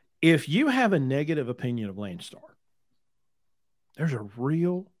 If you have a negative opinion of Landstar, there's a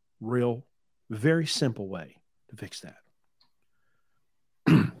real, very simple way to fix that.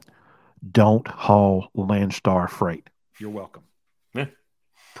 Don't haul Landstar freight. You're welcome. Yeah.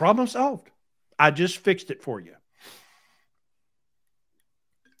 Problem solved. I just fixed it for you.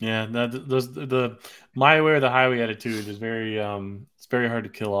 Yeah, the my way or the highway attitude is very it's very hard to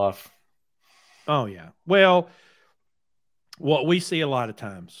kill off. Oh yeah. Well, what we see a lot of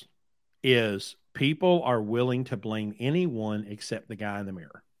times is people are willing to blame anyone except the guy in the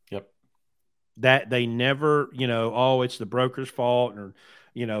mirror. Yep. That they never, it's the broker's fault or,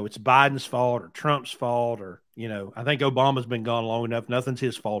 it's Biden's fault or Trump's fault or, I think Obama's been gone long enough. Nothing's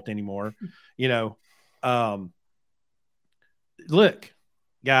his fault anymore. Look,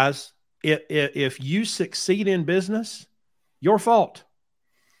 guys, if you succeed in business, your fault.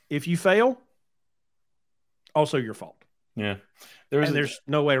 If you fail, also your fault. Yeah. There's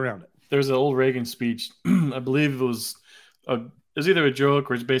no way around it. There's an old Reagan speech. I believe it was either a joke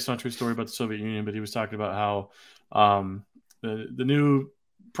or it's based on a true story about the Soviet Union, but he was talking about how the new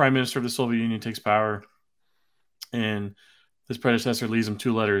prime minister of the Soviet Union takes power and his predecessor leaves him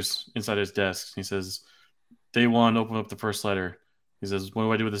 2 letters inside his desk. He says, day 1, open up the first letter. He says, what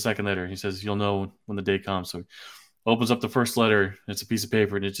do I do with the second letter? He says, you'll know when the day comes. So he opens up the first letter. It's a piece of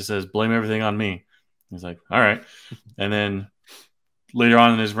paper and it just says, blame everything on me. He's like, all right. And then later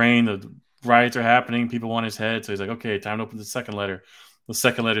on in his reign, the riots are happening. People want his head. So he's like, okay, time to open the second letter. The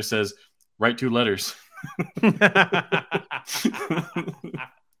second letter says, write 2 letters.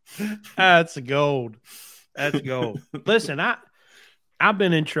 That's gold. That's gold. Listen, I've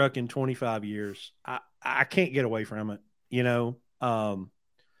been in trucking 25 years. I can't get away from it.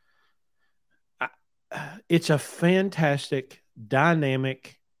 It's a fantastic,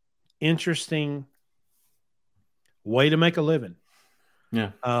 dynamic, interesting way to make a living.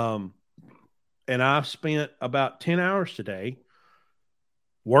 Yeah. And I've spent about 10 hours today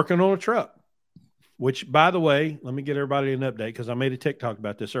working on a truck, which, by the way, let me get everybody an update because I made a TikTok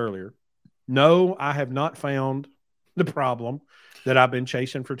about this earlier. No, I have not found the problem that I've been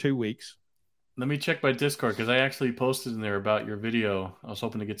chasing for 2 weeks. Let me check my Discord because I actually posted in there about your video. I was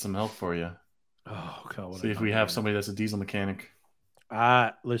hoping to get some help for you. Oh, God. See if we have somebody that's a diesel mechanic.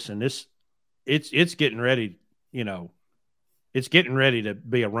 Listen, it's getting ready, it's getting ready to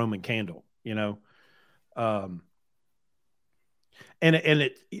be a Roman candle, and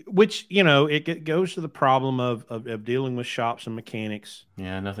it goes to the problem of dealing with shops and mechanics.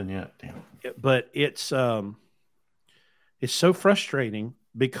 Yeah, nothing yet. Damn. But it's so frustrating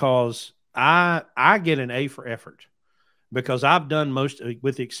because I get an A for effort because I've done most,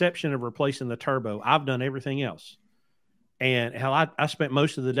 with the exception of replacing the turbo, I've done everything else. And hell, I spent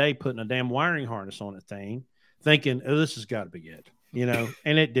most of the day putting a damn wiring harness on the thing, thinking, oh, this has got to be it, and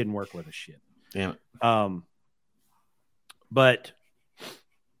it didn't work with a shit. Damn it. But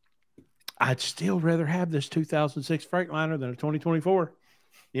I'd still rather have this 2006 Freightliner than a 2024,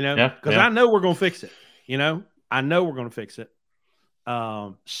 because I know we're going to fix it. I know we're going to fix it.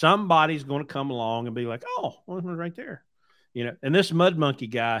 Somebody's going to come along and be like, oh, well, it's right there. And this Mud Monkey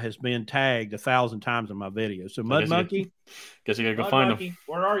guy has been tagged 1,000 times in my video. So Mud Monkey, guess you gotta go find him.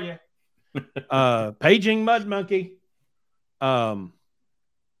 Where are you? Paging Mud Monkey. But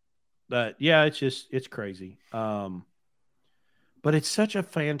yeah, it's crazy. But it's such a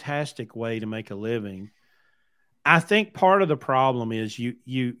fantastic way to make a living. I think part of the problem is a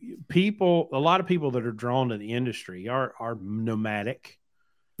lot of people that are drawn to the industry are nomadic,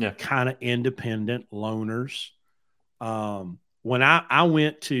 kind of independent loners. When I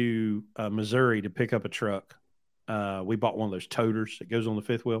went to Missouri to pick up a truck, we bought one of those toters that goes on the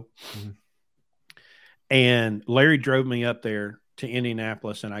fifth wheel. Mm-hmm. And Larry drove me up there to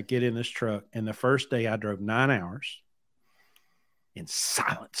Indianapolis, and I get in this truck, and the first day I drove 9 hours in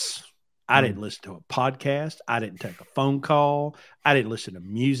silence. I didn't listen to a podcast. I didn't take a phone call. I didn't listen to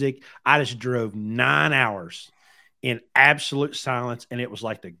music. I just drove 9 hours in absolute silence, and it was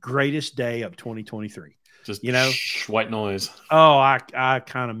like the greatest day of 2023. Just, you know, white noise. Oh, I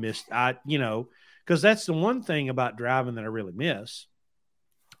kind of missed, because that's the one thing about driving that I really miss.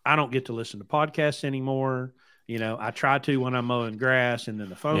 I don't get to listen to podcasts anymore. You know, I try to when I'm mowing grass, and then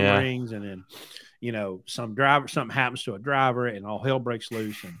the phone rings, and then, you know, something happens to a driver, and all hell breaks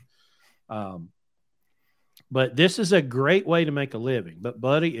loose. And but this is a great way to make a living. But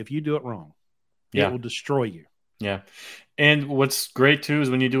buddy, if you do it wrong, it will destroy you. Yeah. And what's great too is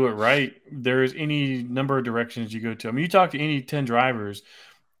when you do it right, there's any number of directions you go to. I mean, you talk to any 10 drivers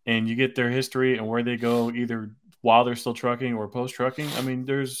and you get their history and where they go either while they're still trucking or post trucking. I mean,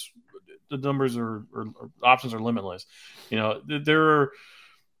 the numbers or options are limitless. You know,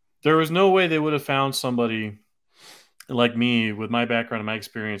 there was no way they would have found somebody like me with my background and my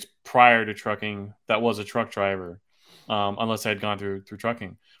experience prior to trucking that was a truck driver, unless I had gone through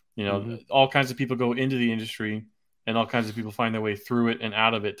trucking. You know, all kinds of people go into the industry and all kinds of people find their way through it and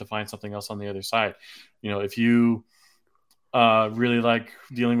out of it to find something else on the other side. You know, if you really like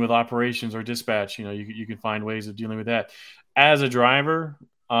dealing with operations or dispatch, you know, you can find ways of dealing with that. As a driver,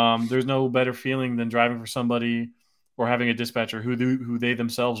 there's no better feeling than driving for somebody or having a dispatcher who they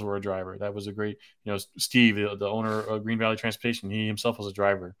themselves were a driver. That was a great, you know, Steve, the owner of Green Valley Transportation, he himself was a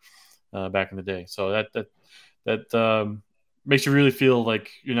driver back in the day. So that makes you really feel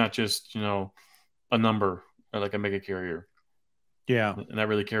like you're not just, you know, a number or like a mega carrier. Yeah. And that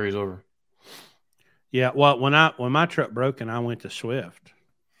really carries over. Yeah. Well, when my truck broke and I went to Swift,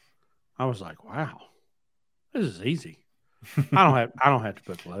 I was like, wow, this is easy. I don't have to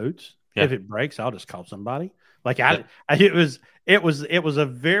book loads. Yeah. If it breaks, I'll just call somebody. Like it was a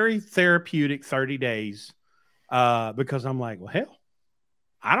very therapeutic 30 days because I'm like, well, hell,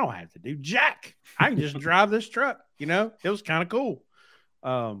 I don't have to do jack. I can just drive this truck. You know, it was kind of cool.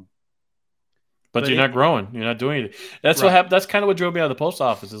 But you're not growing. You're not doing anything. That's what happened. That's kind of what drove me out of the post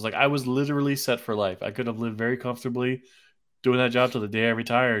office. Is like I was literally set for life. I could have lived very comfortably doing that job till the day I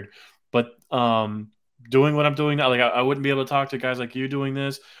retired. But doing what I'm doing now, like I wouldn't be able to talk to guys like you doing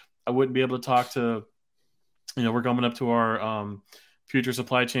this. I wouldn't be able to talk to, you know, we're coming up to our Future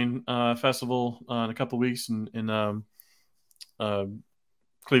Supply Chain Festival in a couple of weeks in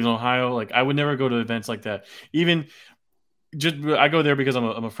Cleveland, Ohio. Like I would never go to events like that. Even just I go there because I'm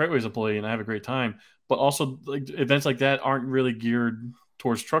a Freightways employee and I have a great time. But also like events like that aren't really geared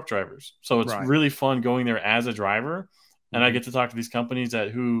towards truck drivers. So it's really fun going there as a driver. And I get to talk to these companies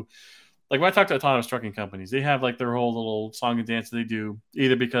like when I talk to autonomous trucking companies, they have like their whole little song and dance they do,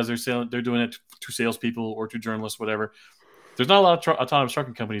 either because they're doing it to salespeople or to journalists, whatever. There's not a lot of autonomous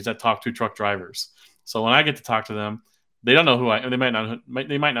trucking companies that talk to truck drivers. So when I get to talk to them, they don't know who I am. They might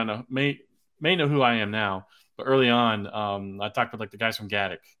not know, may know who I am now. But early on, I talked with like the guys from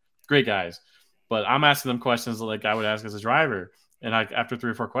Gatik, great guys. But I'm asking them questions like I would ask as a driver. And after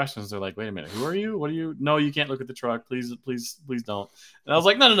 3 or 4 questions, they're like, wait a minute, who are you? What are you? No, you can't look at the truck. Please don't. And I was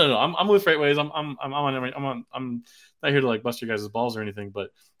like, no. I'm with Freightways. I'm not here to like bust your guys' balls or anything,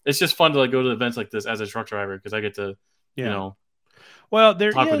 but it's just fun to like go to events like this as a truck driver because I get to, you know, talk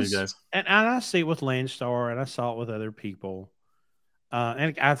with you guys. And I see it with Landstar and I saw it with other people.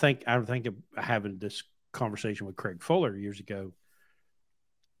 And I think having this conversation with Craig Fuller years ago,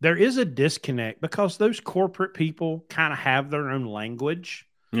 there is a disconnect because those corporate people kind of have their own language.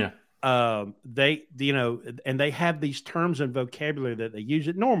 Yeah. They, you know, and they have these terms and vocabulary that they use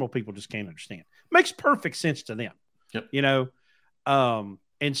that normal people just can't understand. Makes perfect sense to them. Yep. You know?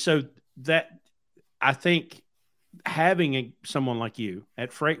 And so that I think having someone like you at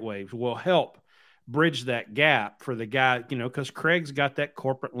Freightways will help bridge that gap for the guy, you know, because Craig's got that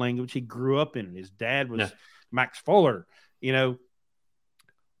corporate language. He grew up in it. His dad was Max Fuller, you know.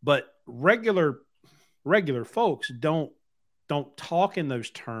 But regular folks don't talk in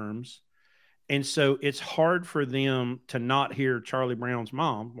those terms, and so it's hard for them to not hear Charlie Brown's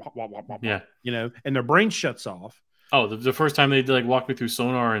mom, you know, and their brain shuts off. Oh, the first time they like walked me through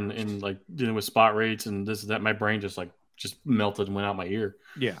sonar and like dealing with spot rates and this and that, my brain just melted and went out my ear.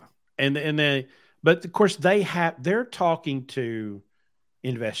 Yeah, but of course they're talking to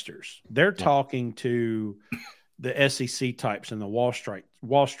investors, they're talking to the SEC types and the Wall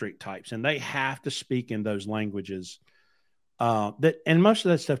Street types, and they have to speak in those languages. And most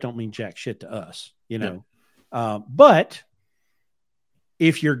of that stuff don't mean jack shit to us, you know. Yeah. But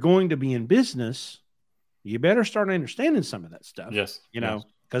if you're going to be in business, you better start understanding some of that stuff. Yes, you know,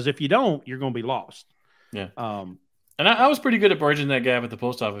 because if you don't, you're going to be lost. Yeah. And I was pretty good at bridging that gap at the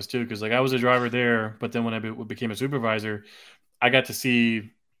post office too, because like I was a driver there, but then when I became a supervisor, I got to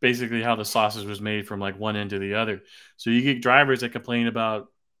see basically how the sausage was made from like one end to the other. So you get drivers that complain about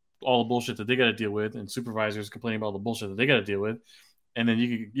all the bullshit that they got to deal with, and supervisors complain about all the bullshit that they got to deal with, and then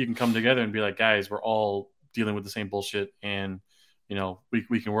you can come together and be like, guys, we're all dealing with the same bullshit, and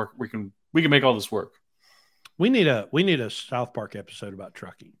we can work, we can make all this work. We need a South Park episode about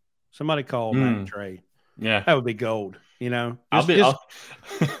trucking. Somebody call Matt and Trey. Yeah, that would be gold. I'll be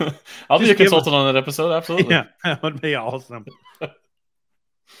a consultant on that episode. Absolutely. Yeah, that would be awesome.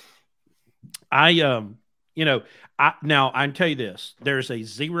 I can tell you this: there's a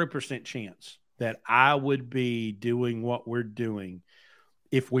 0% chance that I would be doing what we're doing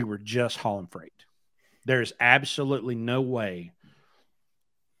if we were just hauling freight. There's absolutely no way,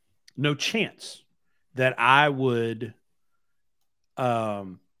 no chance that I would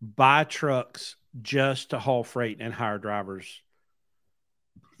buy trucks just to haul freight and hire drivers.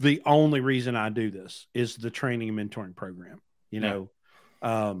 The only reason I do this is the training and mentoring program.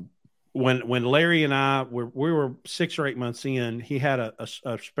 When Larry and I we were 6 or 8 months in, he had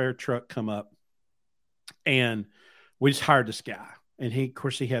a spare truck come up, and we just hired this guy. And of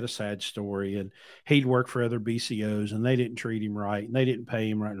course, he had a sad story, and he'd worked for other BCOs, and they didn't treat him right, and they didn't pay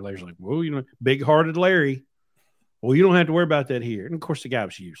him right. And Larry's like, well, big-hearted Larry. Well, you don't have to worry about that here. And of course, the guy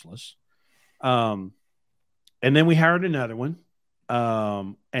was useless. And then we hired another one,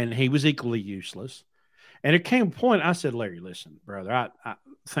 and he was equally useless. And it came a point, I said, Larry, listen, brother, I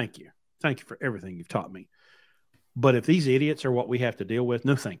thank you. Thank you for everything you've taught me. But if these idiots are what we have to deal with,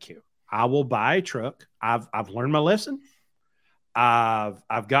 no, thank you. I will buy a truck. I've learned my lesson.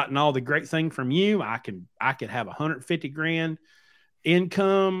 I've gotten all the great thing from you. I could have 150 grand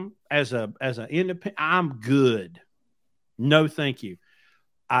income as an independent. I'm good. No, thank you.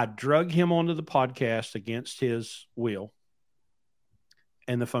 I drug him onto the podcast against his will,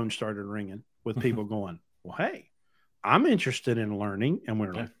 and the phone started ringing with people going, well, hey, I'm interested in learning. And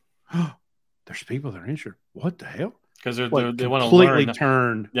we're like, oh, there's people that are interested. What the hell? Because they want to learn. Completely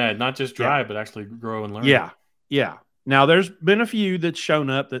turned. Yeah, not just drive, but actually grow and learn. Yeah, yeah. Now, there's been a few that's shown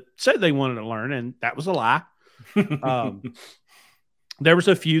up that said they wanted to learn, and that was a lie. There was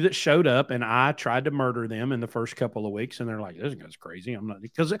a few that showed up, and I tried to murder them in the first couple of weeks, and they're like, this guy's crazy. I'm not,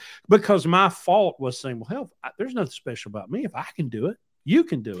 because my fault was saying, well, hell, there's nothing special about me. If I can do it, you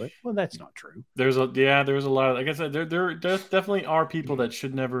can do it. Well, that's not true. There's a lot of, like I said, there definitely are people that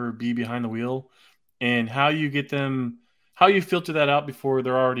should never be behind the wheel, and how you get them, how you filter that out before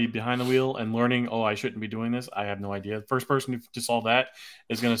they're already behind the wheel and learning, oh, I shouldn't be doing this. I have no idea. The first person to solve that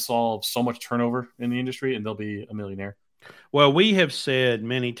is going to solve so much turnover in the industry, and they'll be a millionaire. Well, we have said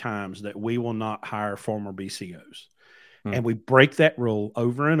many times that we will not hire former BCOs, and we break that rule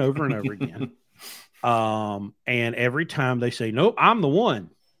over and over and over again. And every time they say, nope, I'm the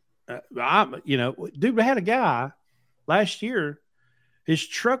one. Dude, we had a guy last year, his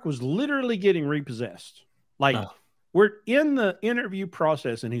truck was literally getting repossessed. Like, we're in the interview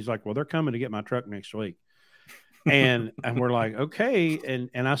process, and he's like, well, they're coming to get my truck next week. And we're like, okay.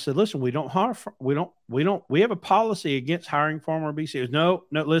 And I said, listen, we don't hire, we have a policy against hiring former BCOs. No,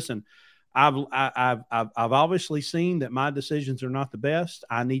 listen, I've obviously seen that my decisions are not the best.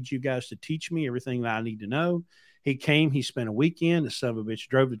 I need you guys to teach me everything that I need to know. He came, he spent a weekend. The son of a bitch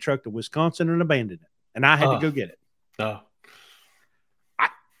drove the truck to Wisconsin and abandoned it. And I had to go get it. So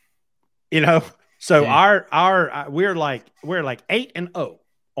we're like 8-0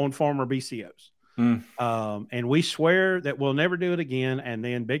 on former BCOs. And we swear that we'll never do it again. And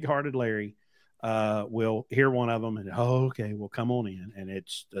then big-hearted Larry will hear one of them and, okay, we'll come on in. And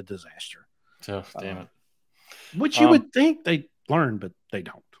it's a disaster. Oh, damn it. Which you would think they learn, but they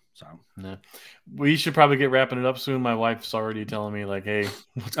don't. So no. We should probably get wrapping it up soon. My wife's already telling me, like, hey,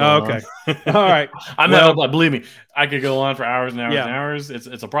 what's going on? All right. Believe me, I could go on for hours and hours and hours.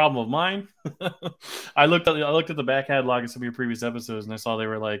 It's a problem of mine. I looked at the back catalog of some of your previous episodes, and I saw they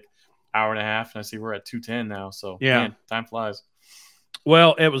were like hour and a half, and I see we're at 2:10 now. So man, time flies.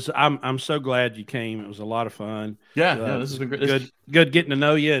 Well, it was. I'm so glad you came. It was a lot of fun. Yeah, this has been great. Good getting to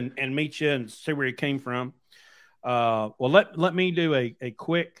know you and meet you and see where you came from. Well, let me do a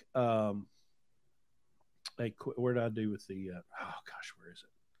quick. Where did I do with the? Where is it?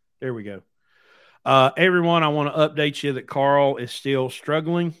 There we go. Everyone, I want to update you that Carl is still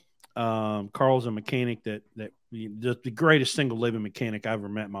struggling. Carl's a mechanic that the greatest single living mechanic I've ever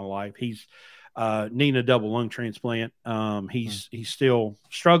met in my life. He's needing a double lung transplant. He's still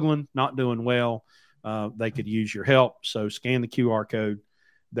struggling, not doing well. They could use your help. So scan the QR code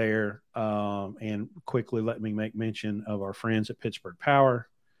there, and quickly let me make mention of our friends at Pittsburgh Power.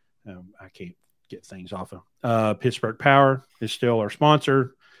 I get things off of. Pittsburgh Power is still our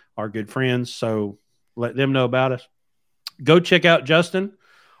sponsor, our good friends. So let them know about us. Go check out Justin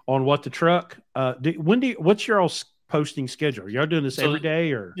on What the Truck. What's your all posting schedule? Y'all doing this every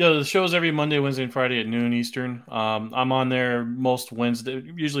day or? Yeah, the show's every Monday, Wednesday, and Friday at noon Eastern. I'm on there most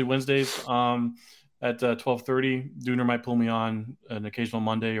usually Wednesdays at 12:30. Dooner might pull me on an occasional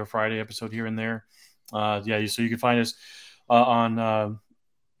Monday or Friday episode here and there. So you can find us on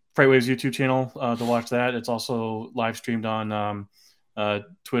Freightwaves YouTube channel to watch that. It's also live streamed on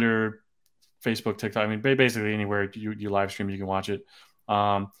Twitter, Facebook, TikTok. I mean, basically anywhere you live stream, you can watch it.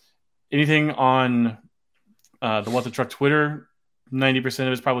 Anything on the What the Truck Twitter, 90%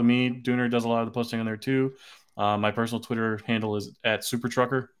 of it's probably me. Dooner does a lot of the posting on there too. My personal Twitter handle is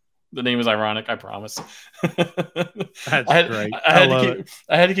 @SuperTrucker. The name is ironic, I promise. That's great. I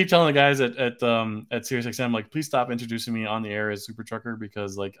had to keep telling the guys at SiriusXM, like, please stop introducing me on the air as Super Trucker,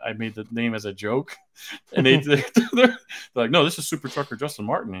 because like I made the name as a joke, and they're like, no, this is Super Trucker Justin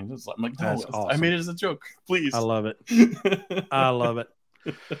Martin. And I'm like, no, awesome. I made it as a joke. Please. I love it. I love it.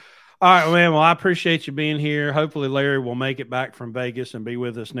 All right, man. Well, I appreciate you being here. Hopefully, Larry will make it back from Vegas and be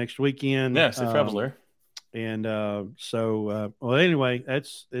with us next weekend. Yeah, safe travels, Larry. And well, anyway,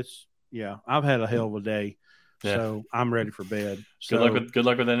 I've had a hell of a day, so I'm ready for bed. Good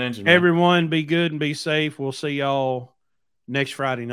luck with that engine, man. Everyone, be good and be safe. We'll see y'all next Friday night.